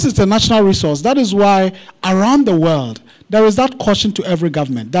 And because it's a national resource, that is why around the world, there is that caution to every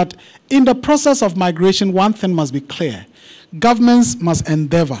government that in the process of migration, one thing must be clear. Governments must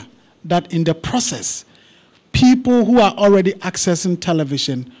endeavor that in the process, people who are already accessing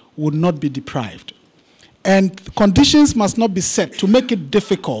television would not be deprived. And conditions must not be set to make it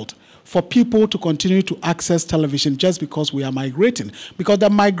difficult for people to continue to access television just because we are migrating. Because the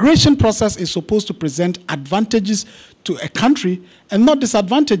migration process is supposed to present advantages to a country and not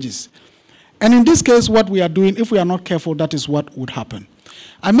disadvantages. And in this case, what we are doing, if we are not careful, that is what would happen.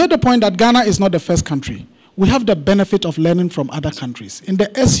 I made the point that Ghana is not the first country. We have the benefit of learning from other countries. In the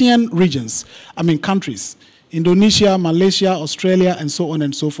ASEAN regions, countries, Indonesia, Malaysia, Australia, and so on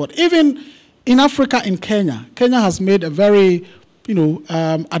and so forth. Even in Africa, in Kenya, Kenya has made a very,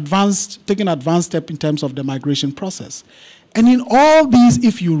 taken advanced step in terms of the migration process. And in all these,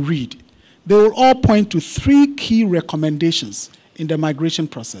 if you read, they will all point to 3 key recommendations in the migration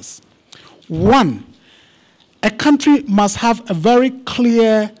process. One, a country must have a very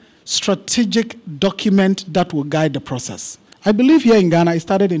clear strategic document that will guide the process. I believe here in Ghana, it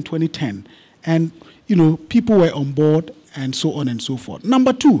started in 2010, and people were on board and so on and so forth.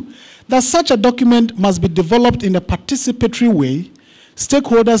 Number two, that such a document must be developed in a participatory way.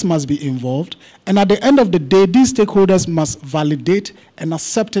 Stakeholders must be involved, and at the end of the day, these stakeholders must validate and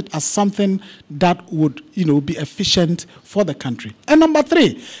accept it as something that would, be efficient for the country. And number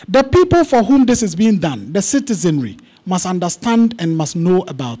three, the people for whom this is being done, the citizenry, must understand and must know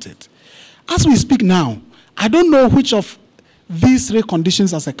about it. As we speak now, I don't know which of these three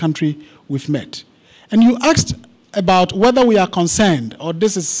conditions as a country we've met. And you asked about whether we are concerned, or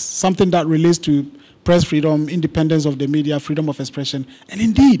this is something that relates to press freedom, independence of the media, freedom of expression. And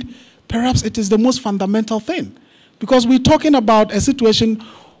indeed, perhaps it is the most fundamental thing. Because we're talking about a situation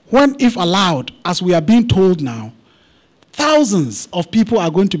when, if allowed, as we are being told now, thousands of people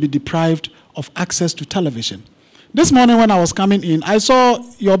are going to be deprived of access to television. This morning when I was coming in, I saw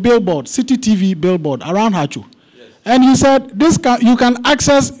your billboard, City TV billboard, around Hachu. Yes. And you said, you can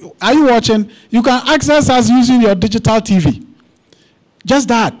access, are you watching? You can access us using your digital TV. Just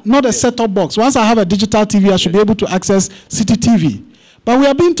that, not a set-top box. Once I have a digital TV, I should be able to access City TV. But we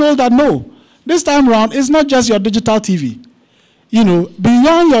are being told that no, this time around, it's not just your digital TV.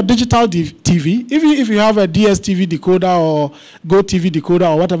 Beyond your digital TV, even if you have a DSTV decoder or GoTV decoder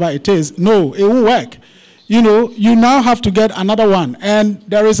or whatever it is, no, it won't work. You now have to get another one. And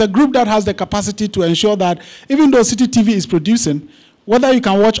there is a group that has the capacity to ensure that even though City TV is producing, whether you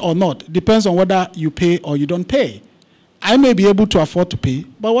can watch or not depends on whether you pay or you don't pay. I may be able to afford to pay,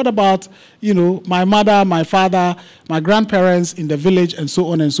 but what about, my mother, my father, my grandparents in the village and so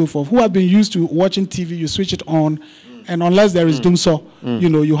on and so forth, who have been used to watching TV, you switch it on, and unless there is doomso,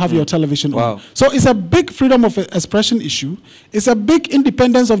 you have your television on. So it's a big freedom of expression issue. It's a big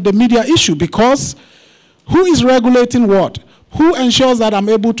independence of the media issue, because who is regulating what? Who ensures that I'm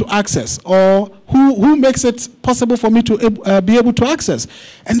able to access, or who makes it possible for me to be able to access?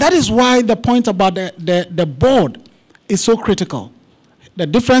 And that is why the point about the board is so critical. The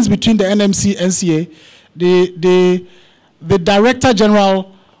difference between the NMC, NCA, the Director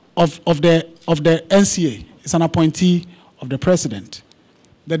General of the NCA is an appointee of the President.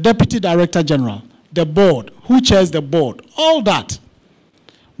 The Deputy Director General, the board, who chairs the board, all that.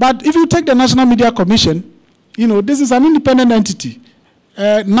 But if you take the National Media Commission, this is an independent entity.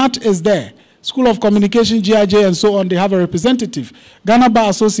 NAT is there. School of Communication, GIJ, and so on, they have a representative. Ghana Bar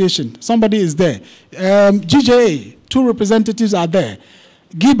Association, somebody is there. GJA, 2 representatives are there.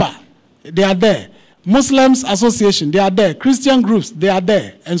 GIBA, they are there. Muslims Association, they are there. Christian groups, they are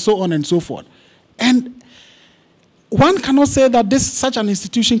there, and so on and so forth. And one cannot say that such an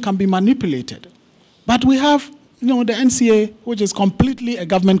institution can be manipulated. But we have, the NCA, which is completely a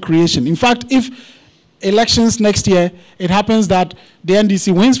government creation. In fact, if elections next year, it happens that the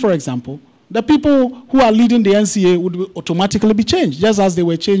NDC wins, for example, the people who are leading the NCA would automatically be changed, just as they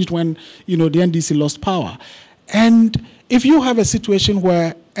were changed when, the NDC lost power. And if you have a situation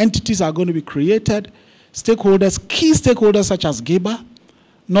where entities are going to be created, stakeholders, key stakeholders such as GIBA,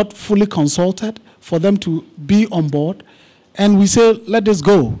 not fully consulted for them to be on board, and we say, let this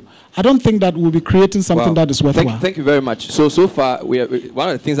go, I don't think that we'll be creating something that is worthwhile. Thank you very much. So far, one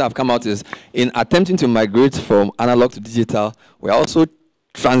of the things that have come out is, in attempting to migrate from analog to digital, we're also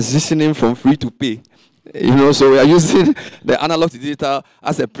transitioning from free to pay. So we are using the analog to digital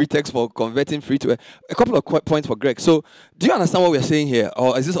as a pretext for converting free to a couple of points for Greg. So do you understand what we're saying here?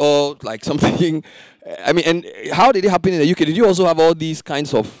 Or is this all like something, and how did it happen in the UK? Did you also have all these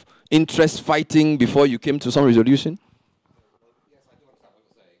kinds of interest fighting before you came to some resolution? Yes, I do understand what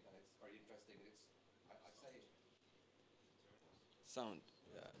you're saying, and it's very interesting. Sound.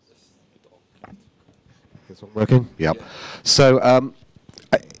 Is this one working? Yep. So,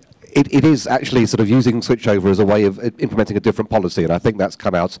 it is actually sort of using switchover as a way of implementing a different policy, and I think that's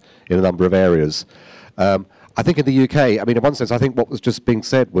come out in a number of areas. I think in the UK, in one sense, I think what was just being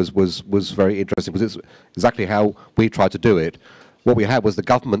said was very interesting, because it's exactly how we tried to do it. What we had was the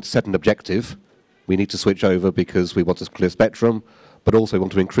government set an objective. We need to switch over because we want to clear spectrum, but also we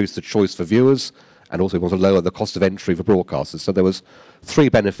want to increase the choice for viewers, and also we want to lower the cost of entry for broadcasters. So there was 3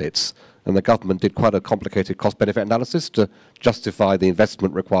 benefits. And the government did quite a complicated cost-benefit analysis to justify the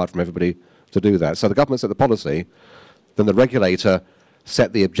investment required from everybody to do that. So the government set the policy, then the regulator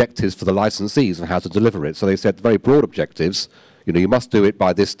set the objectives for the licensees and how to deliver it. So they set very broad objectives. You must do it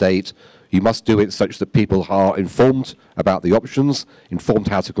by this date. You must do it such that people are informed about the options, informed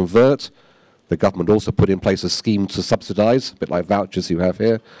how to convert. the government also put in place a scheme to subsidise, a bit like vouchers you have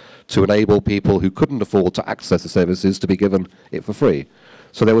here, to enable people who couldn't afford to access the services to be given it for free.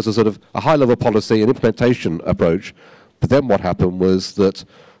 So there was a sort of a high-level policy and implementation approach, but then what happened was that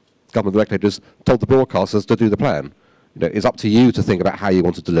government regulators told the broadcasters to do the plan. You know, it's up to you to think about how you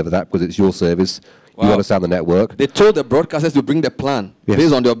want to deliver that because it's your service. Wow. You understand the network. They told the broadcasters to bring the plan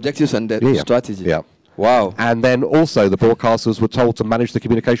based on the objectives and the strategy. Yeah. Wow. And then also the broadcasters were told to manage the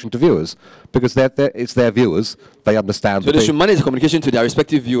communication to viewers because it's their viewers. They understand. So they should manage the communication to their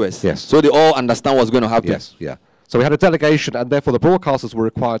respective viewers. Yes. So they all understand what's going to happen. Yes, yeah. So we had a delegation, and therefore the broadcasters were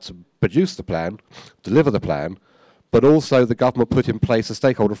required to produce the plan, deliver the plan, but also the government put in place a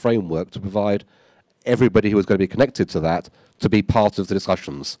stakeholder framework to provide everybody who was going to be connected to that to be part of the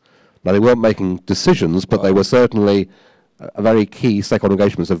discussions. Now, they weren't making decisions, but they were certainly a very key stakeholder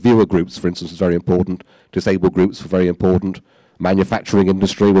engagement. So viewer groups, for instance, was very important. Disabled groups were very important. Manufacturing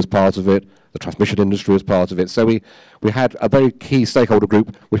industry was part of it. The transmission industry was part of it. So we had a very key stakeholder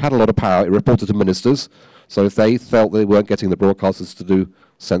group. We had a lot of power. It reported to ministers. So if they felt they weren't getting the broadcasters to do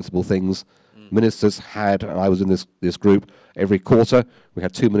sensible things, ministers had, and I was in this group, every quarter we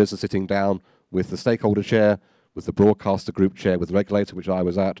had 2 ministers sitting down with the stakeholder chair, with the broadcaster group chair, with the regulator, which I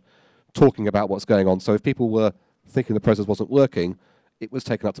was at, talking about what's going on. So if people were thinking the process wasn't working, it was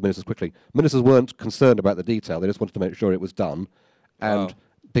taken up to ministers quickly. Ministers weren't concerned about the detail. They just wanted to make sure it was done. And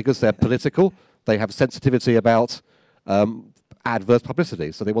because they're political, they have sensitivity about adverse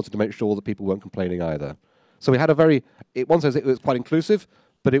publicity. So they wanted to make sure that people weren't complaining either. So we had a very, in one sense, it was quite inclusive,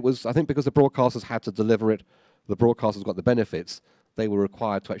 but it was, I think, because the broadcasters had to deliver it, the broadcasters got the benefits, they were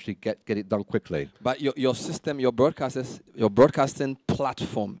required to actually get it done quickly. But your system, your broadcasting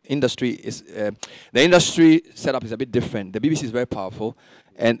platform industry is, the industry setup is a bit different. The BBC is very powerful,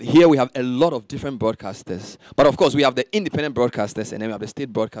 and here we have a lot of different broadcasters. But of course, we have the independent broadcasters, and then we have the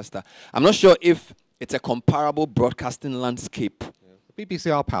state broadcaster. I'm not sure if it's a comparable broadcasting landscape. The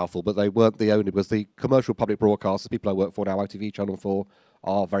BBC are powerful, but they weren't the only, because the commercial public broadcasters, people I work for now, ITV, Channel 4,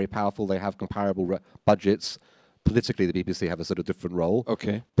 are very powerful. They have comparable budgets. Politically, the BBC have a sort of different role.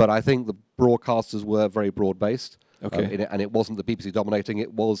 Okay. But I think the broadcasters were very broad-based. Okay. And it wasn't the BBC dominating.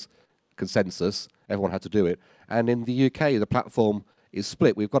 It was consensus. Everyone had to do it. And in the UK, the platform is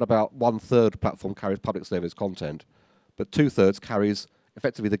split. We've got about 1/3 platform carries public service content, but 2/3 carries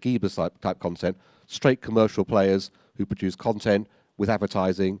effectively the Giebers type content, straight commercial players who produce content with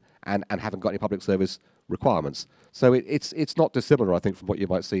advertising and haven't got any public service requirements. So it's not dissimilar, I think, from what you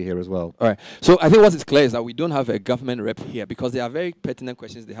might see here as well. All right. So I think what is clear is that we don't have a government rep here because there are very pertinent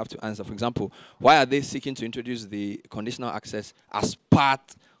questions they have to answer. For example, why are they seeking to introduce the conditional access as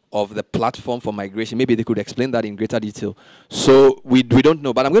part of the platform for migration? Maybe they could explain that in greater detail. So we don't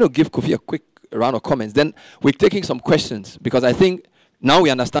know. But I'm going to give Kofi a quick round of comments. Then we're taking some questions because I think now we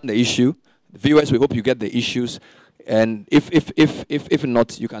understand the issue. The viewers, we hope you get the issues. And if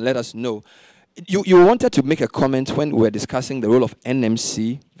not, you can let us know. You wanted to make a comment when we were discussing the role of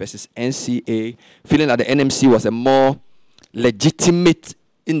NMC versus NCA, feeling that the NMC was a more legitimate,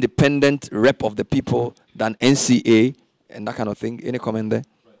 independent rep of the people than NCA and that kind of thing. Any comment there?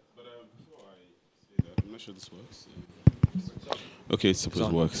 Right, but before I say that, I'm not sure this works. Okay, it's supposed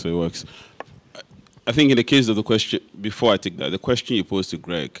to work, so it works. I think in the case of the question, before I take that, the question you posed to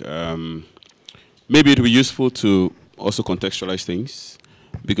Greg, maybe it would be useful to also contextualize things,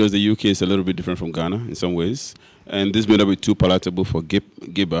 because the UK is a little bit different from Ghana in some ways, and this may not be too palatable for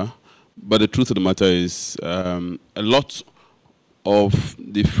Giba, but the truth of the matter is a lot of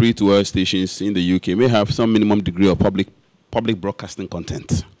the free-to-air stations in the UK may have some minimum degree of public broadcasting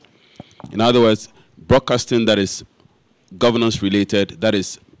content. In other words, broadcasting that is governance-related, that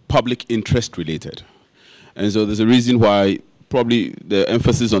is public interest-related. And so there's a reason why probably the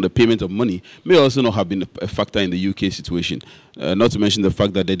emphasis on the payment of money may also not have been a factor in the UK situation, not to mention the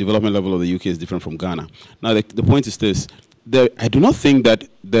fact that the development level of the UK is different from Ghana. Now, the point is this. I do not think that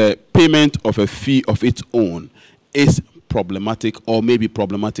the payment of a fee of its own is problematic or may be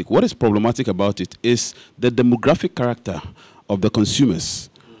problematic. What is problematic about it is the demographic character of the consumers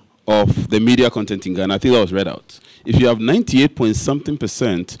of the media content in Ghana. I think that was read out. If you have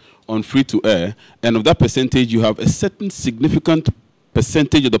 98.something% on free-to-air, and of that percentage, you have a certain significant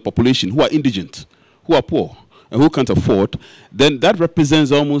percentage of the population who are indigent, who are poor, and who can't afford, then that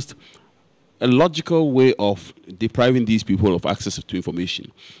represents almost a logical way of depriving these people of access to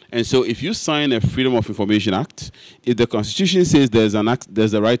information. And so if you sign a Freedom of Information Act, if the Constitution says there's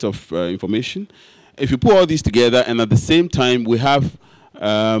a right of information, if you put all these together, and at the same time we have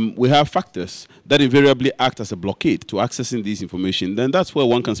we have factors that invariably act as a blockade to accessing this information, then that's where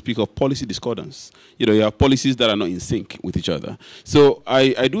one can speak of policy discordance. You know, you have policies that are not in sync with each other. So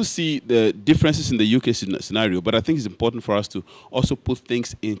I do see the differences in the UK scenario, but I think it's important for us to also put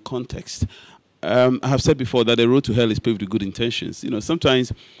things in context. I have said before that the road to hell is paved with good intentions. You know,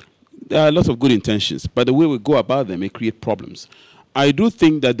 sometimes there are lots of good intentions, but the way we go about them may create problems. I do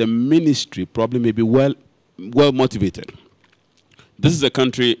think that the ministry probably may be well motivated. This is a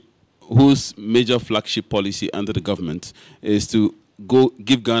country whose major flagship policy under the government is to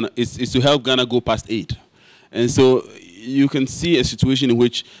is to help Ghana go past aid. And so you can see a situation in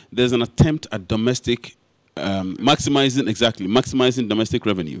which there's an attempt at domestic maximizing domestic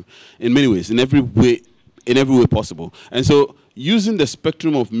revenue in many ways, in every way possible. And so using the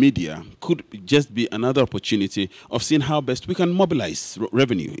spectrum of media could just be another opportunity of seeing how best we can mobilize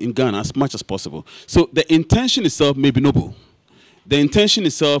revenue in Ghana as much as possible. So the intention itself may be noble. The intention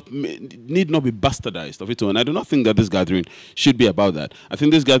itself need not be bastardized of its own. I do not think that this gathering should be about that. I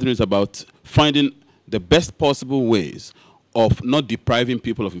think this gathering is about finding the best possible ways of not depriving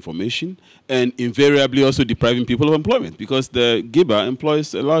people of information and invariably also depriving people of employment, because the GIBA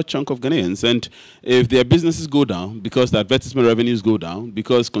employs a large chunk of Ghanaians, and if their businesses go down because the advertisement revenues go down,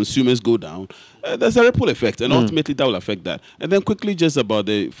 because consumers go down, there's a ripple effect, and ultimately that will affect that. And then quickly just about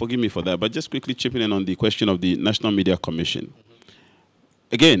forgive me for that, but just quickly chipping in on the question of the National Media Commission.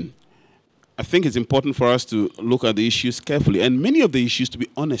 Again, I think it's important for us to look at the issues carefully, and many of the issues, to be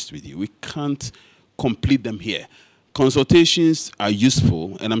honest with you, we can't complete them here. Consultations are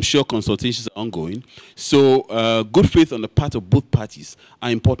useful, and I'm sure consultations are ongoing. So good faith on the part of both parties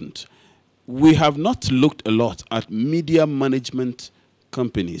are important. We have not looked a lot at media management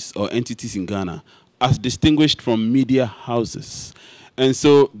companies or entities in Ghana as distinguished from media houses. And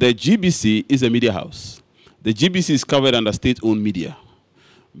so the GBC is a media house. The GBC is covered under state-owned media.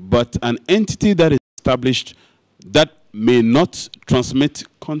 But an entity that is established that may not transmit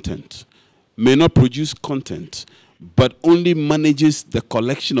content, may not produce content, but only manages the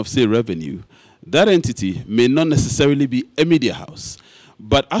collection of, say, revenue, that entity may not necessarily be a media house.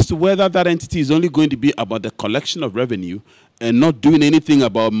 But as to whether that entity is only going to be about the collection of revenue and not doing anything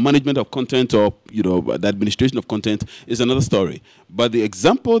about management of content or, you know, the administration of content is another story. But the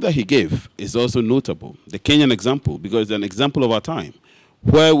example that he gave is also notable, the Kenyan example, because it's an example of our time,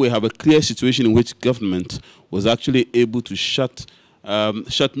 where we have a clear situation in which government was actually able to shut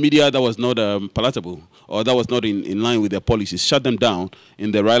media that was not palatable or that was not in line with their policies, shut them down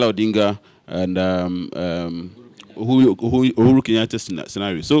in the Raila Odinga and Uhuru Kenyatta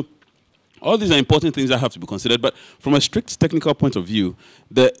scenario. So all these are important things that have to be considered, but from a strict technical point of view,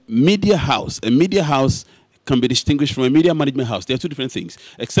 the media house, a media house can be distinguished from a media management house. They are two different things,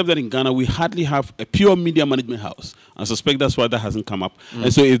 except that in Ghana, we hardly have a pure media management house. I suspect that's why that hasn't come up.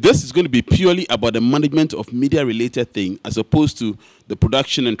 And so if this is going to be purely about the management of media-related thing, as opposed to the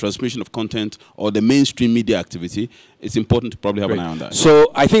production and transmission of content or the mainstream media activity, it's important to probably have an eye on that.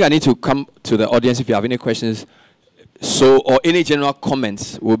 So I think I need to come to the audience if you have any questions. So, or any general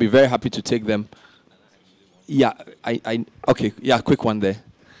comments, we'll be very happy to take them. Yeah, okay, yeah, quick one there.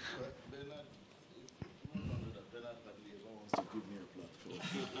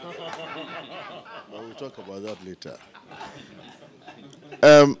 We'll talk about that later.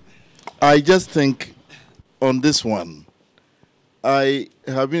 I just think on this one, I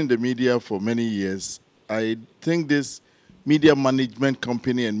have been in the media for many years. I think this media management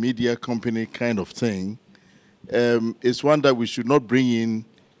company and media company kind of thing is one that we should not bring in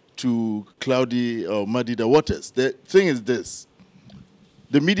to cloudy or muddy the waters. The thing is this.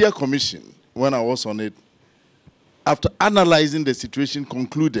 The Media Commission, when I was on it, after analyzing the situation,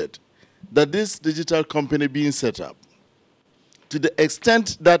 concluded that this digital company being set up, to the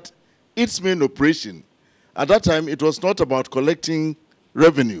extent that its main operation, at that time it was not about collecting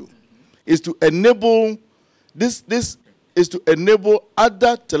revenue, is to enable this is to enable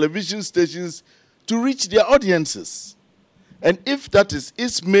other television stations to reach their audiences. And if that is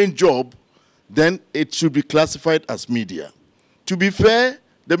its main job, then it should be classified as media. To be fair,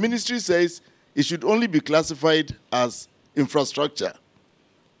 the ministry says it should only be classified as infrastructure.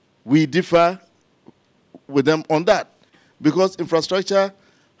 We differ with them on that, because infrastructure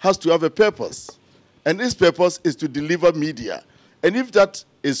has to have a purpose, and this purpose is to deliver media. And if that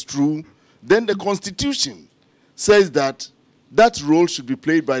is true, then the Constitution says that that role should be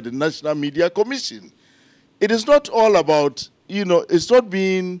played by the National Media Commission. It is not all about, it's not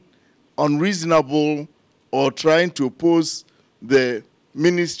being unreasonable or trying to oppose the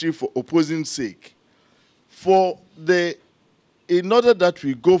ministry for opposing sake. In order that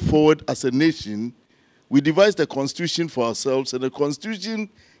we go forward as a nation, we devised a constitution for ourselves, and the constitution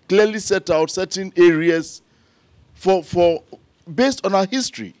clearly set out certain areas based on our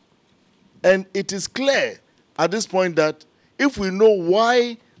history. And it is clear at this point that if we know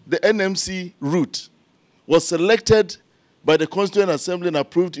why the NMC route was selected by the Constituent Assembly and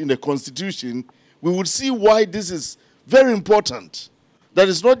approved in the Constitution, we would see why this is very important. That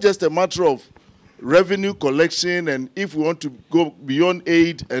it's not just a matter of revenue collection, and if we want to go beyond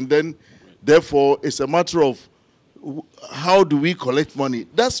aid, and then therefore it's a matter of how do we collect money.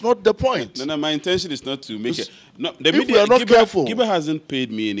 That's not the point. No, my intention is not to make it. No, the if media, we are not careful. Giba hasn't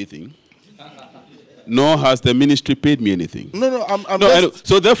paid me anything. Nor has the ministry paid me anything. No, I'm no. I know.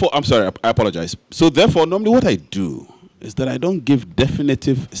 So therefore, I'm sorry, I apologize. So therefore, normally what I do is that I don't give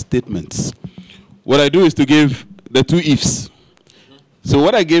definitive statements. What I do is to give the two ifs. So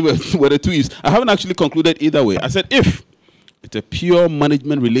what I gave were the two ifs. I haven't actually concluded either way. I said if it's a pure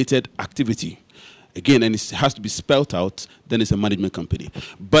management-related activity, again, and it has to be spelled out, then it's a management company.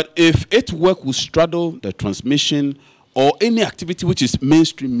 But if its work will straddle the transmission or any activity which is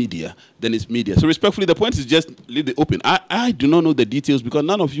mainstream media, then it's media. So respectfully, the point is just leave it open. I do not know the details because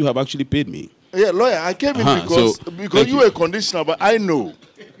none of you have actually paid me. Yeah, lawyer, I came in because you were a conditioner, but I know.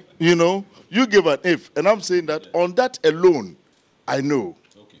 You know, you give an if, and I'm saying that on that alone, I know.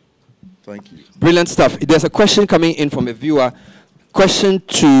 Okay. Thank you. Brilliant stuff. There's a question coming in from a viewer. Question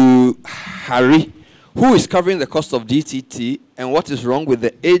to Harry. Who is covering the cost of DTT, and what is wrong with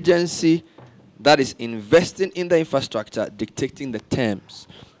the agency that is investing in the infrastructure dictating the terms?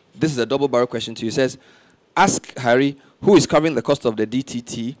 This is a double-barrel question to you. It says, ask Harry, who is covering the cost of the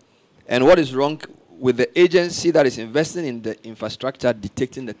DTT, and what is wrong with the agency that is investing in the infrastructure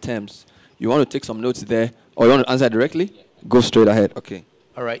dictating the terms? You want to take some notes there, or you want to answer directly? Go straight ahead. Okay.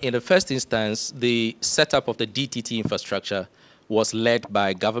 All right. In the first instance, the setup of the DTT infrastructure was led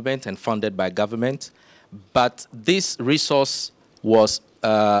by government and funded by government, but this resource was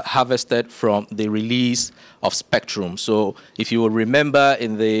harvested from the release of spectrum. So if you will remember,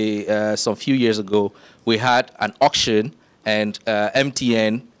 in the some few years ago, we had an auction, and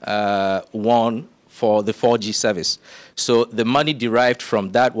MTN won for the 4G service. So the money derived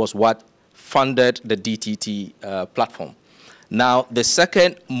from that was what funded the DTT platform. Now, the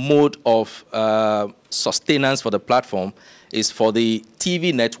second mode of sustenance for the platform is for the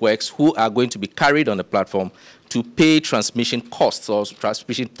TV networks who are going to be carried on the platform to pay transmission costs or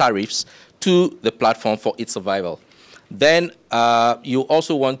transmission tariffs to the platform for its survival. Then you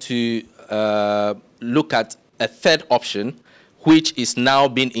also want to look at a third option, which is now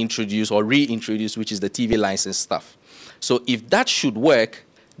being introduced or reintroduced, which is the TV license stuff. So if that should work,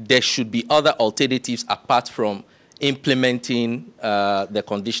 there should be other alternatives apart from implementing the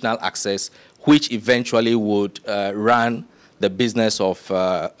conditional access, which eventually would run the business of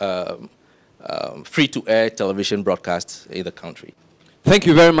free-to-air television broadcasts in the country. Thank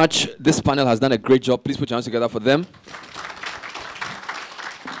you very much. This panel has done a great job. Please put your hands together for them.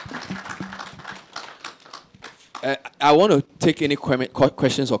 I want to take any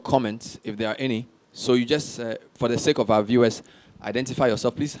questions or comments, if there are any. So you just, for the sake of our viewers, identify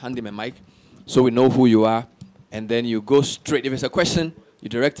yourself. Please hand him a mic so we know who you are. And then you go straight. If it's a question, you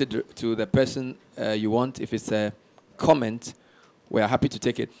direct it to the person you want. If it's a comment, we are happy to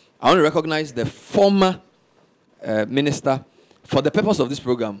take it. I want to recognize the former minister for the purpose of this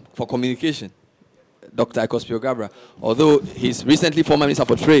program, for communication, Dr. Akosua Gabra. Although he's recently former minister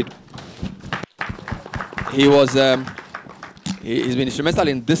for trade, he was, he's been instrumental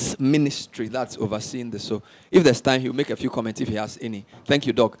in this ministry that's overseeing this. So if there's time, he'll make a few comments if he has any. Thank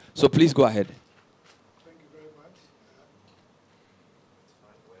you, Doc. So please go ahead. Thank you very much.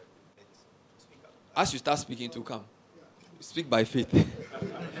 As you start speaking, to come. Speak by faith. Thank you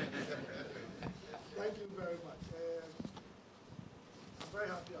very much. I'm very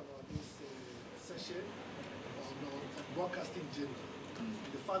happy about this session on broadcasting generally.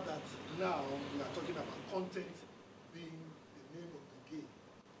 The fact that now we are talking about content being the name of the game.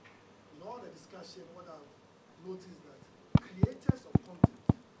 In all the discussion, what I've noticed is that creators of content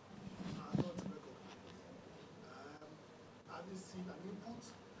are not recognized. I haven't seen an input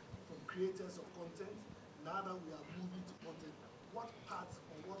from creators of content. Now that we are moving to content, what parts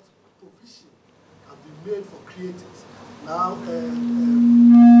or what provision have been made for creators? Now,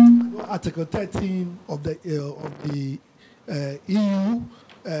 Article 13 of the EU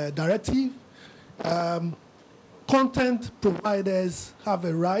directive, content providers have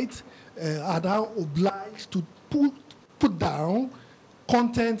a right, are now obliged to put down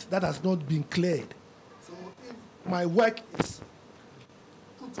content that has not been cleared. So if my work is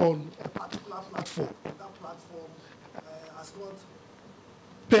put on a particular platform, that platform has not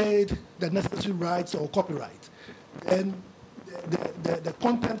paid the necessary rights or copyright, then the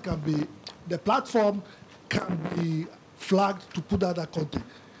content can be, the platform can be flagged to put out that content.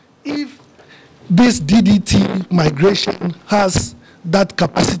 If this DDT migration has that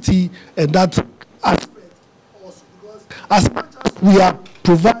capacity and that aspect also, because as much as we are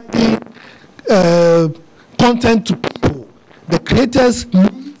providing content to people, the creators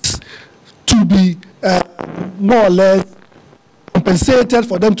need to be more or less compensated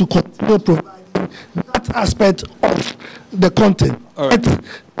for them to continue providing that aspect of the content. Right.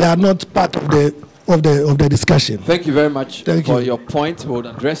 They are not part of the discussion. Thank you very much for your point. We'll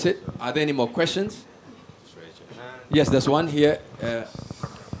address it. Are there any more questions? Yes, there's one here.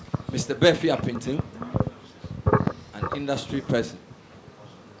 Mr. Befi Apinting, an industry person.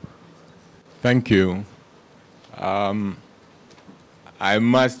 Thank you. I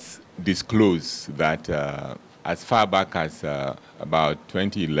must disclose that as far back as about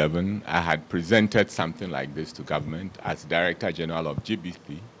 2011, I had presented something like this to government as Director General of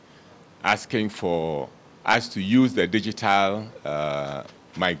GBP, asking for us to use the digital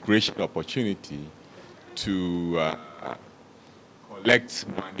migration opportunity to collect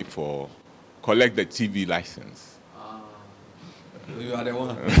money collect the TV license. You are the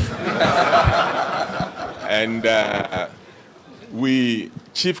one. And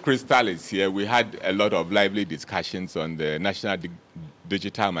Chief Crystal is here. We had a lot of lively discussions on the National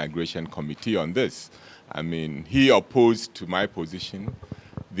Digital Migration Committee on this. I mean, he opposed to my position.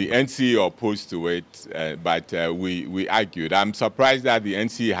 The NCE opposed to it, but we argued. I'm surprised that the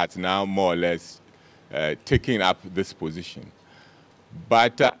NCE has now more or less taken up this position.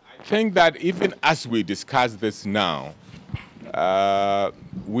 But I think that even as we discuss this now,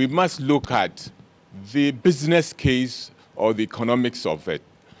 we must look at the business case or the economics of it.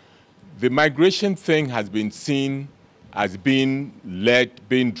 The migration thing has been seen as being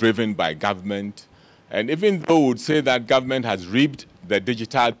driven by government. And even though we would say that government has reaped the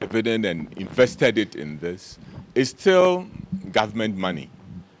digital dividend and invested it in this, it's still government money.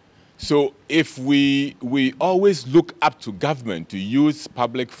 So if we always look up to government to use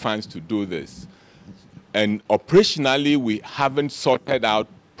public funds to do this, and operationally we haven't sorted out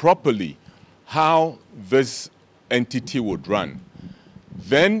properly how this entity would run,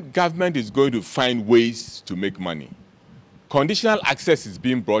 then government is going to find ways to make money. Conditional access is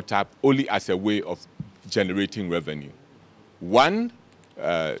being brought up only as a way of generating revenue. One,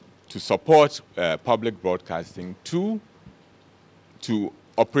 to support public broadcasting. Two, to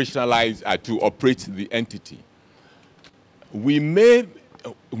operationalize, to operate the entity. We may,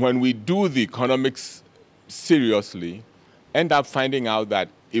 when we do the economics seriously, end up finding out that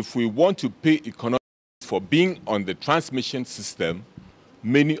if we want to pay economics for being on the transmission system,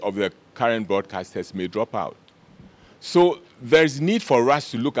 many of the current broadcasters may drop out. So there's need for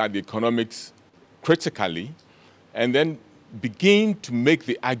us to look at the economics critically and then begin to make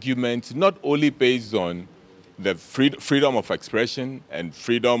the argument not only based on the freedom of expression and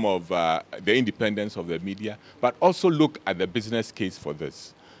freedom of the independence of the media, but also look at the business case for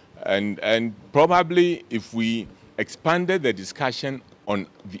this. And probably if we expanded the discussion on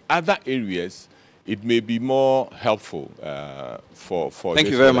the other areas, it may be more helpful for Thank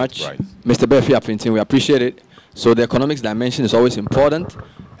you very much, Mr. Befi Apinting. We appreciate it. So the economics dimension is always important.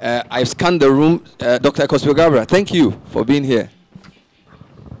 I've scanned the room. Dr. Akosua-Gabra, thank you for being here.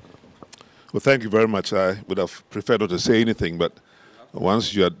 Well, thank you very much. I would have preferred not to say anything, but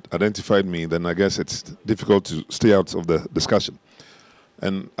once you had identified me, then I guess it's difficult to stay out of the discussion.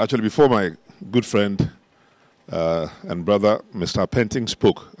 And actually, before my good friend and brother, Mr. Apinting,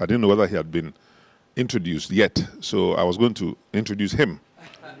 spoke, I didn't know whether he had been introduced yet. So I was going to introduce him,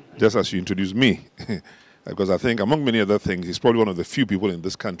 just as you introduced me. Because I think, among many other things, he's probably one of the few people in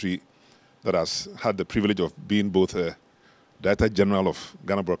this country that has had the privilege of being both a Director General of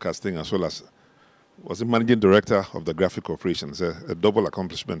Ghana Broadcasting as well as was the Managing Director of the Graphic Operations, a double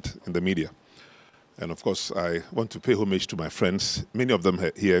accomplishment in the media. And of course, I want to pay homage to my friends, many of them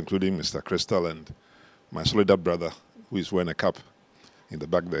here, including Mr. Crystal and my Soledad brother, who is wearing a cap in the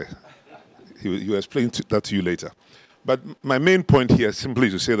back there. He will explain that to you later. But my main point here is simply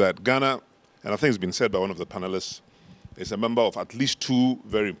to say that Ghana, and I think it's been said by one of the panelists, is a member of at least two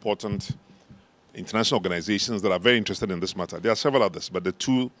very important international organizations that are very interested in this matter. There are several others, but the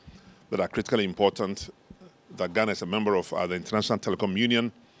two that are critically important that Ghana is a member of are the International Telecom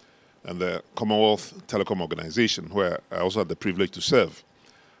Union and the Commonwealth Telecom Organization, where I also had the privilege to serve.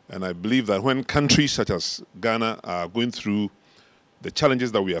 And I believe that when countries such as Ghana are going through the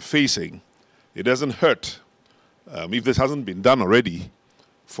challenges that we are facing, it doesn't hurt, if this hasn't been done already,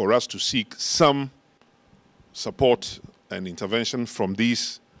 for us to seek some support and intervention from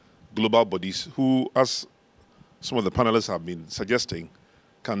these global bodies who, as some of the panelists have been suggesting,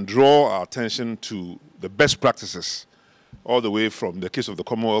 can draw our attention to the best practices, all the way from the case of the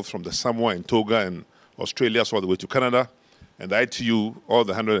Commonwealth, from the Samoa and Toga and Australia, all the way to Canada, and the ITU, all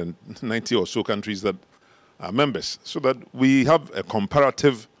the 190 or so countries that are members, so that we have a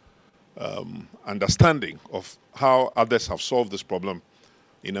comparative understanding of how others have solved this problem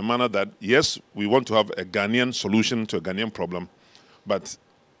in a manner that, yes, we want to have a Ghanaian solution to a Ghanaian problem, but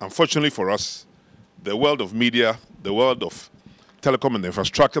unfortunately for us, the world of media, the world of telecom and the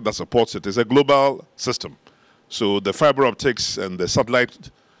infrastructure that supports it is a global system. So the fiber optics and the satellite,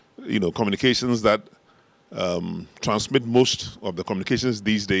 communications that transmit most of the communications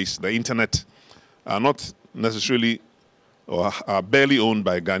these days, the internet, are not necessarily or are barely owned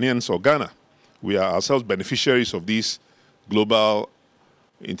by Ghanaians or Ghana. We are ourselves beneficiaries of these global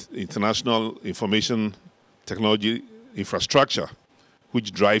international information technology infrastructure,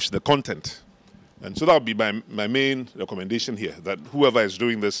 which drives the content. And so that would be my main recommendation here, that whoever is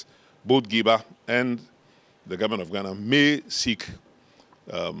doing this, both GIBA and the government of Ghana, may seek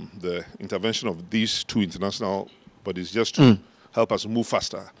the intervention of these two international bodies just to help us move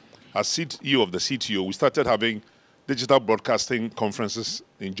faster. As CEO of the CTO, we started having digital broadcasting conferences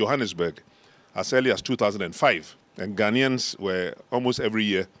in Johannesburg as early as 2005. And Ghanaians were almost every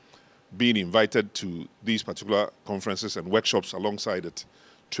year being invited to these particular conferences and workshops alongside it,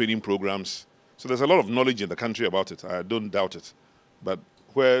 training programs. So there's a lot of knowledge in the country about it. I don't doubt it. But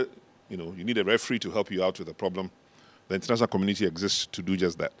where you need a referee to help you out with a problem, the international community exists to do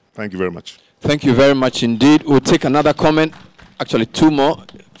just that. Thank you very much. Thank you very much indeed. We'll take another comment, actually two more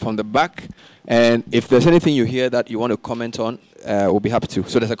from the back. And if there's anything you hear that you want to comment on, we'll be happy to.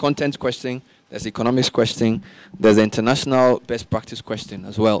 So there's a content question, there's economics question, there's an international best practice question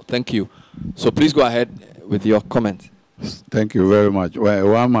as well. Thank you. So please go ahead with your comment. Thank you very much. Well,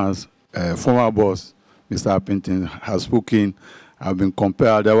 Wama's former boss, Mr. Appington, has spoken. I've been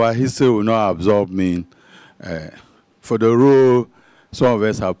compared. Our history will not absorb me for the role some of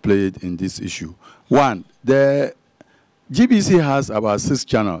us have played in this issue. One, the GBC has about 6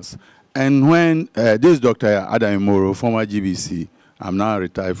 channels. And when this Dr. Adam Moro, former GBC, I'm now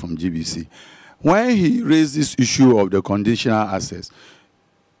retired from GBC, when he raised this issue of the conditional access,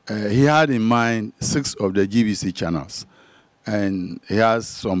 he had in mind 6 of the GBC channels. And he has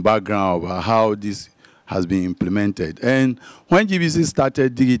some background about how this has been implemented. And when GBC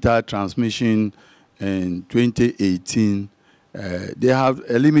started digital transmission in 2018, they have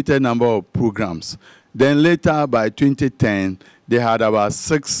a limited number of programs. Then later, by 2010, they had about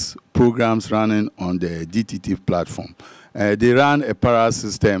 6 programs running on the DTT platform. They ran a para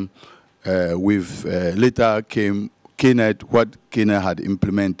system with, later came KNET, what KNET had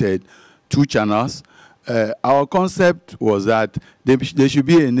implemented, 2 channels. Our concept was that there should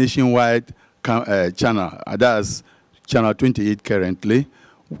be a nationwide channel, that's channel 28 currently,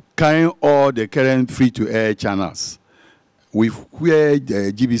 carrying all the current free-to-air channels with where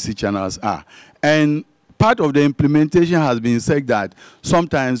the GBC channels are. And part of the implementation has been said that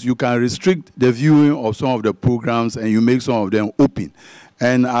sometimes you can restrict the viewing of some of the programs and you make some of them open.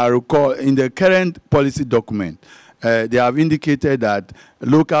 And I recall in the current policy document, they have indicated that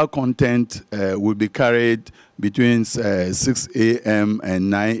local content will be carried between 6 a.m. and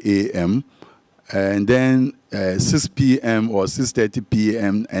 9 a.m., and then 6 p.m. or 6:30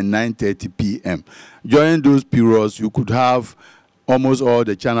 p.m. and 9:30 p.m. During those periods, you could have almost all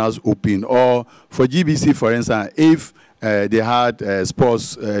the channels open. Or for GBC, for instance, if they had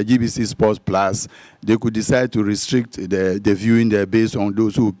sports, GBC Sports Plus, they could decide to restrict the viewing there based on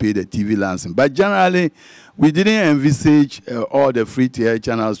those who pay the TV licensing. But generally, we didn't envisage all the free-to-air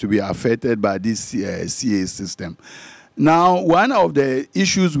channels to be affected by this CA system. Now, one of the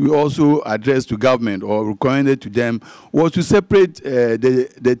issues we also addressed to government or recommended to them was to separate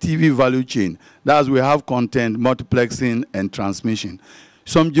the TV value chain. That's we have content, multiplexing, and transmission.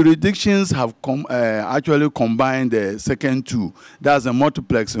 Some jurisdictions have actually combined the second 2. That's a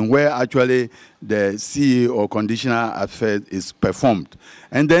multiplexing where actually the CA or conditional effect is performed.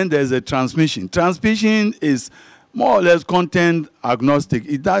 And then there's a transmission. Transmission is more or less content agnostic.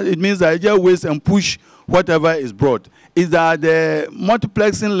 It means that you just wait and push whatever is brought. Is that the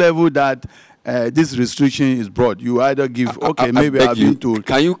multiplexing level that this restriction is brought? You either give, okay, maybe I've been told.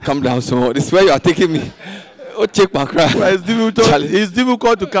 Can you come down some more? This is where you are taking me. Oh, check my crack. Well, it's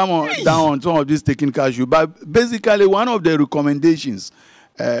difficult to come down on some of these technical issues. But basically, one of the recommendations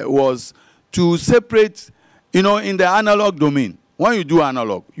was to separate, in the analog domain. When you do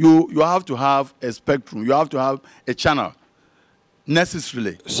analog, you have to have a spectrum. You have to have a channel,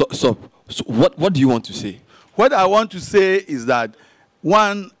 necessarily. So what do you want to say? what I want to say is that,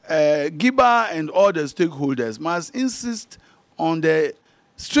 one, GIBA and all the stakeholders must insist on the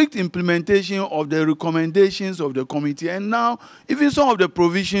strict implementation of the recommendations of the committee, and now even some of the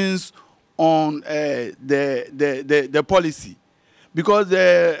provisions on the policy, because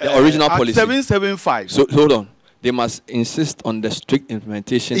the original policy 775. So hold on, they must insist on the strict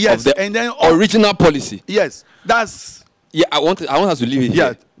implementation yes, of the and then original policy. Yes, that's. Yeah, I want us to leave it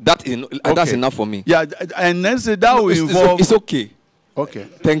here. That's enough for me. Yeah, and then so that will involve. It's okay. Okay.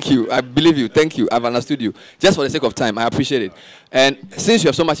 Thank you. I believe you. Thank you. I've understood you. Just for the sake of time, I appreciate it. And since you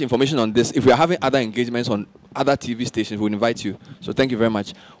have so much information on this, if we are having other engagements on other TV stations, we'll invite you. So thank you very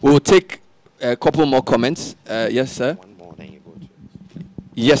much. We'll take a couple more comments. Yes, sir. One more, then you go to.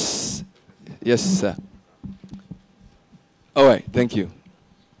 Yes. Yes, sir. All right. Thank you.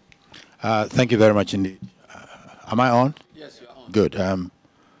 Thank you very much indeed. Am I on? Yes, you are on. Good.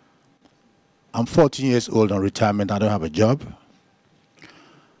 I'm 14 years old on retirement. I don't have a job.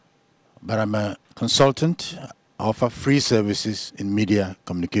 But I'm a consultant. I offer free services in media,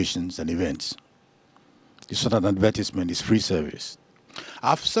 communications, and events. It's not an advertisement, it's free service.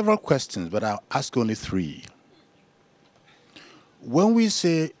 I have several questions, but I'll ask only 3. When we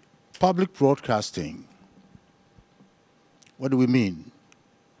say public broadcasting, what do we mean?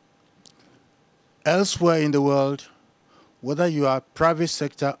 Elsewhere in the world, whether you are private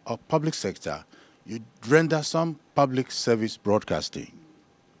sector or public sector, you render some public service broadcasting.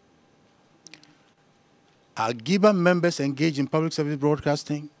 Are GIBA members engaged in public service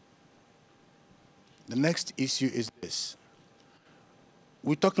broadcasting? The next issue is this.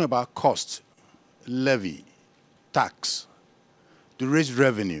 We're talking about cost, levy, tax, to raise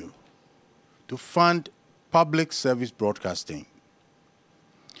revenue, to fund public service broadcasting.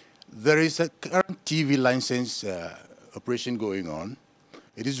 There is a current TV license operation going on.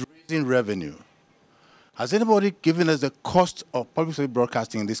 It is raising revenue. Has anybody given us the cost of public service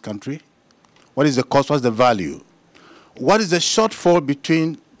broadcasting in this country? What is the cost? What's the value? What is the shortfall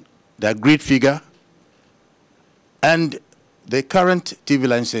between the agreed figure and the current TV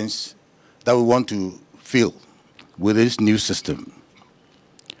license that we want to fill with this new system?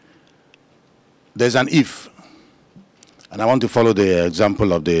 There's an if, and I want to follow the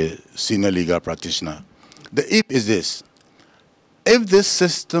example of the senior legal practitioner. The if is this. If this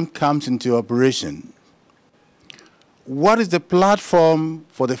system comes into operation, what is the platform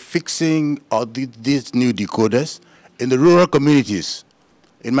for the fixing of these new decoders in the rural communities?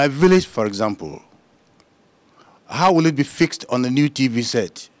 In my village, for example, how will it be fixed on the new TV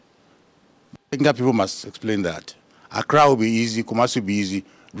set? I think that people must explain that. Accra will be easy, Kumasi will be easy,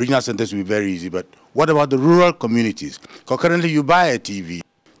 regional centers will be very easy, but what about the rural communities? Because currently you buy a TV,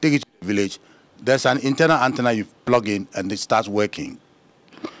 take it to the village, there's an internal antenna you plug in and it starts working.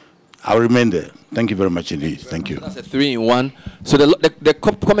 I'll remain there. Thank you very much indeed. Thank you. That's a 3-in-1. So the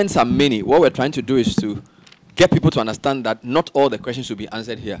comments are many. What we're trying to do is to get people to understand that not all the questions will be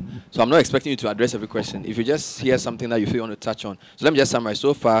answered here. So I'm not expecting you to address every question. If you just hear something that you feel you want to touch on. So let me just summarize.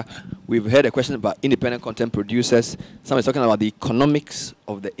 So far, we've heard a question about independent content producers. Somebody's talking about the economics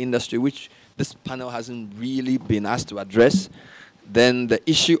of the industry, which this panel hasn't really been asked to address. Then the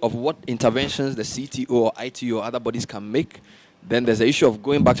issue of what interventions the CTO or ITO or other bodies can make. Then there's the issue of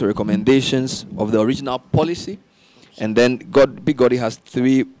going back to recommendations of the original policy. And then Big Gordy has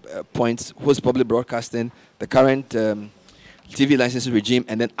 3 points: who's public broadcasting, the current TV licensing regime,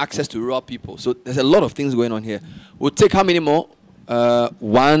 and then access to rural people. So there's a lot of things going on here. We'll take how many more?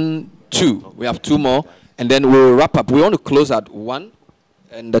 1, 2. We have 2 more. And then we'll wrap up. We want to close at 1.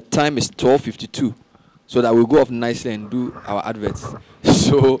 And the time is 12:52. So that we'll go off nicely and do our adverts.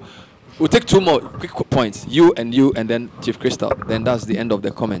 So we'll take 2 more quick points. You, and then Chief Crystal. Then that's the end of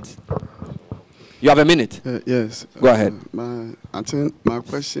the comments. You have a minute. Yes. Go ahead. I think my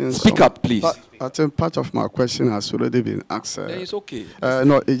question... Speak up, please. I think part of my question has already been asked. Then it's okay.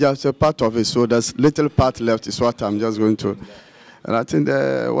 No, it's just a part of it. So there's little part left is what I'm just going to... And I think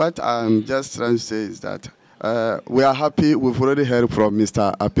what I'm just trying to say is that we are happy. We've already heard from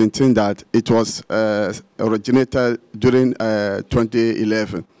Mr. Appinchin that it was originated during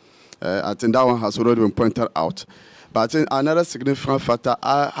 2011. I think that one has already been pointed out. But I think another significant factor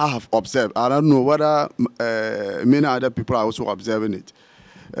I have observed, I don't know whether many other people are also observing it.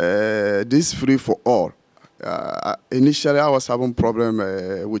 This free for all. Initially, I was having a problem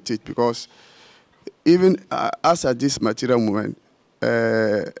with it because even as at this material moment,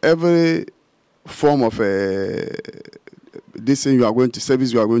 every form of this thing you are going to,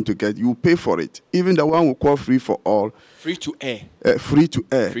 service you are going to get, you pay for it. Even the one we call free for all. Free to air. Free to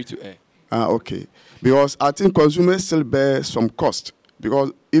air. Free to air. Okay. Because I think consumers still bear some cost.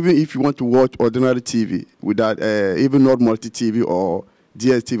 Because even if you want to watch ordinary TV without, even not multi-TV or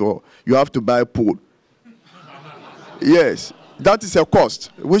DSTV, you have to buy a pool. Yes, that is a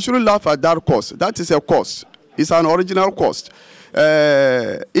cost. We shouldn't laugh at that cost. That is a cost. It's an original cost.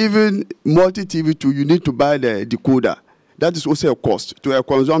 Even multi-TV too, you need to buy the decoder. That is also a cost to a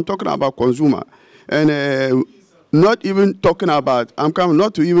consumer. I'm talking about consumer. And not even talking about, I'm coming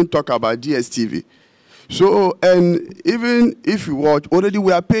not to even talk about DSTV. So, and even if you watch, already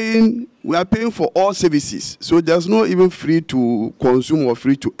we are paying for all services. So there's no even free to consume or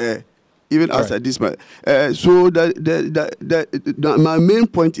free to air, even All as right. at this moment. So my main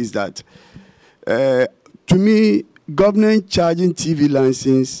point is that, to me, government charging TV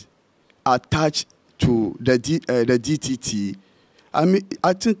license attached to the DTT, I mean,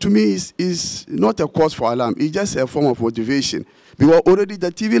 I think to me is not a cause for alarm. It's just a form of motivation. Because already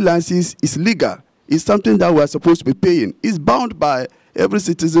the TV license is legal. It's something that we are supposed to be paying. It's bound by every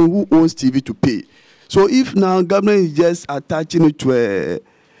citizen who owns TV to pay. So if now government is just attaching it to a,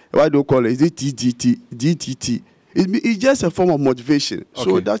 what do you call it? Is it DTT? It's just a form of motivation.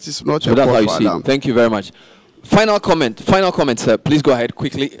 So that is not So a that's how cause you for see alarm. it. Thank you very much. Final comment, sir. Please go ahead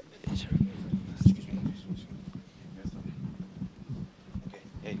quickly.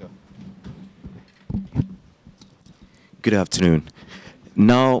 Good afternoon.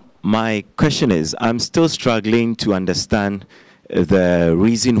 Now, my question is, I'm still struggling to understand the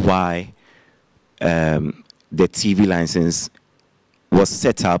reason why the TV license was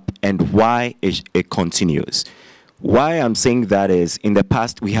set up and why it continues. Why I'm saying that is, in the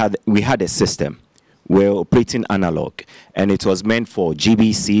past, we had a system. We're operating analog, and it was meant for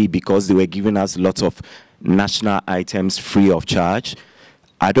GBC because they were giving us lots of national items free of charge.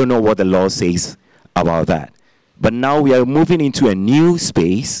 I don't know what the law says about that. But now we are moving into a new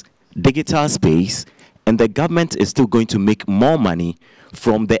space, digital space, and the government is still going to make more money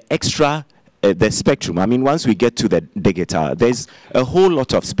from the extra, the spectrum. I mean, once we get to the digital, there's a whole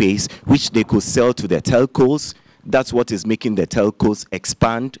lot of space which they could sell to the telcos. That's what is making the telcos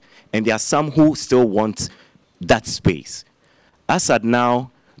expand. And there are some who still want that space. As at now,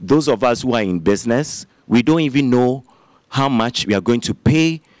 those of us who are in business, we don't even know how much we are going to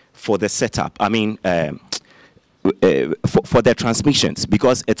pay for the setup. I mean, for the transmissions,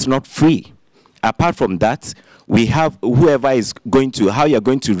 because it's not free. Apart from that, we have whoever is going to, how you're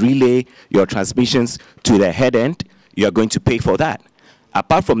going to relay your transmissions to the head end, you're going to pay for that.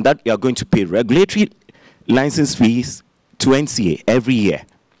 Apart from that, you're going to pay regulatory license fees to NCA every year.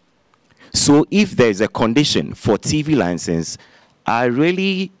 So if there's a condition for TV license,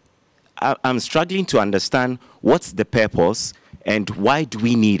 I'm struggling to understand what's the purpose and why do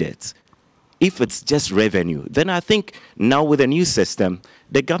we need it. If it's just revenue, then I think now with a new system,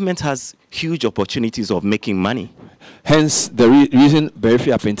 the government has huge opportunities of making money. Hence, the reason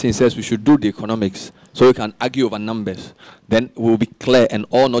Berifia Apintin says we should do the economics so we can argue over numbers. Then we'll be clear and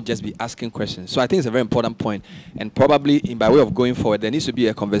all not just be asking questions. So I think it's a very important point. And probably, by way of going forward, there needs to be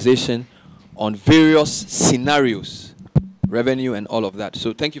a conversation on various scenarios, revenue and all of that.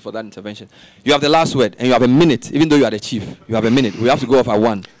 So thank you for that intervention. You have the last word, and you have a minute, even though you are the chief. You have a minute. We have to go off at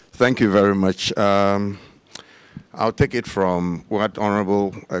 1. Thank you very much. I'll take it from what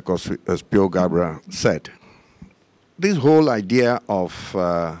Honorable Spio Gabra said. This whole idea of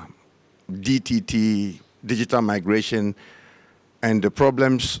DTT, digital migration, and the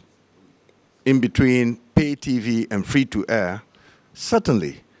problems in between pay TV and free-to-air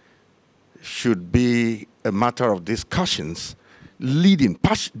certainly should be a matter of discussions,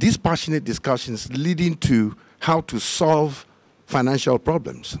 these passionate discussions leading to how to solve financial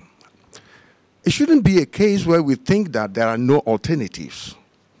problems. It shouldn't be a case where we think that there are no alternatives.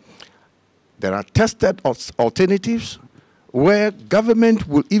 There are tested alternatives where government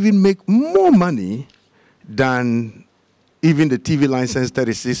will even make more money than even the TV license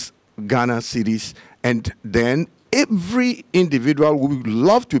 36 Ghana cedis, and then every individual would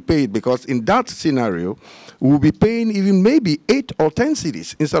love to pay it, because in that scenario, we'll be paying even maybe 8 or 10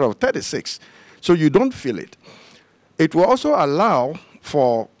 cedis instead of 36. So you don't feel it. It will also allow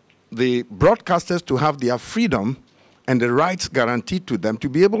for the broadcasters to have their freedom and the rights guaranteed to them to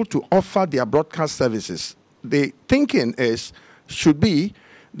be able to offer their broadcast services. The thinking should be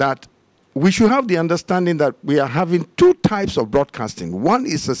that we should have the understanding that we are having 2 types of broadcasting. One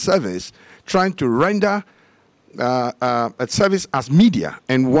is a service trying to render a service as media,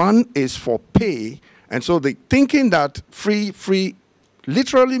 and one is for pay. And so the thinking that free,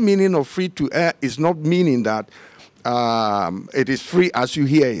 literally meaning of free to air is not meaning that it is free as you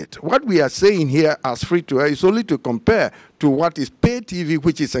hear it. What we are saying here as free to air is only to compare to what is pay TV,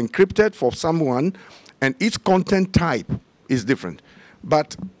 which is encrypted for someone, and each content type is different.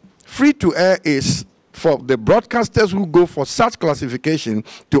 But free-to-air is for the broadcasters who go for such classification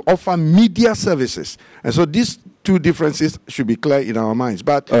to offer media services. And so these two differences should be clear in our minds.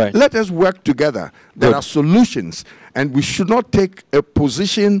 But let us work together. There are solutions. And we should not take a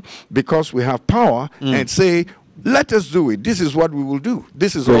position because we have power and say, let us do it. This is what we will do.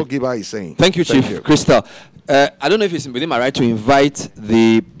 This is all Giba is saying. Thank you, Chief Crystal. I don't know if it's within my right to invite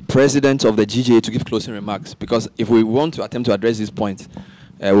the president of the GJA to give closing remarks, because if we want to attempt to address this point,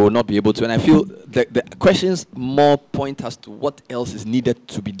 we will not be able to. And I feel the questions more point as to what else is needed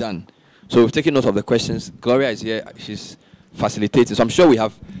to be done. So we've taken note of the questions. Gloria is here. She's facilitating. So I'm sure we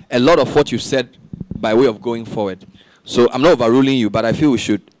have a lot of what you've said by way of going forward. So I'm not overruling you, but I feel we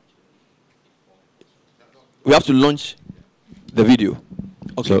have to launch the video.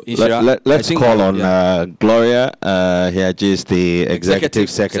 Okay, so let's call on Gloria. Here, she's the Executive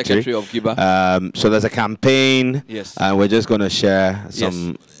Secretary of GIBA. So there's a campaign, and we're just going to share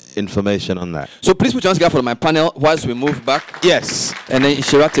some information on that. So please put your hands together for my panel whilst we move back. Yes. And then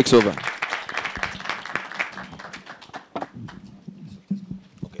Ishira takes over.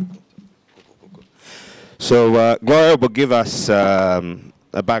 So Gloria will give us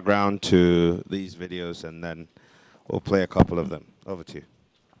a background to these videos, and then we'll play a couple of them. Over to you.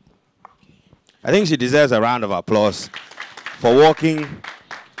 I think she deserves a round of applause for walking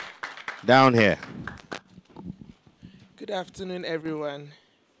down here. Good afternoon, everyone.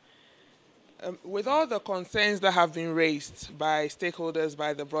 With all the concerns that have been raised by stakeholders,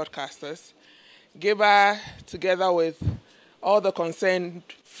 by the broadcasters, GIBA, together with all the concerned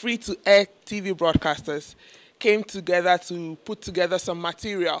free-to-air TV broadcasters, came together to put together some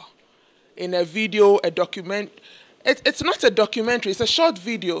material in a video, a document. It's not a documentary, it's a short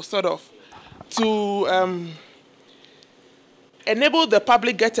video, sort of, to enable the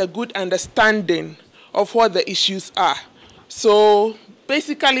public get a good understanding of what the issues are. So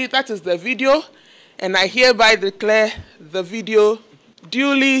basically, that is the video, and I hereby declare the video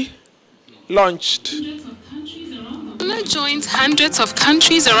duly launched. Ghana joins hundreds of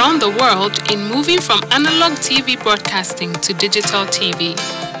countries around the world in moving from analog TV broadcasting to digital TV.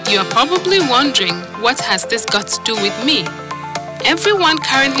 You are probably wondering, what has this got to do with me? Everyone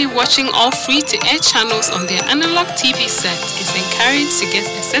currently watching all free-to-air channels on their analog TV set is encouraged to get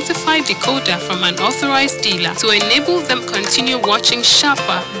a certified decoder from an authorized dealer to enable them continue watching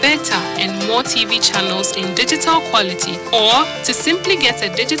sharper, better, and more TV channels in digital quality, or to simply get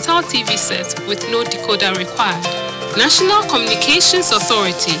a digital TV set with no decoder required. National Communications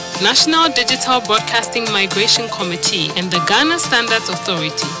Authority, National Digital Broadcasting Migration Committee, and the Ghana Standards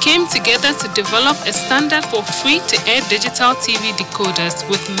Authority came together to develop a standard for free-to-air digital TV decoders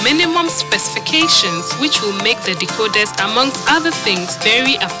with minimum specifications which will make the decoders, amongst other things,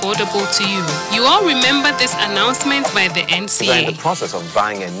 very affordable to you. You all remember this announcement by the NCA. If you're in the process of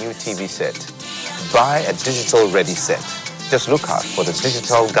buying a new TV set, buy a digital-ready set. Just look out for the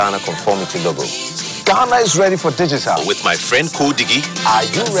Digital Ghana Conformity logo. Ghana is ready for digital. With my friend Kodigi. Are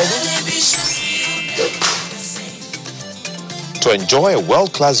you ready? To enjoy a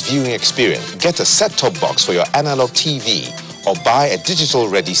world-class viewing experience, get a set-top box for your analog TV or buy a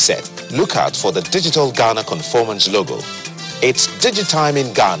digital-ready set. Look out for the Digital Ghana Conformance logo. It's Digitime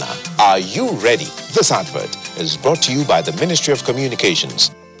in Ghana. Are you ready? This advert is brought to you by the Ministry of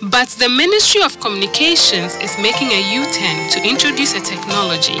Communications. But the Ministry of Communications is making a U-turn to introduce a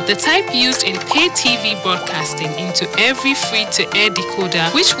technology, the type used in pay TV broadcasting, into every free-to-air decoder,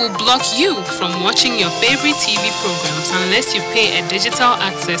 which will block you from watching your favorite TV programs unless you pay a digital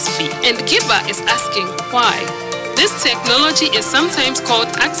access fee. And GIBA is asking why. This technology is sometimes called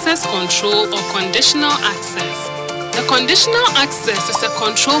access control or conditional access. The conditional access is a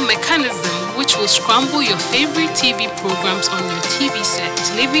control mechanism which will scramble your favorite TV programs on your TV set,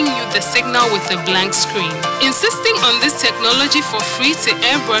 leaving you the signal with a blank screen. Insisting on this technology for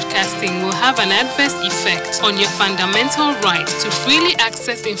free-to-air broadcasting will have an adverse effect on your fundamental right to freely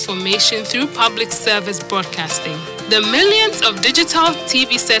access information through public service broadcasting. The millions of digital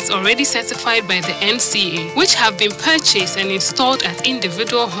TV sets already certified by the NCA, which have been purchased and installed at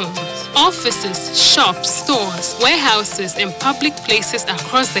individual homes, offices, shops, stores, warehouses, and public places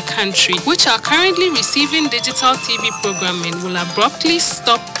across the country, which are currently receiving digital TV programming, will abruptly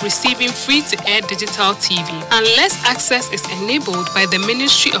stop receiving free-to-air digital TV unless access is enabled by the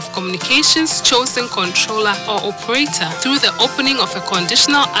Ministry of Communications' chosen controller or operator through the opening of a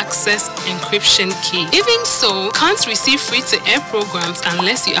conditional access encryption key. Even so, can't receive free-to-air programs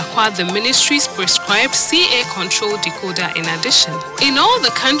unless you acquire the ministry's prescribed CA control decoder in addition. In all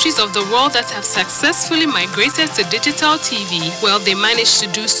the countries of the world that have successfully migrated to digital TV, well, they managed to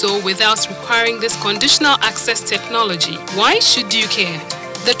do so without requiring this conditional access technology. Why should you care?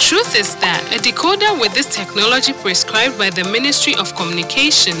 The truth is that a decoder with this technology prescribed by the Ministry of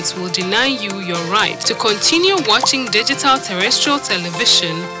Communications will deny you your right to continue watching digital terrestrial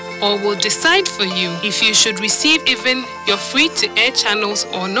television, or will decide for you if you should receive even your free-to-air channels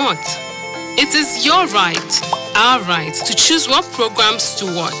or not. It is your right, our right, to choose what programs to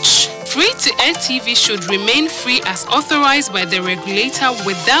watch. Free-to-air TV should remain free as authorized by the regulator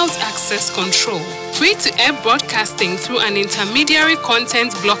without access control. Free-to-air broadcasting through an intermediary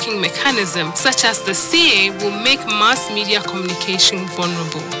content blocking mechanism such as the CA will make mass media communication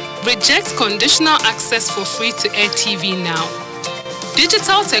vulnerable. Reject conditional access for free-to-air TV now.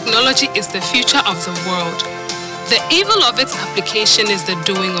 Digital technology is the future of the world. The evil of its application is the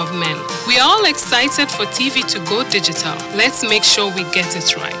doing of men. We are all excited for TV to go digital. Let's make sure we get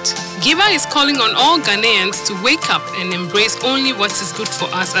it right. Giba is calling on all Ghanaians to wake up and embrace only what is good for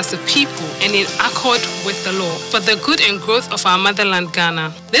us as a people and in accord with the law, for the good and growth of our motherland,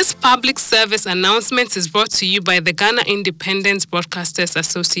 Ghana. This public service announcement is brought to you by the Ghana Independent Broadcasters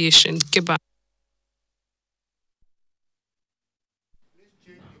Association, Giba.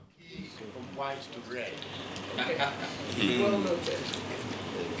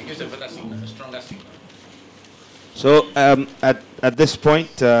 So at this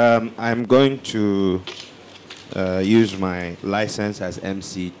point, I'm going to use my license as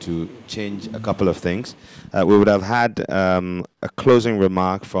MC to change a couple of things. We would have had a closing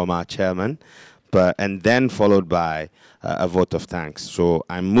remark from our chairman, and then followed by a vote of thanks. So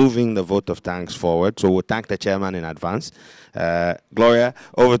I'm moving the vote of thanks forward. So we'll thank the chairman in advance. Gloria,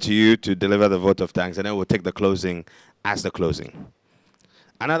 over to you to deliver the vote of thanks, and then we'll take the closing as the closing.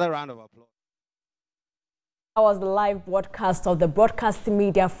 Another round of applause. That was the live broadcast of the Broadcasting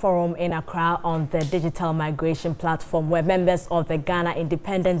Media Forum in Accra on the digital migration platform, where members of the Ghana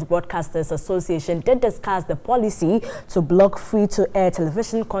Independent Broadcasters Association did discuss the policy to block free-to-air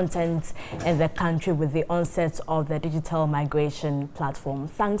television content in the country with the onset of the digital migration platform.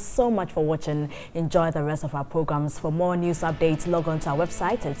 Thanks so much for watching. Enjoy the rest of our programs. For more news updates, log on to our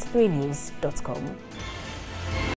website at 3news.com.